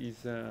is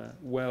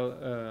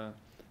well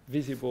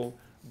visible,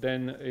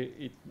 then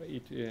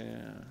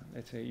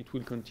let's say it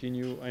will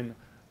continue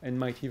and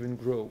might even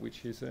grow,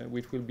 which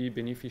will be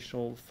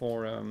beneficial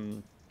for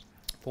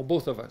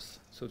both of us,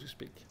 so to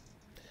speak.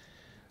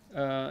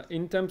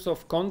 In terms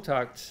of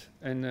contact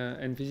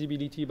and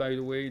visibility, by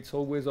the way, it's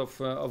always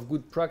of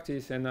good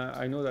practice, and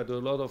I know that a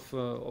lot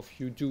of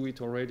you do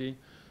it already,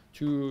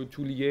 to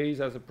liaise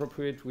as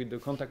appropriate with the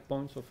contact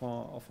points of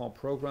our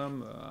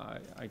program.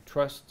 I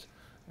trust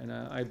and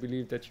I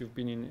believe that you've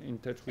been in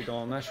touch with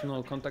our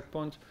national contact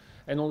point,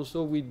 and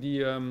also with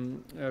the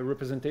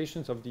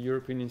representations of the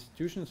European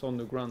institutions on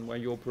the ground where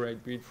you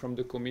operate, be it from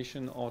the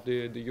Commission or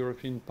the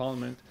European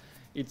Parliament.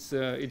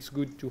 It's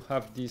good to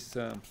have this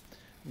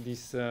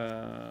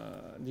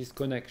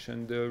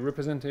connection. The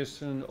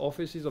representation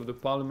offices of the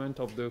Parliament,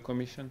 of the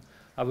Commission,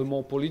 have a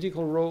more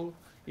political role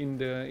in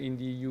the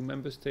EU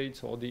member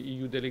states or the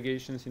EU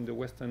delegations in the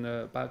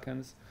Western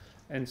Balkans,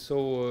 and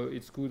so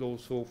it's good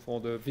also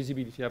for the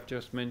visibility I've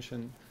just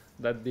mentioned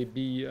that they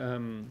be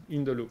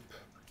in the loop.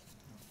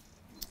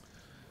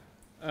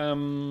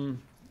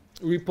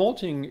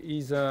 Reporting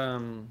is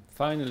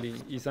finally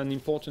an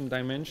important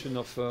dimension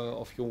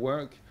of your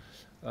work.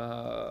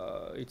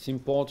 It's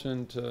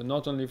important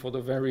not only for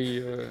the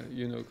very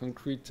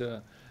concrete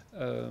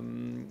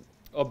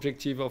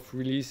objective of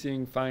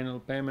releasing final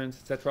payments,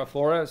 etc.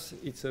 For us,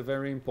 it's a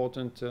very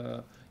important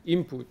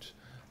input,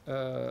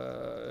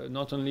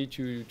 not only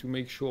to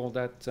make sure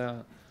that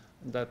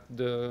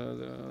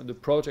the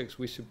projects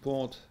we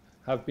support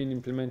have been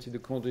implemented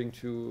according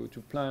to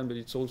plan, but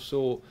it's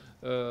also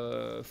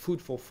food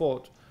for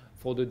thought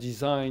for the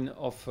design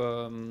of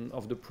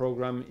the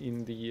program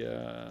in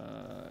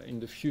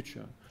the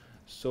future.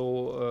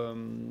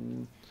 So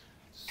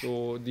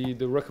so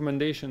the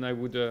recommendation I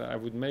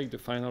would make, the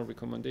final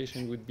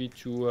recommendation would be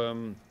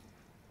to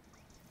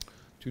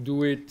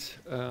do it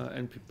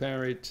and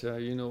prepare it,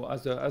 you know,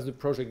 as the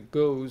project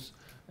goes,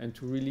 and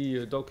to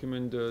really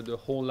document the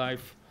whole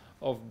life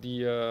of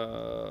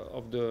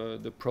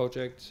the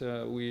project.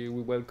 We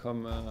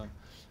welcome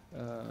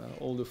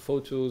all the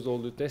photos, all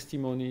the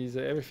testimonies,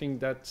 everything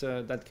that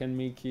that can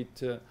make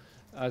it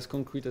as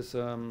concrete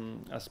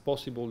as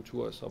possible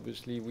to us.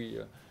 Obviously, we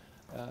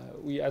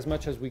as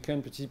much as we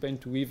can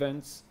participate to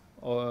events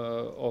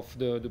of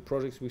the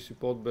projects we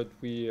support, but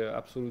we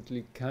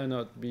absolutely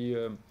cannot be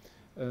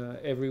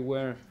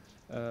everywhere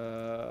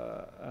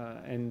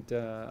and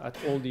at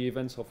all the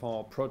events of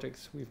our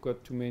projects. We've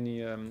got too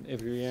many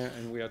every year,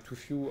 and we are too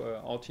few.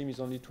 Our team is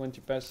only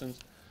 20 persons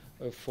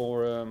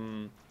for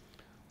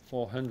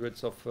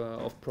hundreds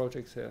of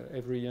projects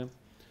every year.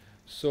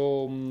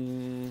 So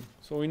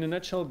so in a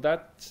nutshell,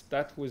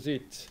 that was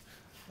it.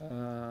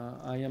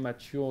 I am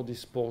at your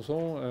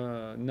disposal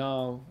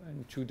now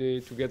and today,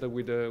 together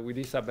with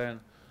Isabel,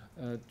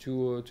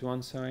 to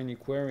answer any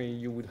query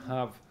you would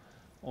have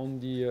on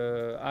the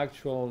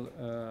actual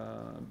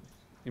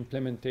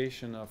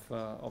implementation of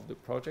the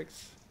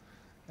projects.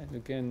 And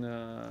again,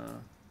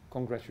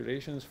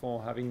 congratulations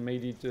for having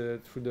made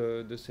it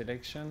through the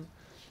selection,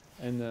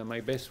 and my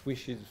best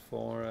wishes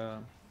for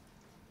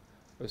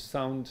a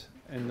sound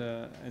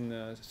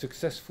and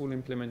successful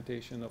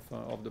implementation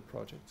of the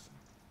projects.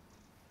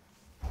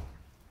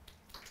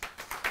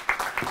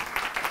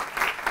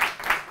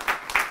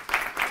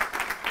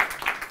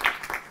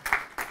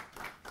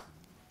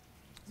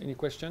 Any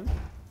question?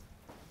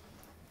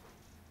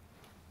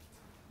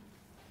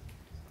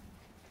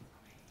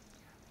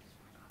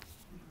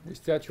 We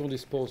stay at your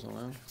disposal.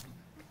 Huh?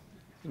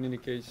 In any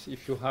case,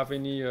 if you have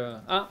any...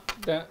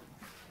 there,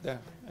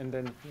 and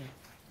then... Yeah.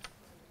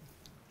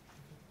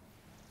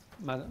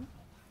 Madam?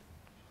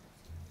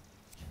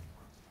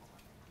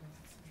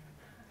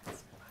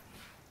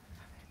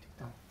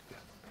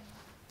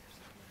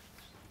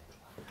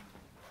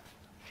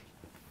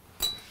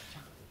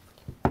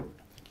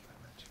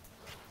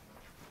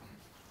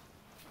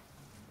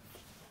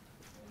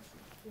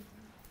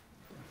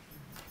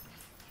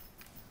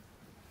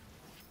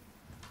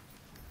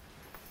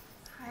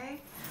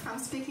 I'm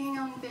speaking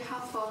on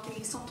behalf of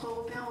the Centre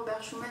Européen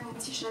Robert Schuman in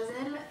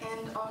Tichazel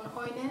and on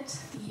OINET,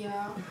 the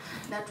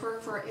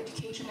Network for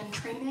Education and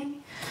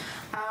Training.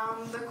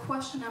 The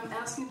question I'm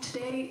asking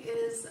today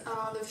is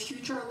the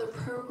future of the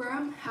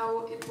program,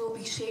 how it will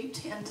be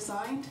shaped and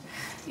designed,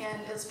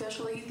 and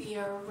especially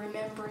the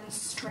remembrance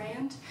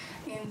strand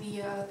and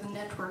the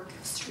network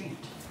strand.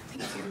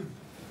 Thank you.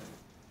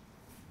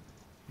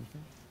 Okay.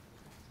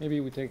 Maybe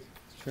we take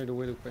straight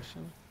away the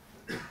question.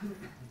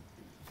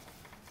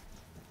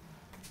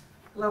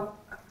 Hello,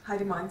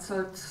 Heidi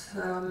Meinzold.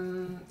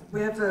 We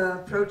have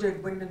a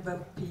project, Women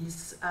Web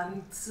Peace,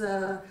 and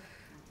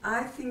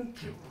I think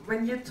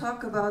when you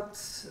talk about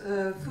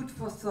food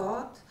for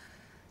thought,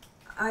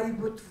 I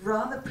would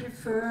rather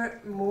prefer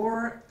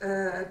more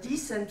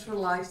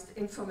decentralized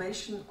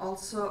information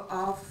also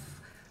of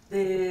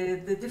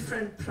the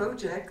different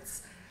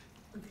projects.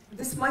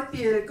 This might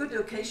be a good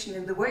occasion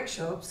in the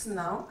workshops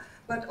now,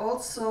 but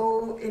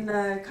also in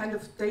a kind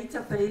of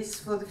database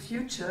for the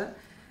future.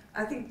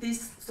 I think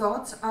these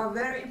thoughts are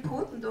very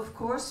important, of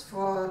course,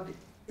 for the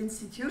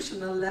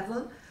institutional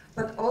level,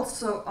 but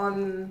also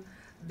on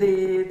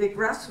the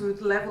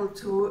grassroots level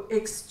to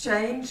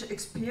exchange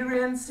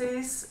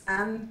experiences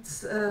and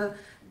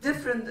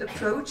different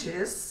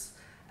approaches.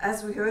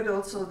 As we heard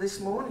also this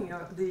morning,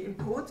 the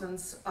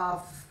importance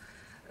of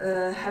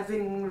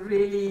having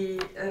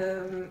really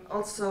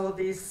also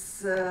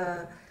this,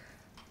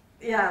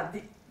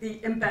 the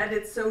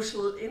embedded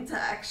social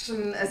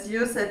interaction, as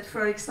you said,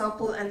 for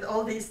example, and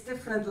all these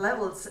different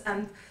levels,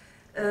 and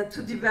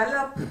to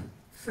develop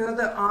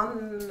further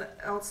on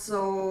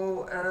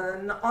also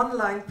an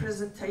online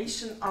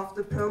presentation of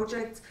the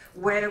project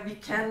where we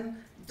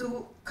can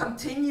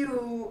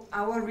continue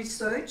our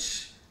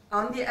research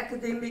on the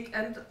academic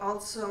and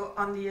also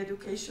on the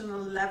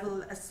educational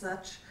level as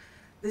such.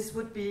 This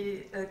would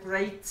be a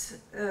great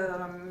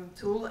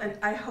tool, and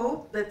I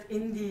hope that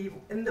in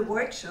the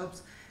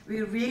workshops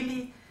we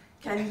really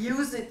can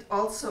use it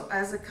also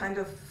as a kind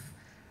of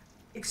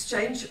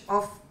exchange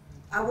of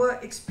our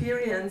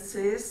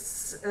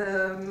experiences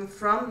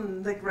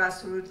from the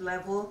grassroots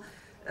level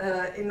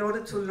in order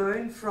to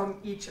learn from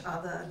each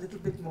other a little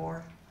bit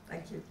more.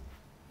 Thank you.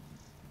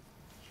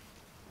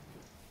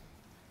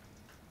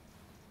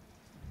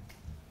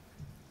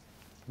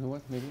 You know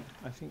what, maybe,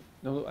 I think,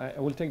 no, I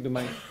will take the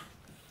mic.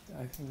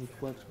 I think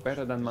it works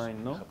better than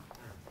mine, no?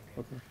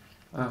 Okay.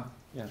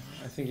 Yeah,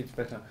 I think it's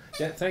better.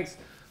 Yeah, thanks.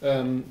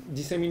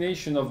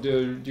 Dissemination of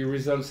the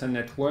results and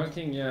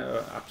networking,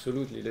 yeah,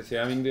 absolutely. Let's say,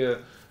 I mean,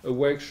 a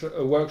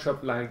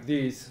workshop like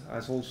this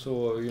has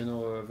also, you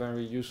know, a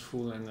very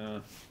useful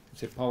and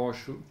it's a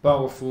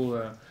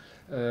powerful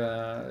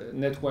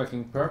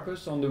networking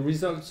purpose. On the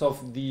results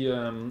of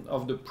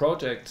the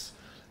projects,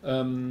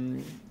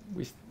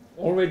 we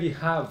already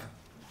have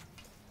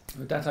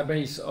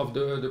database of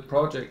the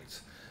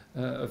projects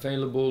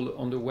available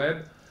on the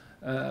web.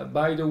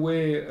 By the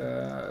way,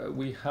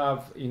 we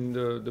have in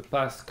the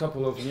past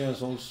couple of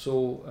years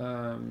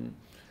also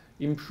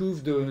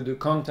improved the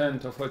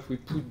content of what we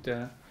put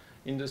there,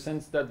 in the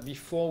sense that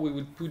before we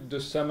would put the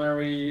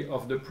summary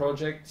of the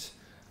project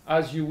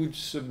as you would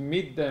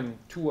submit them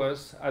to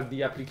us at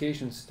the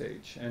application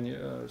stage.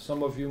 And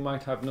some of you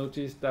might have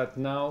noticed that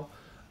now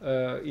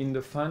in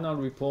the final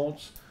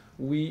reports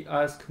we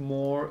ask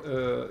more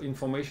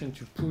information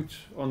to put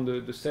on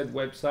the said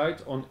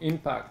website on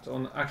impact,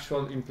 on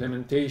actual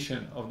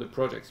implementation of the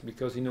projects,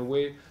 because in a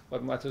way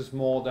what matters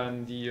more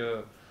than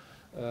the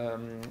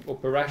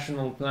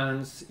operational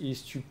plans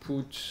is to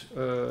put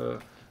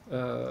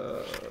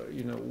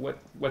you know,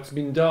 what's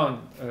been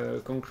done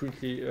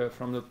concretely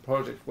from the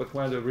project, what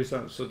were the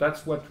results. So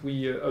that's what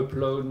we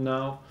upload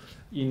now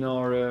in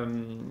our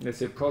let's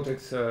say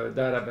projects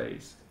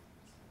database.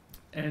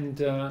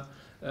 And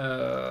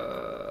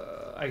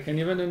I can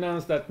even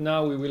announce that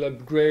now we will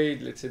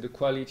upgrade, let's say, the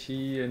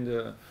quality and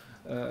the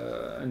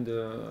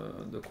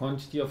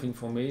quantity of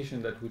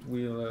information that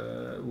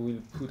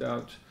we'll put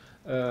out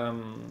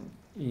on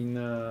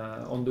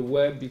the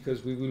web,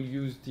 because we will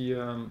use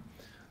the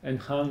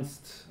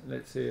enhanced,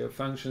 let's say,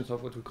 functions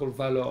of what we call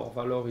Valor.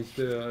 Valor is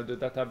the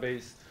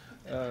database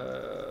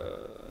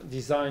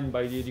designed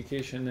by the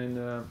Education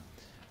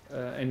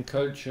and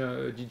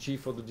Culture DG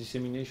for the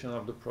dissemination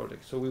of the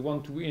project. So we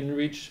want to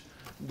enrich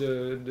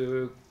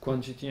the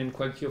quantity and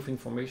quality of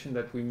information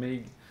that we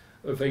make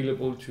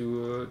available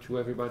to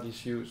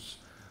everybody's use.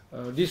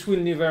 This will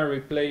never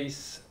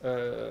replace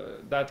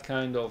that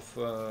kind of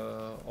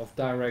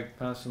direct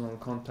personal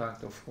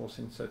contact, of course,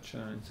 in such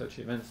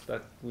events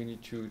that we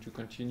need to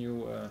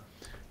continue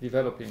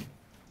developing.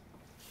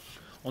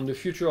 On the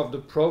future of the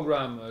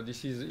program,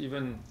 this is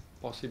even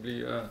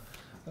possibly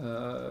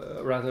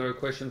rather a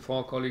question for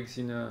our colleagues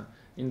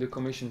in the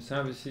Commission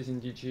services in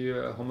DG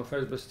Home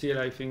Affairs, but still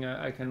I think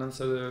I can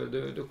answer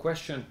the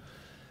question.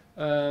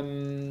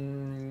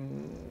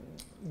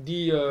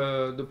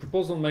 The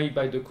proposal made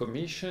by the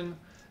Commission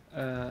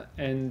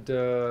and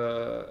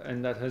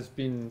that has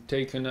been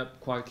taken up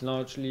quite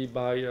largely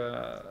by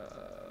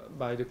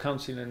the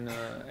Council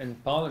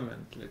and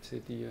Parliament, let's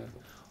say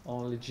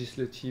our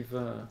legislative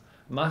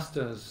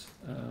masters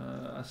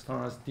as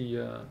far as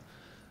the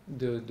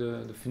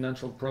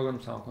financial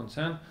programs are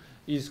concerned,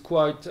 is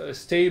quite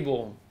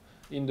stable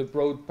in the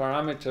broad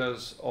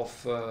parameters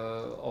of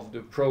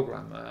the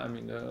program. I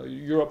mean,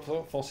 Europe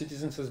for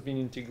Citizens has been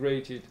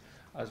integrated,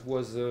 as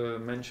was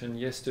mentioned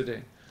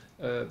yesterday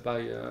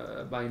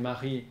by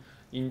Marie,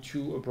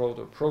 into a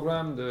broader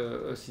program,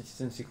 the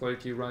Citizens'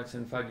 Equality, Rights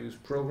and Values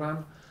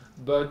program.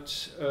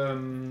 But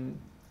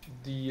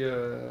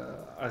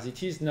as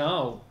it is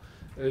now,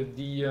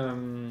 the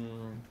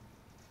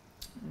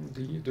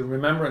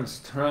remembrance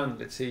trend,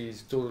 let's say,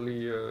 is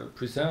totally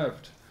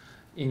preserved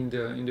in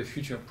the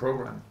future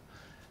program,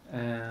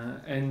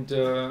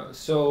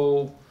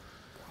 so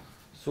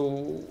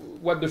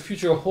what the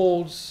future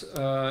holds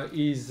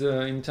is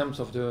in terms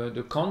of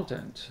the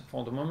content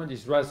for the moment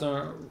is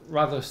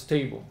rather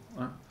stable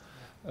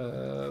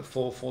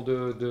for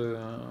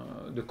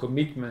the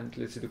commitment,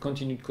 let's say the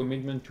continued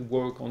commitment to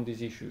work on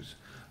these issues.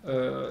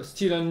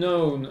 Still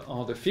unknown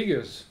are the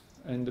figures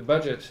and the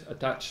budget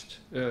attached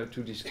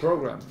to this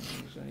program.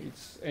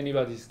 It's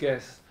anybody's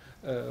guess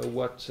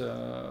what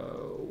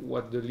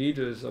the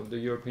leaders of the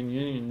European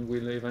Union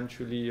will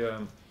eventually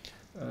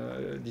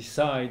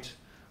decide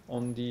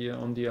on the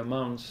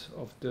amounts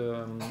of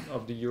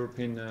the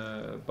European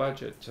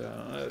budget.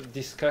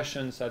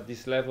 Discussions at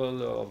this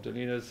level of the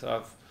leaders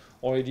have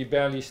already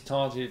barely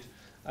started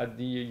at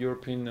the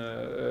European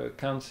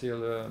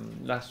Council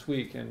last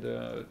week, and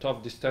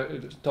tough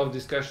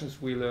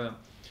discussions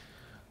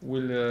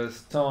will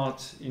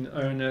start in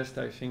earnest,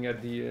 I think,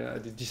 at the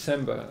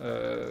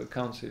December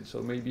Council.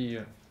 So maybe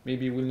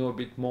we'll know a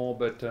bit more.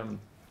 But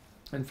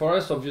and for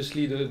us,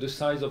 obviously, the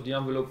size of the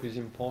envelope is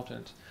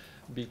important,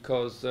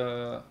 because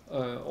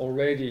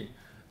already,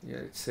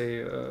 let's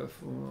say,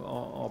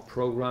 our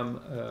program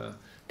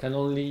can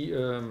only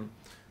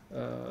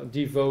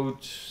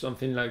devote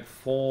something like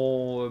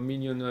 4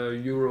 million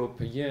euro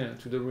per year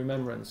to the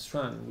remembrance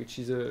strand, which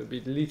is a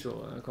bit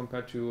little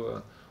compared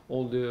to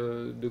all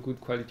the good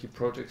quality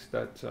projects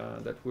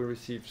that we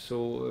receive.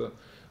 So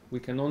we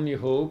can only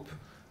hope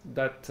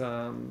that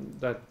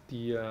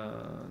the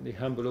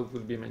envelope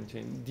will be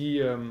maintained.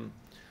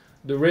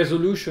 The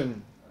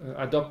resolution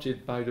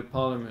adopted by the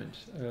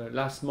Parliament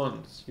last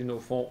month,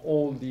 for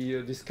all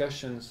the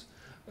discussions,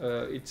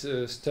 it's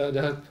stirred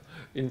up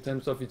in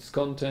terms of its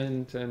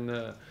content and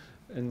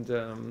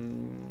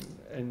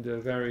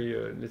very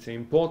let's say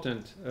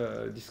important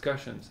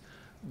discussions.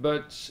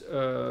 But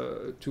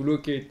to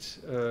look at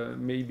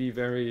maybe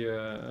very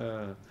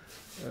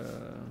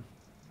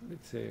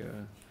let's say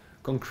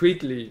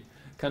concretely,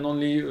 can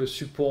only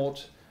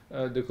support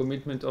the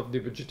commitment of the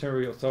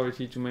budgetary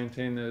authority to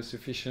maintain a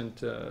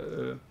sufficient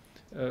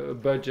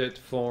budget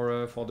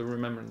for the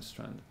remembrance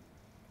strand.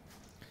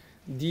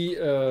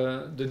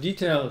 The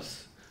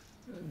details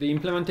the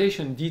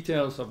implementation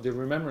details of the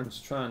remembrance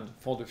trend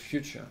for the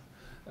future,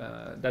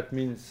 that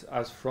means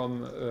as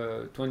from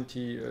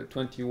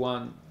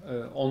 2021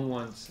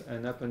 onwards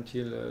and up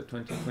until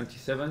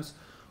 2027,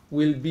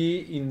 will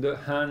be in the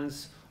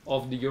hands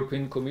of the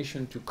European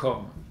Commission to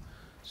come.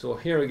 So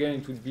here again,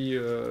 it would be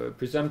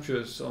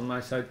presumptuous on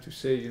my side to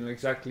say,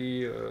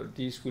 exactly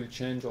this will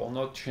change or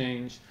not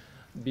change,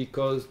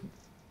 because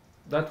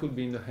that will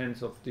be in the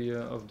hands of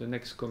the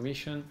next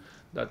Commission,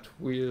 that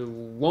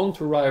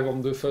won't arrive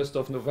on the 1st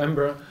of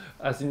November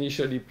as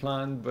initially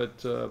planned,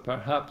 but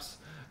perhaps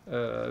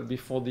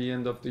before the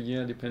end of the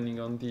year, depending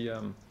on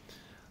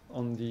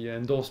the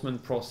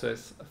endorsement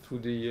process through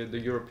the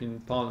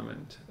European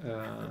Parliament.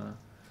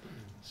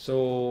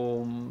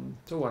 So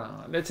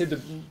voilà. Let's say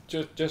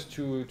just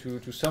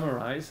to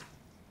summarize,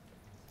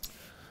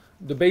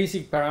 the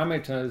basic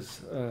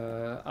parameters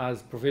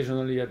as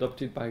provisionally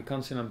adopted by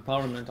Council and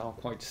Parliament are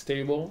quite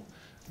stable,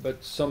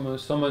 but some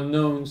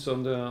unknowns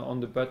on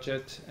the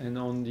budget and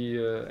on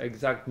the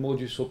exact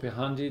modus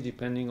operandi,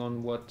 depending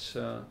on what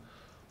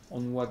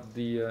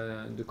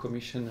the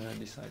Commission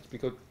decides.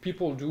 Because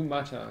people do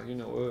matter.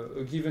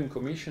 A given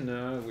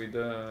commissioner with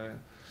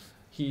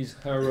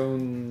her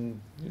own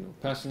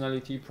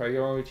personality,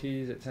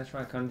 priorities,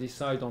 etc., can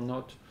decide or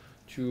not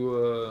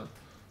to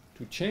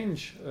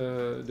change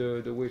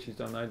the way it is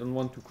done. I don't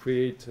want to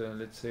create,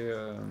 let's say,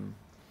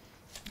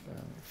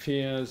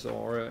 fears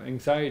or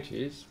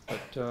anxieties,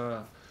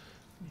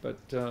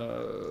 but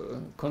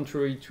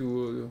contrary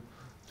to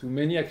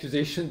many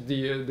accusations,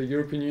 the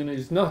European Union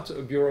is not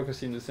a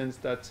bureaucracy in the sense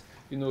that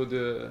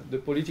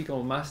the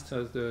political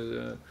masters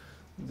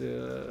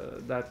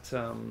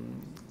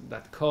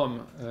that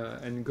come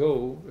and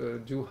go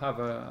do have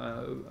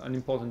an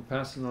important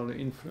personal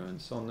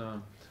influence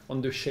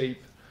on the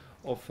shape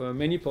of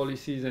many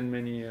policies and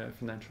many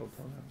financial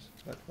programs.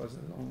 That was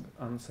a long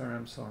answer,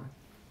 I'm sorry.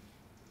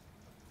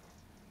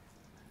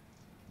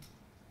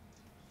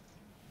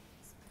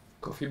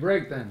 Coffee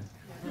break then.